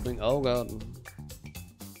the building. Oh god.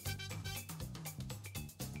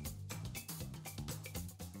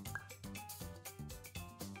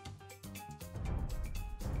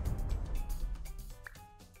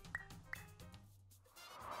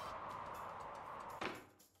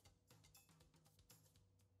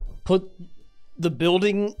 Put the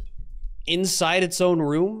building inside its own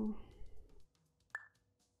room?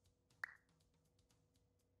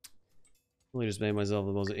 I just made myself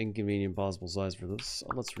the most inconvenient possible size for this.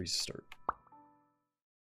 Let's restart.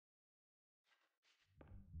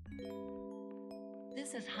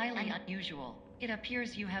 This is highly unusual. It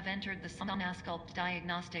appears you have entered the Somnasculpt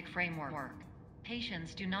diagnostic framework.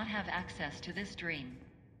 Patients do not have access to this dream.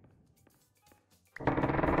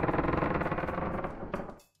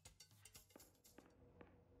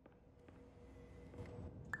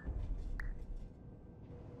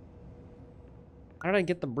 How did I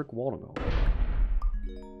get the brick wall to go?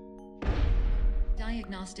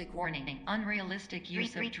 Diagnostic warning. Unrealistic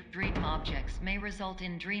use of dream objects may result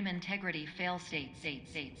in dream integrity fail states.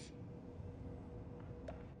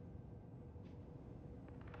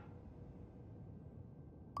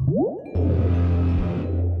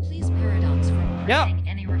 Please paradox from pressing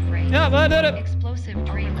any refrain. Yeah, I did it. Explosive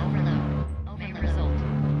dream overload may result.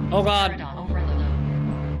 Oh god. Paradox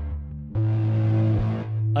overload.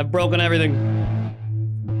 I've broken everything.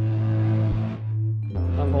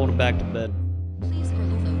 I'm going back to bed. Please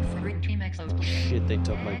overload for dream explosion. Shit, they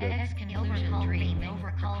took my bed. Illusion dream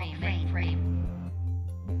overcall frame.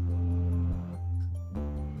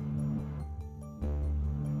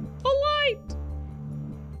 A light!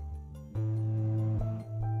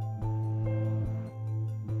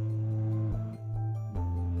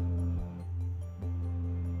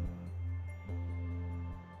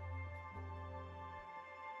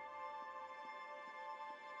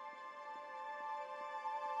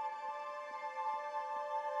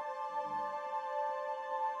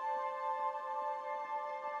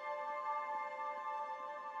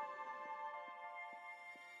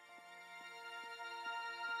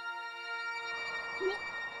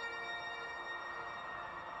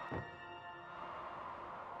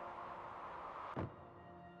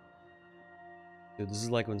 Dude, this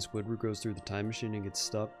is like when Squidward goes through the time machine and gets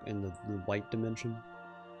stuck in the white dimension.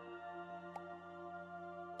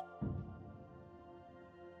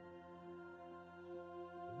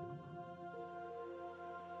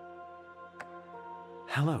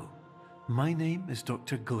 Hello, my name is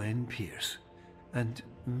Dr. Glenn Pierce, and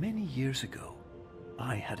many years ago,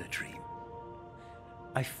 I had a dream.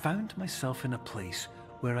 I found myself in a place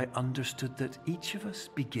where I understood that each of us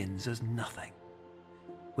begins as nothing,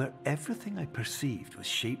 where everything I perceived was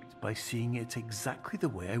shaped by seeing it exactly the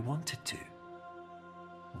way I wanted to.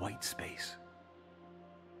 White space.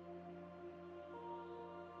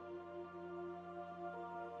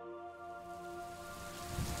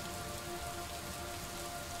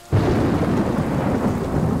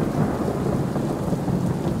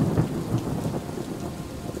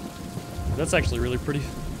 That's actually really pretty.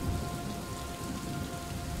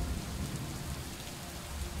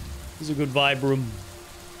 This is a good vibe room.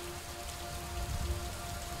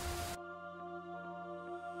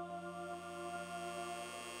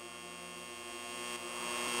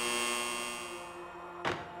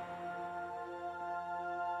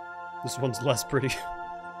 This one's less pretty.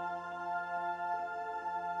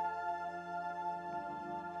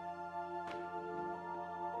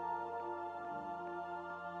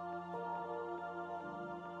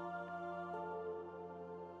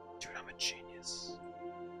 Dude, I'm a genius.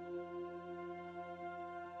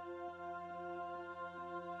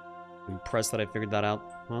 I'm impressed that I figured that out,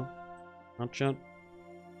 huh? Not Chunt?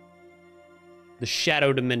 The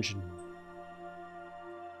shadow dimension.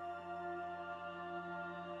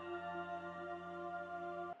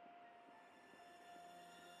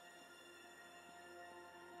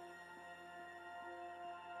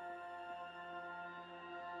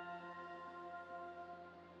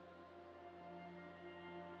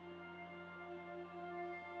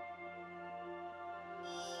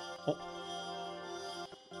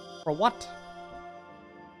 For what?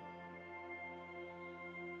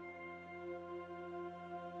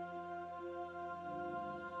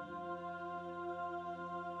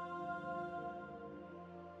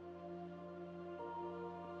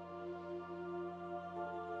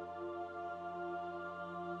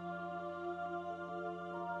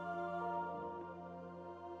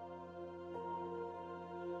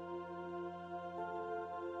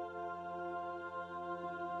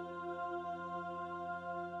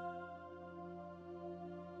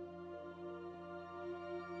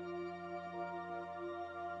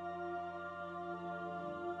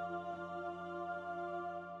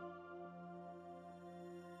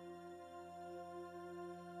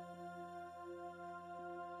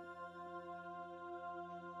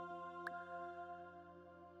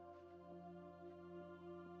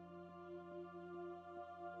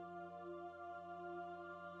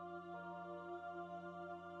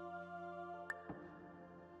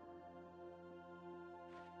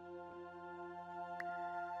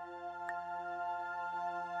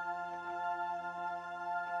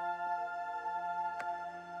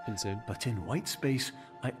 Insane. But in white space,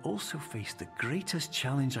 I also faced the greatest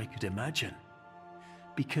challenge I could imagine.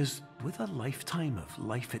 Because with a lifetime of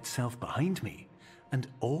life itself behind me, and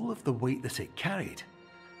all of the weight that it carried,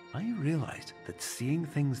 I realized that seeing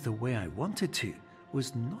things the way I wanted to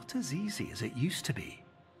was not as easy as it used to be.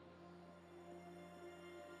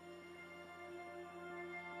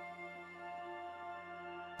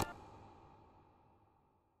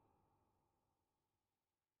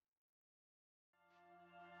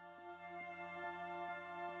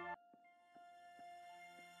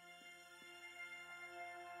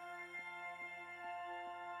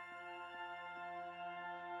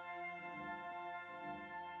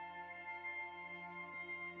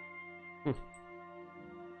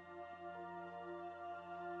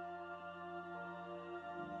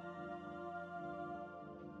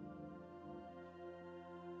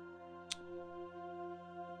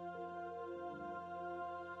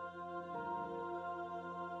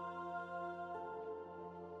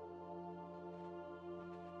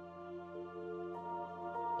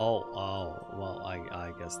 Oh, well,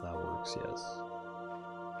 I guess that works, yes.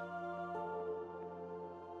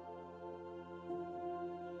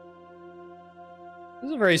 This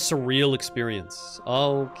is a very surreal experience.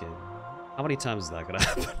 Okay. How many times is that gonna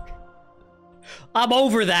happen? I'm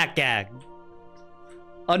over that gag.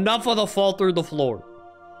 Enough of the fall through the floor.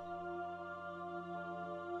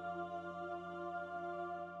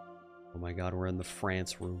 Oh my god, we're in the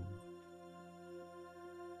France room.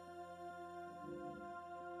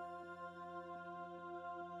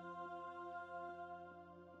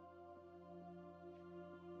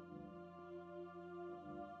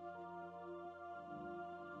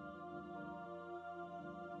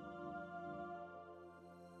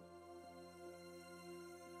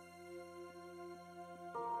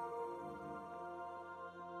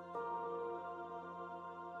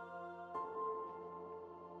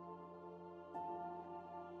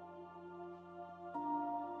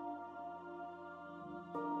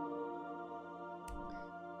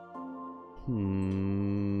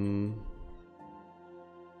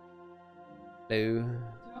 Hello.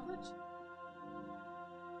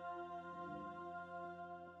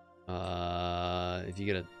 If you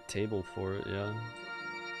get a table for it, yeah.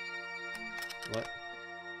 What?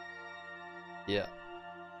 Yeah.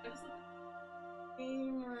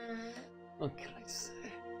 What can I say?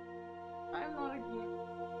 I'm not a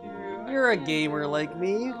gamer. You're a gamer like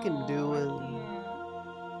me. You can do it.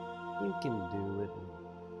 You can do it.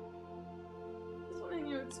 I just want to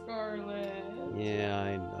hang out with Scarlet. Yeah,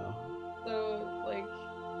 I know. So, like,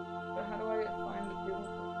 but how do I find the people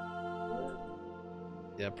for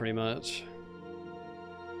it? Yeah, pretty much.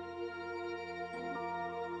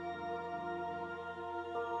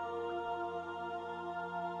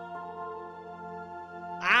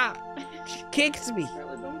 Ah! She kicked me!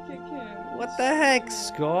 Scarlet, don't kick him. What the heck,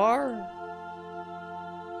 Scar?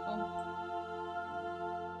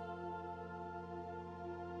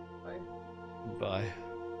 Bye. Bye.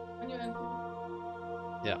 When you enter.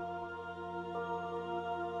 Yeah.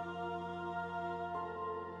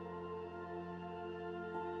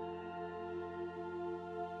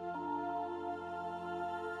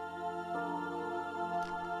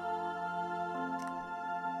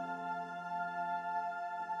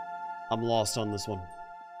 I'm lost on this one.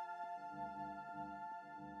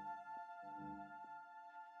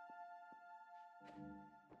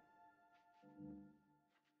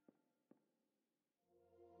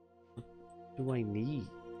 What do I need?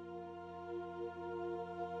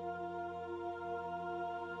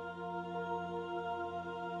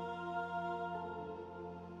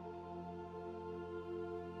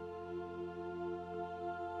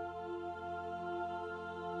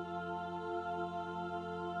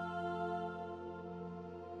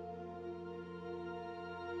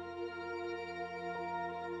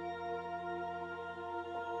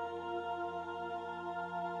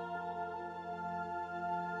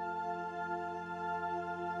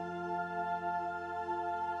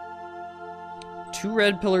 Two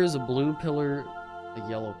red pillars, a blue pillar, a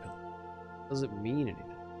yellow pillar. Does it mean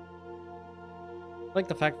anything? I like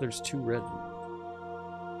the fact that there's two red.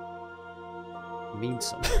 It means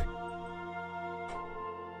something.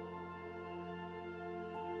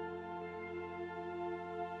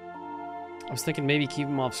 I was thinking maybe keep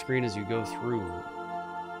them off screen as you go through,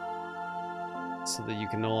 so that you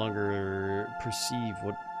can no longer perceive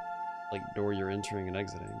what like door you're entering and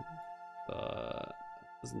exiting.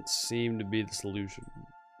 Doesn't seem to be the solution.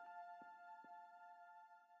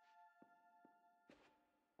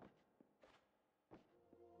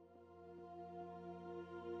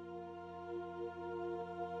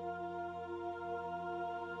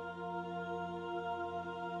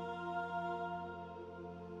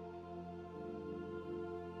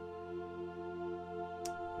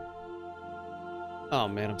 Oh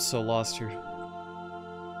man, I'm so lost here.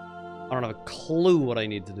 I don't have a clue what I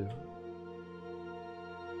need to do.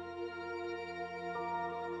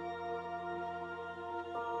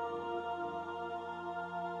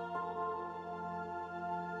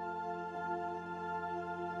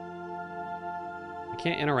 I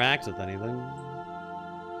can't interact with anything.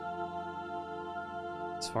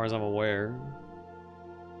 As far as I'm aware.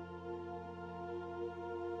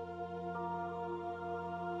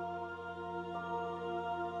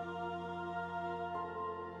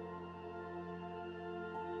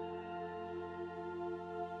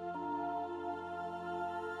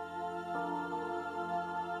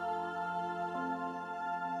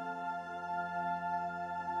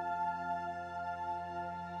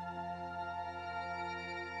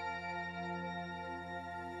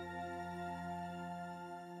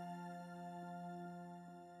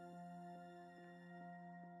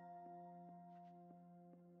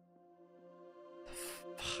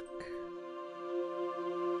 Fuck.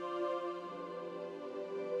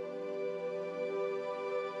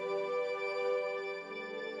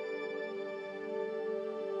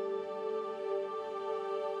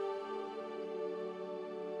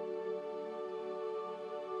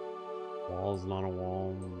 Wall's not a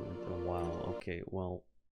wall. Wow. Okay, well,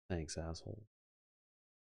 thanks, asshole.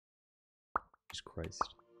 Jesus Christ.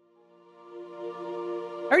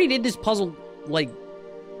 I already did this puzzle, like,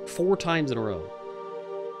 4 times in a row.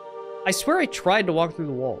 I swear I tried to walk through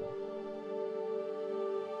the wall.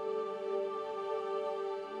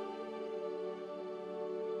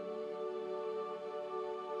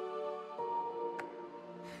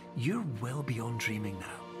 You're well beyond dreaming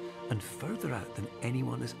now, and further out than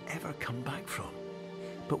anyone has ever come back from.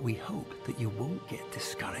 But we hope that you won't get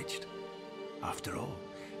discouraged. After all,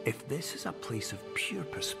 if this is a place of pure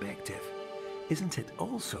perspective, isn't it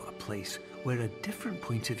also a place where a different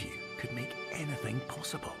point of view could make anything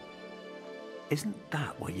possible? Isn't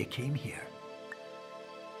that why you came here?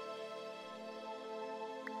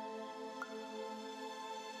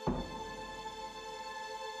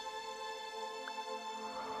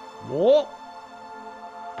 Whoa!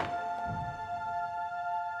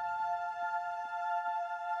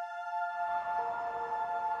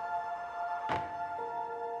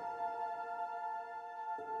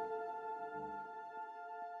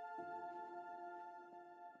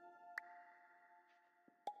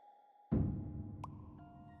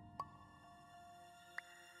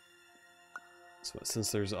 So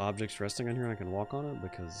since there's objects resting on here, I can walk on it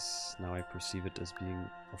because now I perceive it as being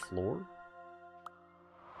a floor?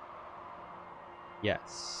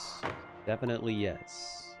 Yes. Definitely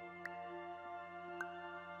yes.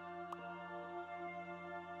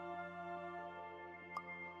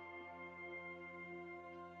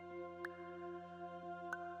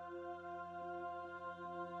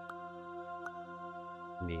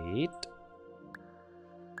 Neat.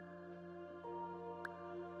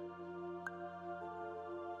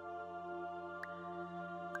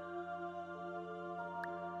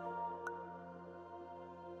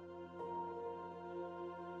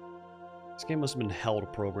 This game must have been hell to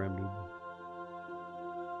program, dude.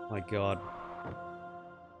 My god.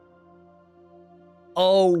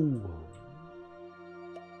 Oh!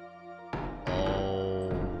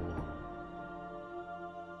 Oh.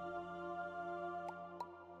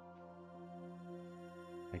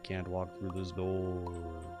 I can't walk through this door.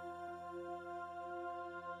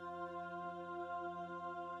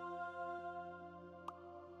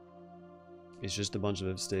 It's just a bunch of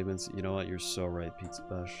if statements. You know what? You're so right, Pizza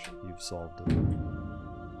Bash. You've solved it.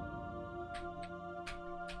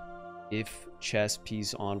 If chess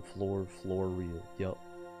piece on floor, floor real. Yup.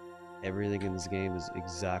 Everything in this game is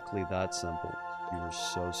exactly that simple. You were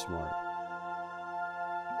so smart.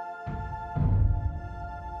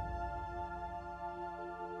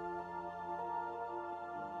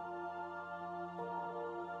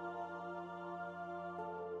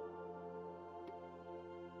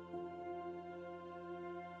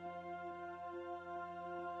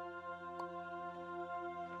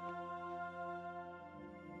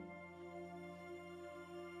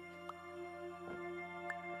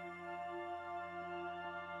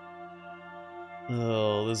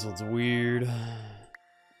 Oh, this one's weird.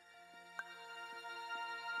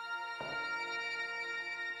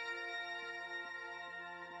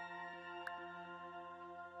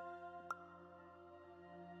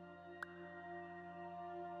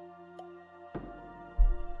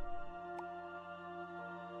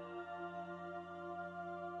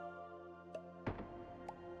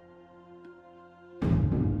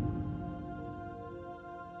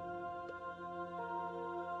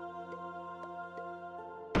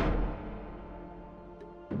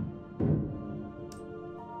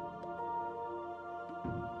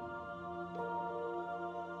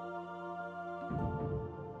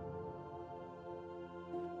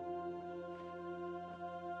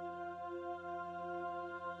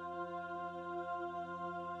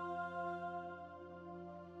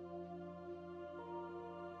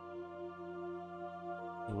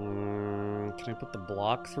 Can I put the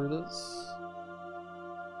block through this?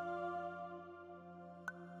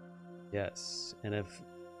 Yes. And if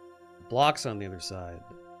the block's on the other side,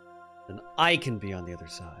 then I can be on the other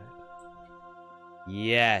side.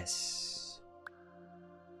 Yes.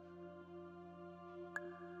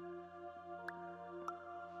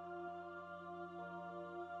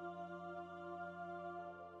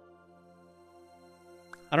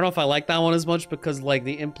 I don't know if I like that one as much because, like,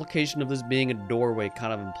 the implication of this being a doorway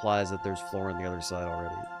kind of implies that there's floor on the other side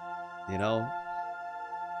already. You know?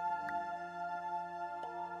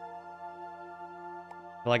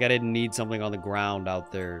 I feel like I didn't need something on the ground out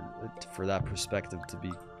there for that perspective to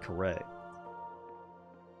be correct.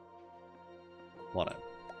 Whatever.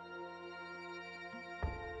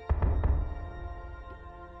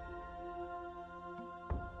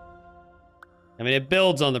 I mean, it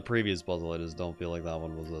builds on the previous puzzle. I just don't feel like that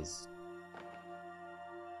one was as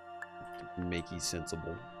makey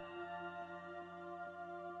sensible.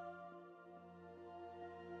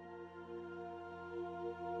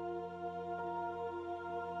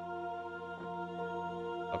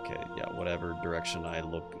 Okay, yeah, whatever direction I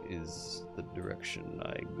look is the direction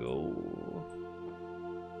I go.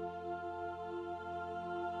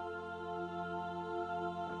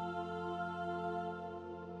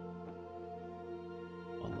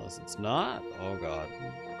 Unless it's not. Oh god.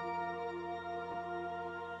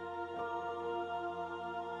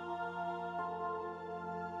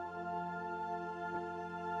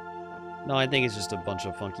 No, I think it's just a bunch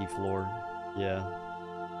of funky floor. Yeah.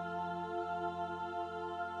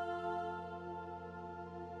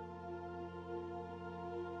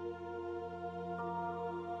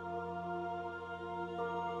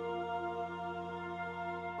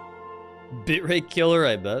 Bitrate killer,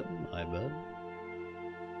 I bet. I bet.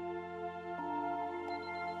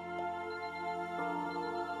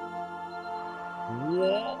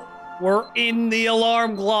 Whoa. We're in the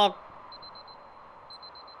alarm clock.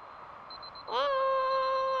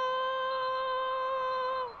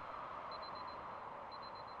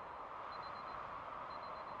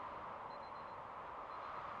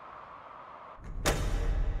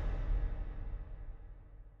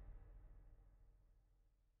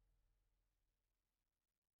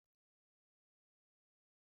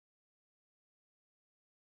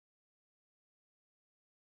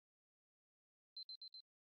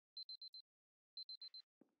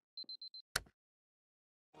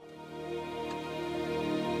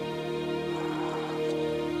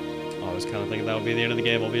 I was kind of thinking that would be the end of the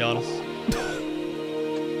game, I'll be honest.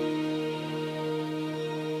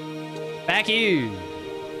 Back you!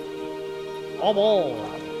 Oh boy!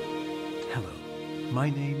 Hello, my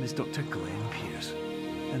name is Dr. Glenn Pierce,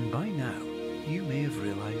 and by now you may have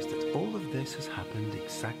realized that all of this has happened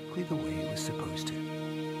exactly the way it was supposed to.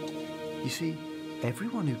 You see,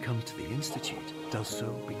 everyone who comes to the Institute does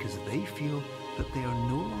so because they feel that they are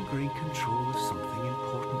no longer in control of something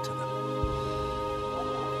important to them.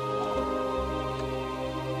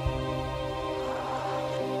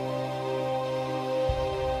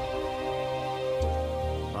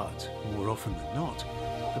 But more often than not,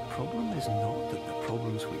 the problem is not that the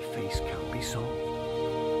problems we face can't be solved.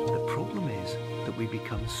 The problem is that we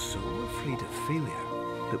become so afraid of failure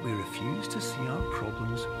that we refuse to see our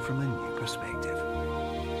problems from a new perspective.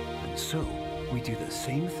 And so, we do the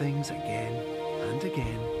same things again and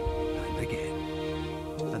again and again.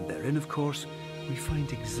 And therein, of course, we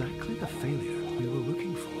find exactly the failure we were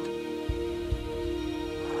looking for.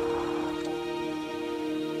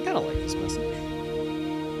 I kind of like this message.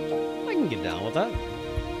 I can get down with that.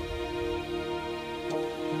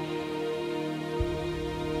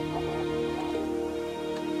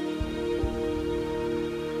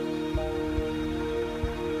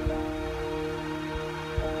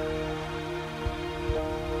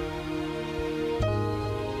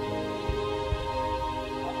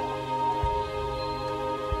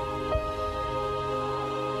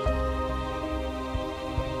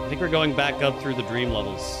 I think we're going back up through the dream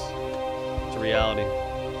levels to reality.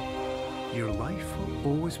 Your life will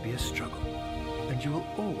always be a struggle, and you will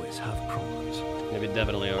always have problems. Maybe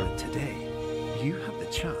definitely are. But today, you have the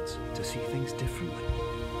chance to see things differently.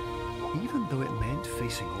 Even though it meant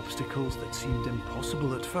facing obstacles that seemed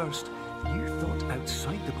impossible at first, you thought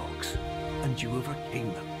outside the box, and you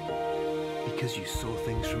overcame them. Because you saw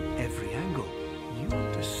things from every angle, you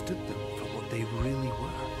understood them for what they really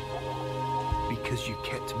were. Because you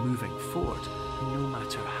kept moving forward, no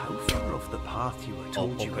matter how far off the path you were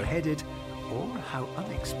told you were headed, or how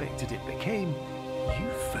unexpected it became, you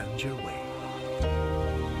found your way.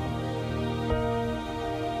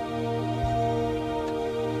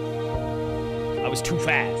 I was too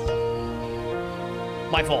fast.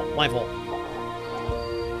 My fault, my fault.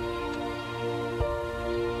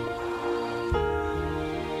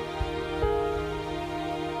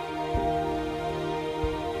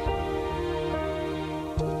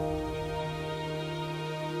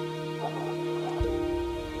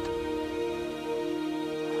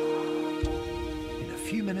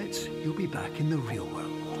 few minutes, you'll be back in the real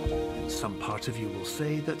world. And some part of you will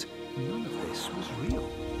say that none of this was real.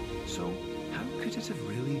 So how could it have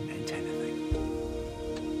really meant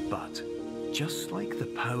anything? But just like the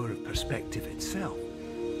power of perspective itself,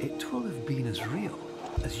 it will have been as real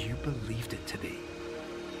as you believed it to be.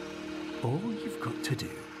 All you've got to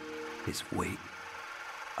do is wake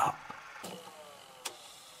up.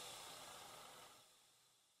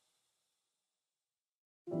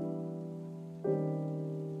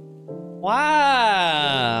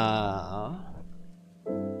 Wow.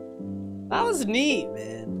 That was neat,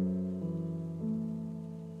 man.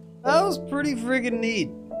 That was pretty friggin'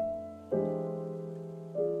 neat.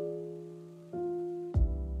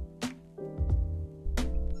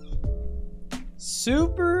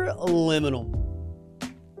 Superliminal.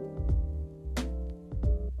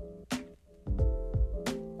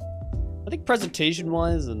 I think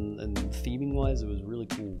presentation-wise and theming-wise, it was really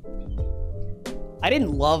cool. I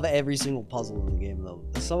didn't love every single puzzle in the game, though.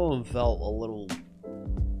 Some of them felt a little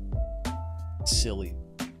silly.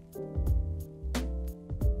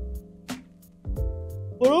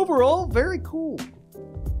 But overall, very cool.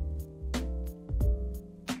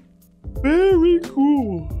 Very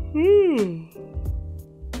cool.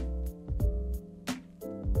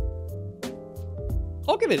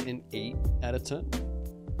 I'll give it an 8 out of 10.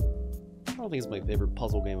 I don't think it's my favorite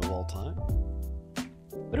puzzle game of all time.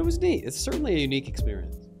 But it was neat. It's certainly a unique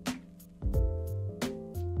experience.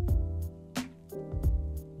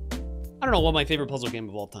 I don't know what my favorite puzzle game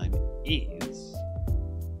of all time is.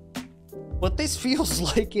 But this feels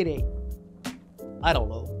like it ain't. I don't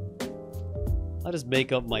know. I just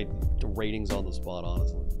make up my ratings on the spot,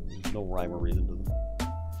 honestly. There's no rhyme or reason to them.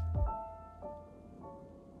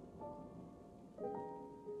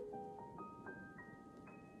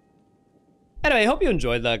 Anyway, I hope you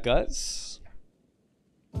enjoyed that, guys.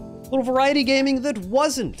 Little variety gaming that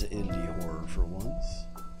wasn't indie horror for once.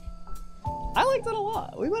 I liked it a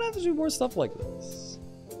lot. We might have to do more stuff like this.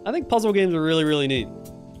 I think puzzle games are really, really neat.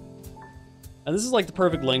 And this is like the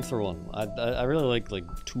perfect length for one. I really like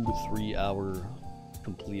 2 to 3 hour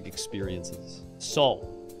complete experiences. So,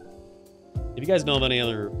 if you guys know of any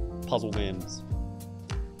other puzzle games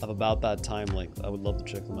of about that time length, I would love to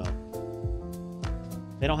check them out.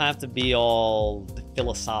 They don't have to be all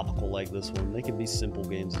philosophical like this one. They can be simple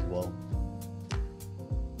games as well.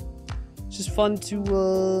 It's just fun to,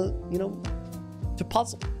 you know, to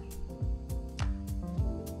puzzle.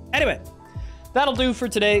 Anyway, that'll do for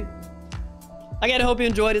today. Again, I hope you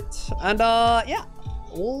enjoyed it. And, yeah,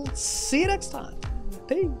 we'll see you next time.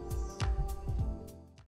 Peace.